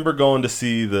 I remember going to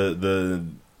see the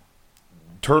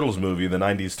Turtles movie, the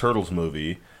 '90s Turtles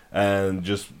movie, and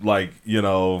just like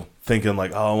thinking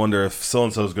like, oh, I wonder if so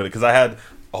and so is good, because I had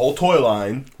a whole toy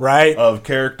line of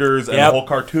characters and a whole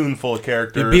cartoon full of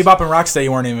characters. Bebop and Rocksteady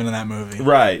weren't even in that movie.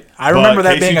 Right. I remember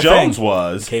that being a thing. Casey Jones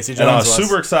was. And I was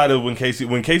super excited when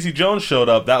Casey Jones showed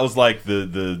up. That was like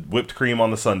the whipped cream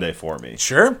on the sundae for me.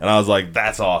 Sure. And I was like,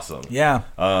 that's awesome. Yeah.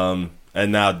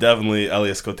 And now definitely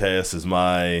Elias Koteas is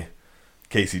my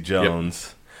Casey Jones.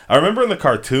 Yep. I remember in the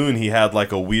cartoon he had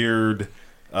like a weird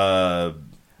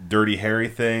Dirty Harry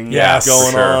thing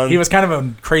going on. He was kind of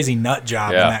a crazy nut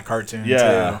job in that cartoon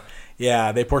too.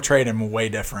 Yeah, they portrayed him way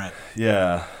different.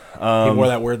 Yeah. He wore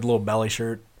that weird little belly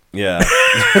shirt. Yeah.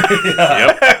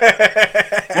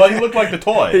 Well, he looked like the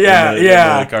toy in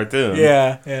the cartoon.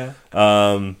 Yeah.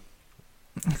 The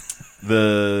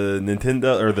the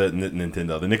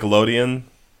Nickelodeon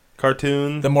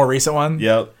cartoon. The more recent one?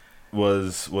 Yep.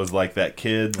 Was like that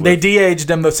kid. They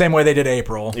de-aged him the same way they did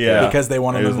April. Yeah, because they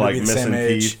wanted him to be the same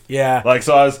age. Teeth. Yeah, like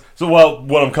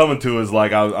what I'm coming to is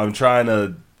like I'm trying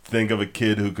to think of a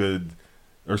kid who could,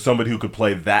 or somebody who could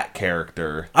play that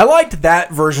character. I liked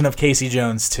that version of Casey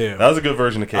Jones too. That was a good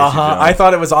version of Casey Jones. I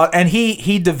thought it was, and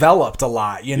he developed a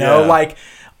lot. Like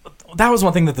that was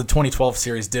one thing that the 2012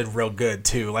 series did real good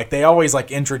too. Like they always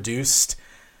like introduced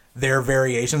their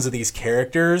variations of these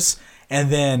characters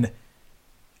and then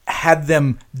had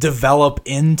them develop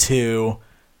into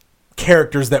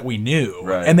characters that we knew.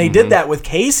 Right. And they did that with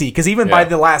Casey, because even by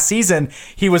the last season,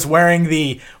 he was wearing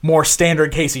the more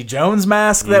standard Casey Jones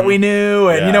mask that we knew,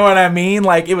 and you know what I mean?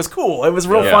 Like, it was cool. It was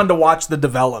real fun to watch the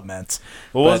development.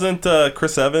 Well, wasn't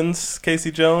Chris Evans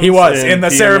Casey Jones? He was in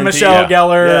the Sarah Michelle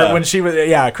Gellar when she was...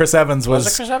 Yeah, Chris Evans was...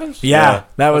 Was it Chris Evans? Yeah,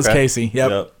 that was Casey.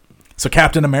 Yep. So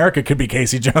Captain America could be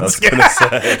Casey Jones. I was going to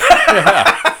say.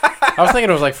 I was thinking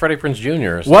it was like Freddie Prinze Jr.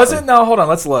 or something. Was it? No, hold on.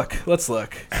 Let's look.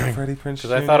 Freddie Prinze Jr.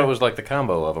 Because I thought it was like the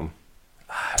combo of them.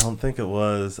 I don't think it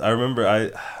was. I remember.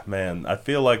 I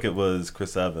feel like it was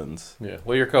Chris Evans. Yeah.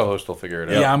 Well, your co-host will figure it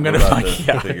out. Yeah, I'm gonna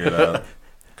figure it out.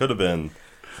 Could have been.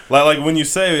 Like when you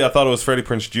say I thought it was Freddie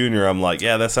Prinze Jr., I'm like,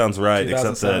 yeah, that sounds right.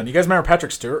 Except that you guys remember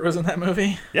Patrick Stewart was in that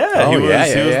movie? Yeah, he was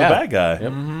the bad guy. Yep.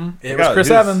 Mm-hmm. It was Chris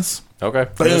Evans. Okay.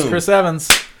 But it was Chris Evans.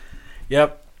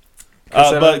 Yep.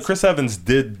 But Chris Evans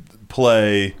did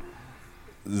play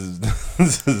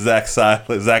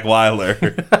Zach Weiler.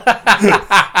 Hey,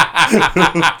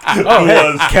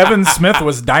 Kevin Smith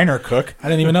was diner cook. I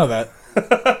didn't even know that.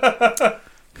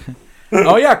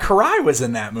 Oh yeah, Karai was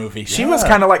in that movie. She was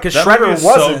kind of like, because Shredder wasn't,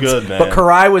 so good, man. but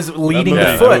Karai was leading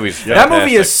the foot. That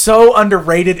movie is so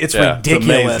underrated. It's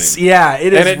ridiculous. Yeah,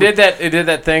 it is. And it did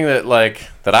that thing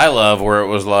that I love, where it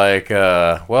was like,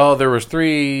 there was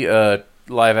 3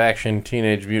 live action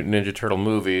Teenage Mutant Ninja Turtle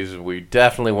movies. We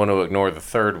definitely want to ignore the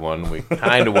third one. We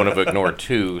kind of want to ignore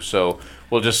 2. So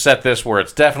we'll just set this where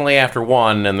it's definitely after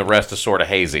 1, and the rest is sort of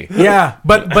hazy. Yeah,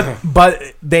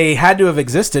 but they had to have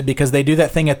existed, because they do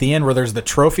that thing at the end where there's the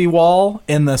trophy wall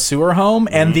in the sewer home,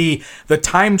 and the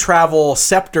time travel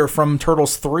scepter from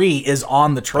Turtles 3 is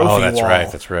on the trophy wall. Oh,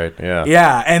 that's right. Yeah.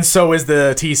 Yeah, and so is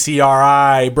the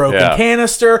TCRI broken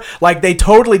canister. Like, they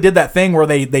totally did that thing where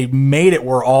they made it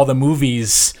where all the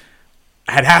movies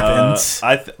had happened.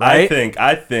 I think.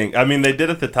 I mean, they did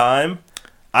at the time.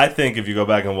 I think if you go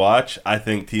back and watch, I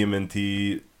think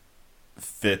TMNT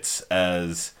fits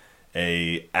as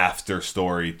a after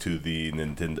story to the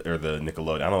Nintendo or the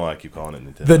Nickelodeon. I don't know why I keep calling it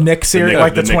Nintendo. The Nick series,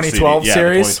 like the 2012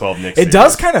 series. The 2012 Nick it series.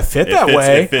 Does kind of fit that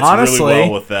way. It fits honestly, really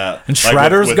well with that. And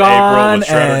Shredder's with gone, with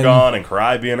Shredder gone, and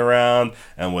Karai being around,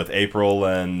 and with April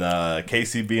and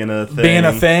Casey being a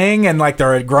thing, and like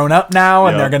they're grown up now,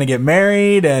 and they're going to get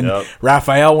married, and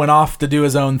Raphael went off to do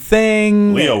his own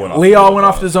thing. Leo went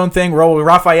off to his own thing.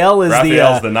 Raphael is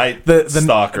the night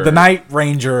stalker, the night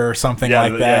ranger, or something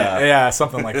like that. Yeah,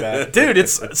 something like that. Dude,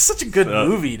 it's such a good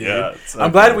movie, dude. Yeah,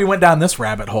 I'm glad we went down this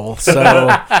rabbit hole. So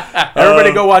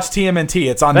everybody go watch TMNT.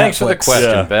 It's on Thanks Netflix. For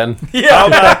the question, Ben. How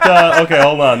about okay,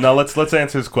 hold on. Now let's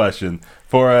answer his question.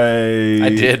 I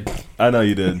did. I know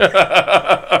you did. For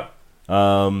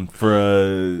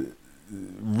a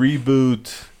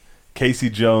reboot,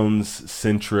 Casey Jones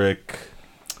centric.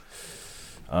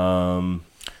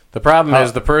 The problem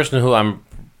is the person who I'm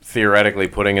theoretically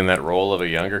putting in that role of a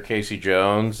younger Casey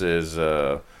Jones is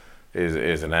an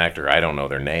actor. I don't know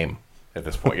their name at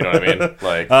this point. You know what I mean?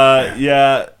 Like,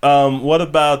 what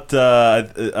about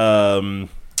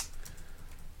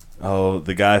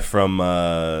the guy from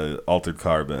Altered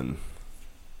Carbon?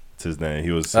 What's his name?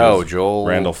 He was Joel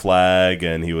Randall Flagg,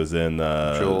 and he was in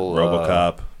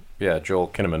RoboCop. Joel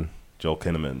Kinnaman.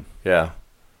 Yeah.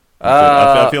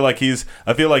 I feel like he's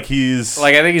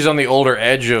like, I think he's on the older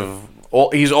edge of.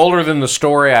 He's older than the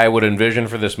story I would envision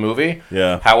for this movie.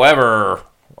 Yeah. However,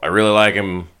 I really like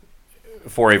him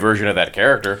for a version of that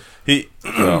character. He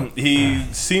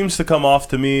seems to come off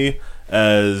to me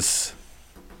as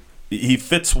he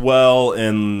fits well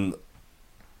in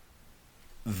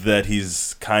that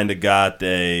he's kind of got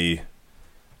a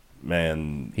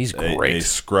man. He's great. A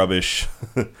scrubbish.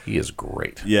 He is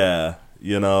great. Yeah,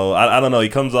 I don't know. He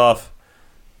comes off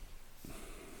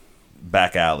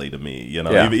back alley to me,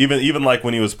 even like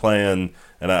when he was playing,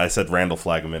 and I said Randall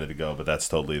Flagg a minute ago, but that's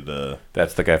totally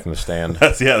that's the guy from The Stand.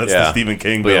 That's the Stephen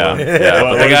King villain.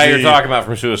 But the guy you're talking about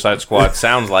from Suicide Squad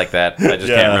sounds like that. I just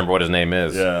can't remember what his name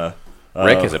is. Yeah,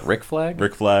 Rick, is it Rick Flag?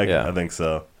 Rick Flag, yeah, I think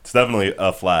so. It's definitely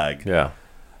a Flag. Yeah,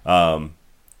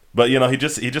 but he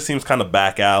just seems kind of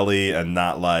back alley and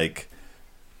not like.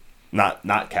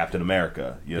 Not Captain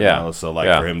America, know. So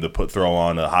for him to throw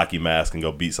on a hockey mask and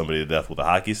go beat somebody to death with a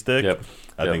hockey stick,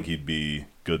 I think he'd be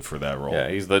good for that role. Yeah,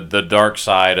 he's the dark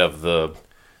side of the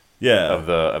of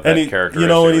that character.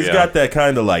 And he's got that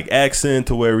kind of like accent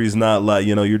to where he's not like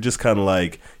you're just kind of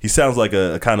like he sounds like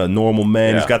a kind of normal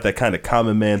man. He's got that kind of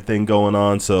common man thing going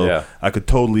on. So I could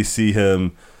totally see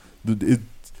him.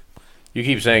 You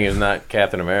keep saying he's not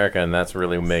Captain America, and that's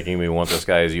really making me want this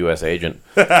guy as U.S. agent.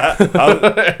 He'd be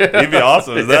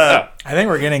awesome as that. I think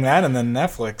we're getting that in the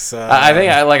Netflix. I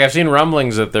think I've seen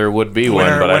rumblings that there would be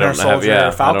one, but I don't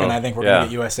have. Falcon. I think we're going to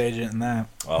get U.S. agent in that.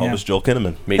 I hope it's Joel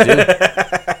Kinnaman. Me too.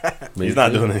 He's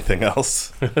not doing anything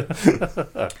else.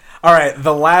 All right,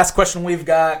 the last question we've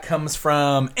got comes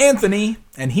from Anthony,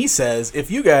 and he says, if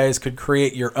you guys could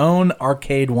create your own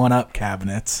arcade 1-up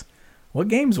cabinets, what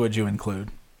games would you include?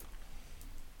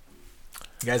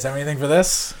 You guys have anything for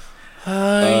this?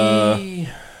 Giving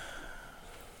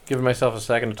myself a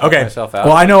second to talk myself out.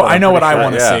 Well, I know what I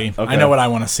want to see. Okay. I know what I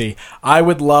want to see. I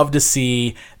would love to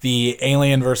see the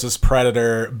Alien vs.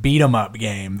 Predator beat 'em up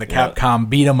game, the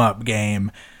Capcom beat 'em up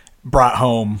game, brought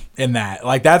home in that.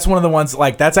 Like, that's one of the ones,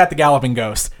 like, that's at the Galloping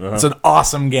Ghost. It's an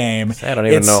awesome game. I don't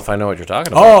even know if I know what you're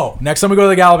talking about. Oh, next time we go to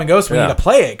the Galloping Ghost, we need to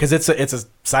play it, because it's a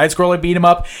side-scroller beat 'em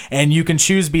up, and you can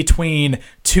choose between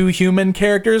two human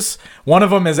characters. One of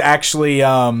them is actually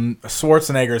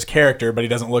Schwarzenegger's character, but he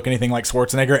doesn't look anything like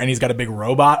Schwarzenegger, and he's got a big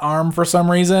robot arm for some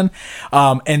reason,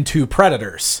 and two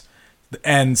predators.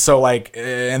 And so, like,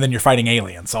 and then you're fighting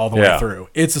aliens all the way through.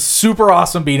 It's a super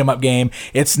awesome beat 'em up game.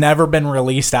 It's never been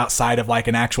released outside of, like,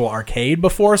 an actual arcade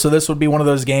before, so this would be one of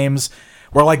those games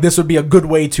where, like, this would be a good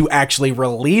way to actually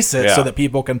release it so that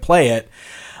people can play it.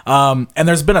 And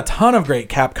there's been a ton of great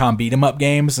Capcom beat 'em up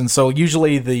games, and so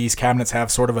usually these cabinets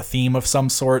have sort of a theme of some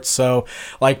sort. So,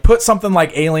 like, put something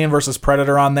like Alien versus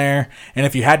Predator on there, and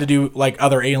if you had to do, like,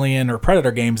 other Alien or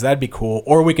Predator games, that'd be cool.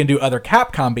 Or we can do other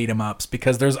Capcom beat 'em ups,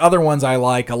 because there's other ones I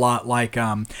like a lot, like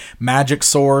Magic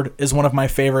Sword is one of my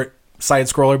favorite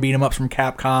side-scroller beat 'em ups from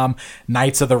Capcom.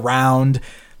 Knights of the Round.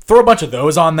 Throw a bunch of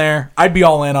those on there. I'd be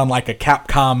all in on, like, a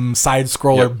Capcom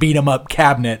side-scroller beat 'em up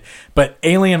cabinet, but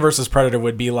Alien versus Predator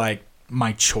would be, like,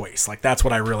 my choice. Like, that's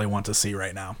what I really want to see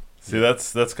right now. See,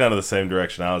 that's kind of the same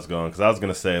direction I was going, because I was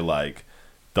going to say, like,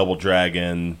 Double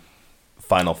Dragon,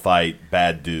 Final Fight,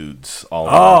 Bad Dudes, all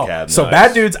in one cabinet. So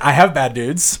Bad Dudes, I have Bad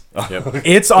Dudes.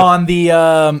 It's on the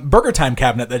Burger Time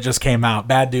cabinet that just came out.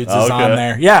 Bad Dudes is on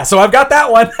there. Yeah, so I've got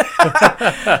that one.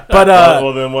 But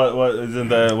well, then what isn't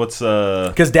that? What's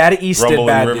because Data East Rumble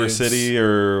did Bad in River Dudes. City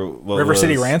or River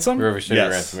City Ransom? River City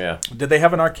Ransom, yeah. Did they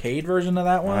have an arcade version of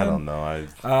that one? I don't know.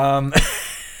 I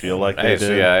feel like they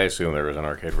did. Yeah, I assume there was an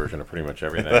arcade version of pretty much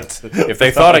everything. If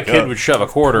they thought a kid would shove a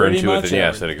quarter into it, then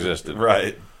yes, it existed.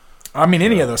 Right. I mean,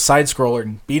 any of those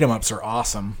side-scroller beat-em-ups are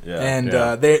awesome. Yeah, and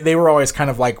they were always kind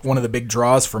of like one of the big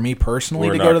draws for me personally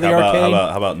to go to the arcade.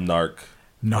 How about Narc?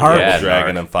 Narc.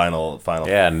 Dragon and Final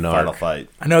Fight.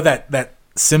 I know that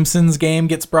Simpsons game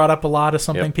gets brought up a lot as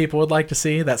something people would like to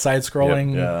see, that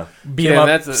side-scrolling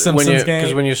beat-em-up Simpsons game.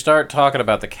 Because when you start talking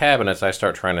about the cabinets, I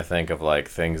start trying to think of, like,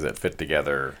 things that fit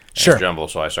together and jumble,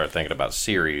 so I start thinking about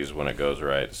series when it goes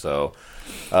right. So...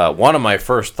 one of my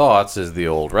first thoughts is the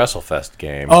old WrestleFest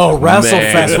game. Oh,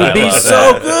 WrestleFest would be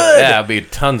so good. Yeah, it'd be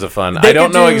tons of fun. I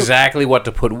don't know exactly what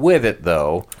to put with it,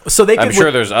 though. So I'm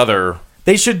sure there's other...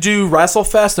 They should do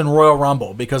WrestleFest and Royal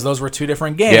Rumble, because those were two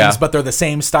different games, but they're the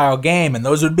same style game, and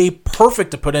those would be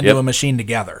perfect to put into a machine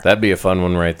together. That'd be a fun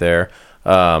one right there.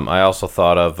 I also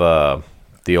thought of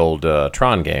the old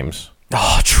Tron games.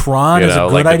 Oh, Tron is a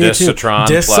good like idea too.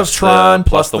 Discs of Tron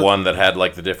plus the one that had,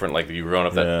 like, the different, like, you run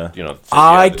up that,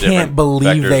 I can't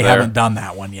believe they haven't done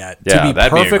that one yet. Yeah, to be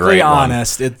perfectly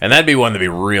honest, and that'd be one that'd be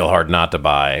real hard not to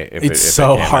buy. It's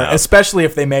so hard, especially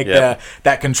if they make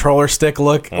that controller stick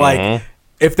look like.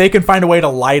 If they can find a way to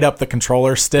light up the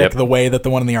controller stick the way that the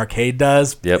one in the arcade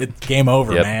does, it's game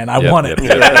over, man. I want it.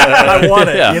 I want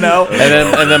it, you know?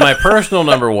 And then my personal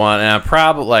number one, and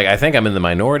I think I'm in the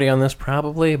minority on this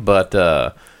probably,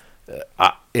 but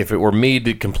if it were me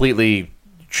to completely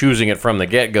choosing it from the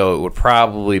get-go, it would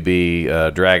probably be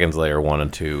Dragon's Lair 1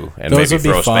 and 2, and those maybe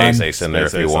throw Space Ace in there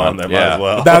if you want. Might as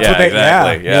well. That's what they,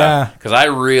 exactly. Yeah. Because I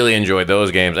really enjoyed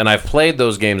those games, and I've played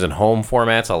those games in home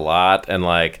formats a lot, and,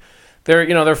 like,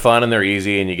 they're fun and they're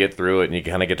easy, and you get through it and you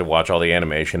kind of get to watch all the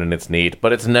animation, and it's neat,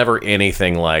 but it's never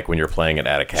anything like when you're playing it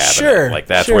at a cabinet. Sure, like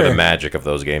that's where the magic of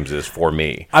those games is for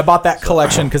me. I bought that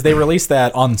collection because they released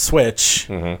that on Switch.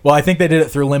 Well, I think they did it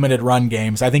through Limited Run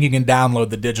Games. I think you can download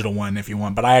the digital one if you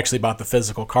want, but I actually bought the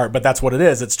physical cart. But that's what it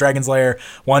is. It's Dragon's Lair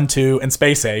 1, 2, and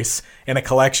Space Ace in a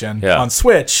collection on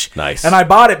Switch. Nice. And I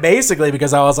bought it basically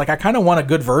because I was like, I kind of want a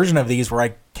good version of these where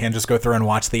I can just go through and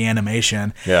watch the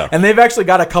animation. Yeah. And they've actually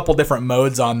got a couple different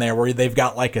modes on there where they've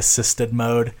got like assisted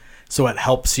mode, so it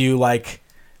helps you like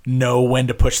know when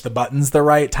to push the buttons the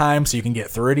right time so you can get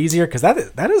through it easier, because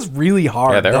that is really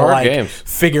hard to hard games.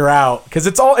 Figure out, because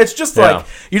it's just like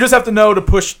you just have to know to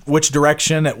push which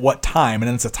direction at what time, and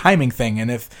then it's a timing thing, and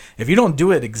if you don't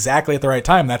do it exactly at the right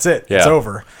time, that's it. It's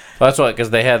over. Well, that's why, because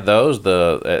they had those,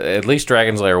 at least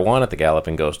Dragon's Lair 1 at the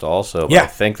Galloping Ghost also, but I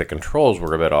think the controls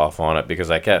were a bit off on it, because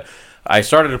I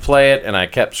started to play it and I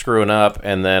kept screwing up,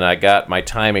 and then I got my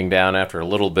timing down after a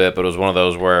little bit, but it was one of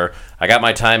those where I got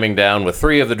my timing down with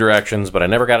 3 of the directions, but I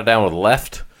never got it down with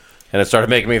left, and it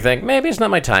started making me think, maybe it's not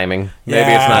my timing.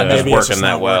 Maybe it's not just working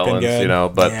that well.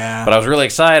 But I was really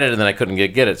excited, and then I couldn't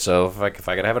get it, so if I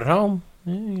could have it at home,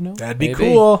 that'd be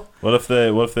cool. What if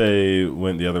they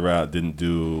went the other route, didn't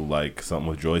do like something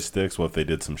with joysticks? What if they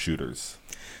did some shooters?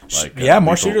 Like,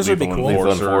 more shooters would be cool.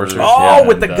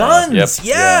 With the guns.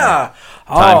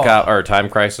 Time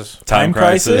Crisis. Time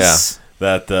Crisis.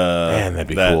 Yeah. Man, that'd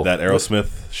be cool. That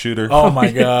Aerosmith shooter. Oh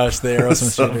my gosh, the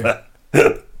Aerosmith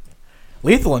shooter.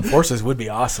 Lethal Enforcers would be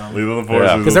awesome. Lethal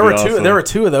Enforcers, because there were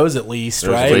two of those at least,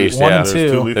 There's right? At least, One yeah. and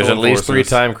two. There's at least 3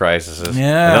 time crises.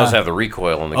 Yeah, and those have the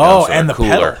recoil in the gun, so and the cooler.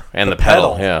 pedal. And the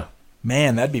pedal. Yeah.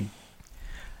 Man, that'd be.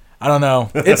 I don't know.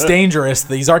 It's dangerous,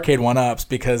 these arcade 1-ups,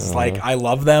 because like I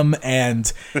love them,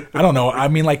 and I don't know. I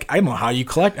mean, like I don't know how you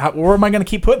collect. Where am I going to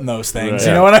keep putting those things? Right.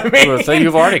 You know what I mean? So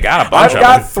you've already got a bunch. I've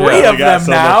got 3 of them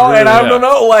now, and I don't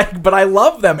know. Like, but I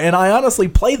love them, and I honestly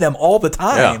play them all the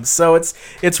time. Yeah. So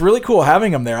it's really cool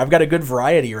having them there. I've got a good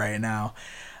variety right now,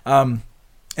 and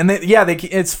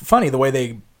it's funny the way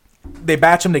they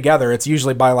batch them together. It's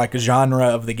usually by like a genre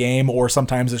of the game, or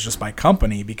sometimes it's just by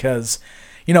company, because.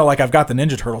 You know, like I've got the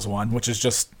Ninja Turtles one, which is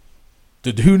just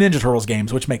the 2 Ninja Turtles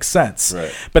games, which makes sense.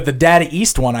 Right. But the Data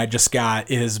East one I just got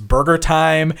is Burger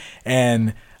Time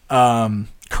and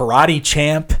Karate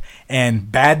Champ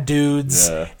and Bad Dudes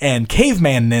and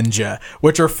Caveman Ninja,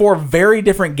 which are 4 very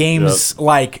different games,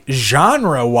 like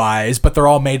genre-wise, but they're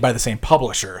all made by the same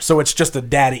publisher. So it's just a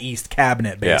Data East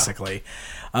cabinet, basically.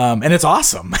 Yeah. And it's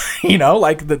awesome. You know,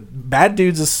 like the Bad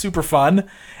Dudes is super fun.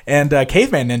 And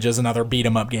Caveman Ninja is another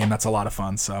beat-em-up game that's a lot of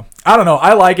fun. So, I don't know.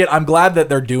 I like it. I'm glad that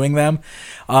they're doing them.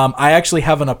 I actually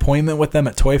have an appointment with them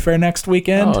at Toy Fair next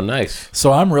weekend. Oh, nice.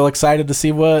 So, I'm real excited to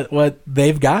see what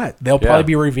they've got. They'll probably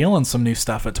be revealing some new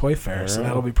stuff at Toy Fair, so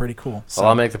that'll be pretty cool. So. Well,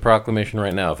 I'll make the proclamation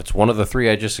right now. If it's one of the 3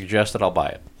 I just suggested, I'll buy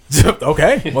it.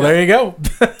 Okay. Well, there you go.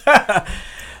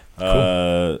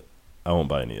 Cool. I won't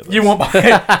buy any of those. You won't buy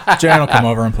it? Jaron will come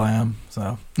over and play them.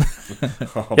 So.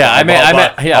 I'll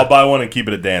buy one and keep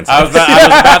it a dance. I was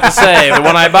about to say, but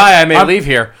when I buy, I may leave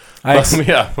here.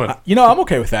 You know, I'm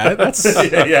okay with that. That's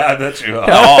yeah, I bet you are.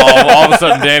 All of a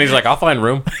sudden, Danny's like, I'll find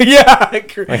room. Yeah.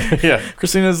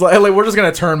 Christina's like, we're just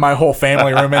going to turn my whole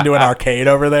family room into an arcade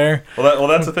over there. Well,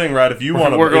 that's the thing, right? If you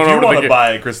want to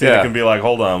buy it, Christina can be like,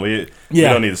 hold on, we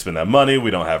don't need to spend that money.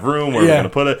 We don't have room. Where are we going to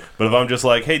put it? But if I'm just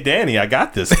like, hey, Danny, I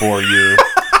got this for you.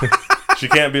 She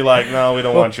can't be like, no, we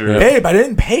don't want your... Babe, I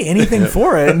didn't pay anything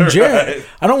for it. And Jaron,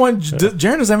 I don't want...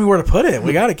 Jaron doesn't have anywhere to put it.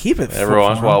 We got to keep it. Every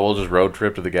once in a while, we'll just road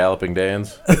trip to the Galloping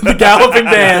Dans. The Galloping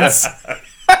Dans.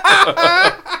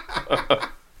 I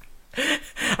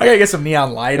got to get some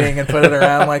neon lighting and put it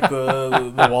around like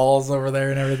the walls over there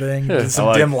and everything. Just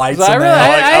some dim lights in there.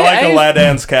 I like the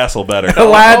Ladan's Castle better. The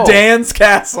Ladan's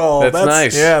Castle. That's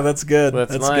nice. Yeah, that's good.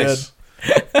 That's nice. Good.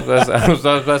 I was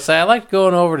about to say, I liked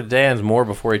going over to Dan's more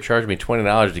before he charged me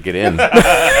 $20 to get in. All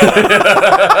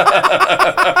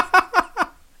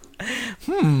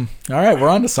right, we're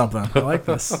on to something. I like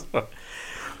this.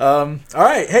 All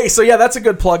right. Hey, so yeah, that's a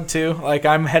good plug too. Like,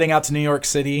 I'm heading out to New York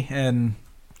City in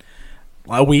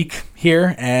a week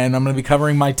here, and I'm going to be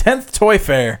covering my 10th Toy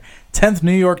Fair. 10th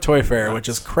New York Toy Fair, which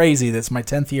is crazy. That's my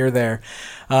 10th year there.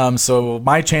 So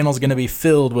my channel is going to be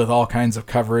filled with all kinds of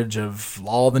coverage of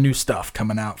all the new stuff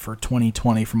coming out for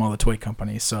 2020 from all the toy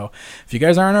companies. So if you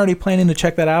guys aren't already planning to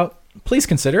check that out, please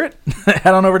consider it.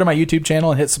 Head on over to my YouTube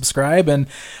channel and hit subscribe. And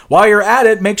while you're at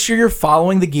it, make sure you're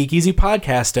following the Geek Easy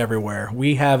Podcast everywhere.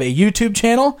 We have a YouTube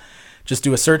channel. Just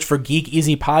do a search for Geek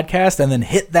Easy Podcast and then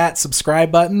hit that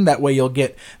subscribe button. That way you'll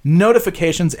get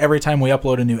notifications every time we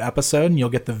upload a new episode, and you'll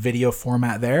get the video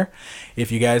format there.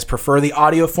 If you guys prefer the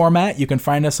audio format, you can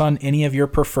find us on any of your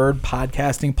preferred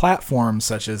podcasting platforms,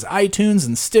 such as iTunes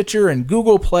and Stitcher and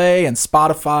Google Play and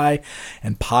Spotify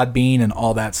and Podbean and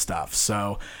all that stuff.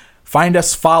 So find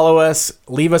us, follow us,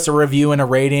 leave us a review and a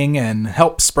rating, and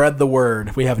help spread the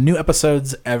word. We have new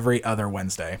episodes every other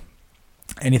Wednesday.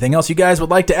 Anything else you guys would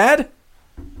like to add?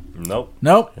 Nope.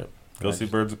 Yep. Go see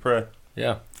Birds of Prey.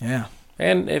 Yeah.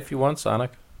 And if you want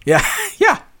Sonic. Yeah,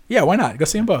 why not? Go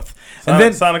see them both.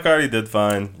 Sonic already did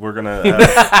fine. We're going to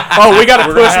we got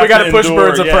to push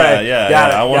Birds of Prey.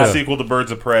 Yeah. I want a sequel to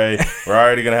Birds of Prey. We're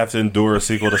already going to have to endure a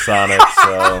sequel to Sonic,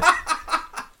 so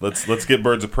let's get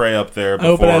Birds of Prey up there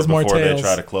before they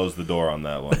try to close the door on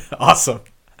that one. Awesome.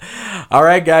 All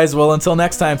right, guys. Well, until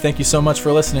next time, thank you so much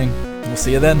for listening. We'll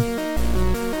see you then.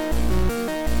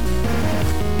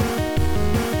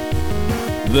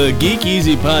 The Geek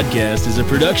Easy Podcast is a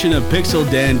production of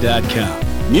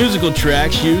PixelDan.com. Musical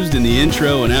tracks used in the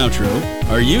intro and outro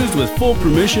are used with full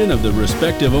permission of the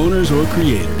respective owners or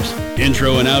creators.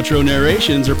 Intro and outro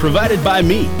narrations are provided by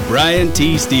me, Brian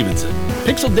T. Stevenson.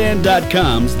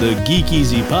 PixelDan.com's The Geek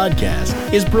Easy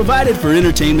Podcast is provided for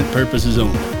entertainment purposes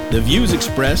only. The views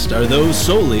expressed are those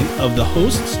solely of the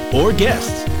hosts or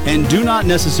guests and do not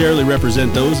necessarily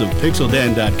represent those of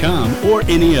PixelDan.com or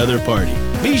any other party.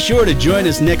 Be sure to join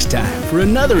us next time for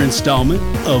another installment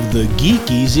of the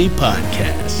Geek Easy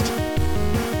Podcast.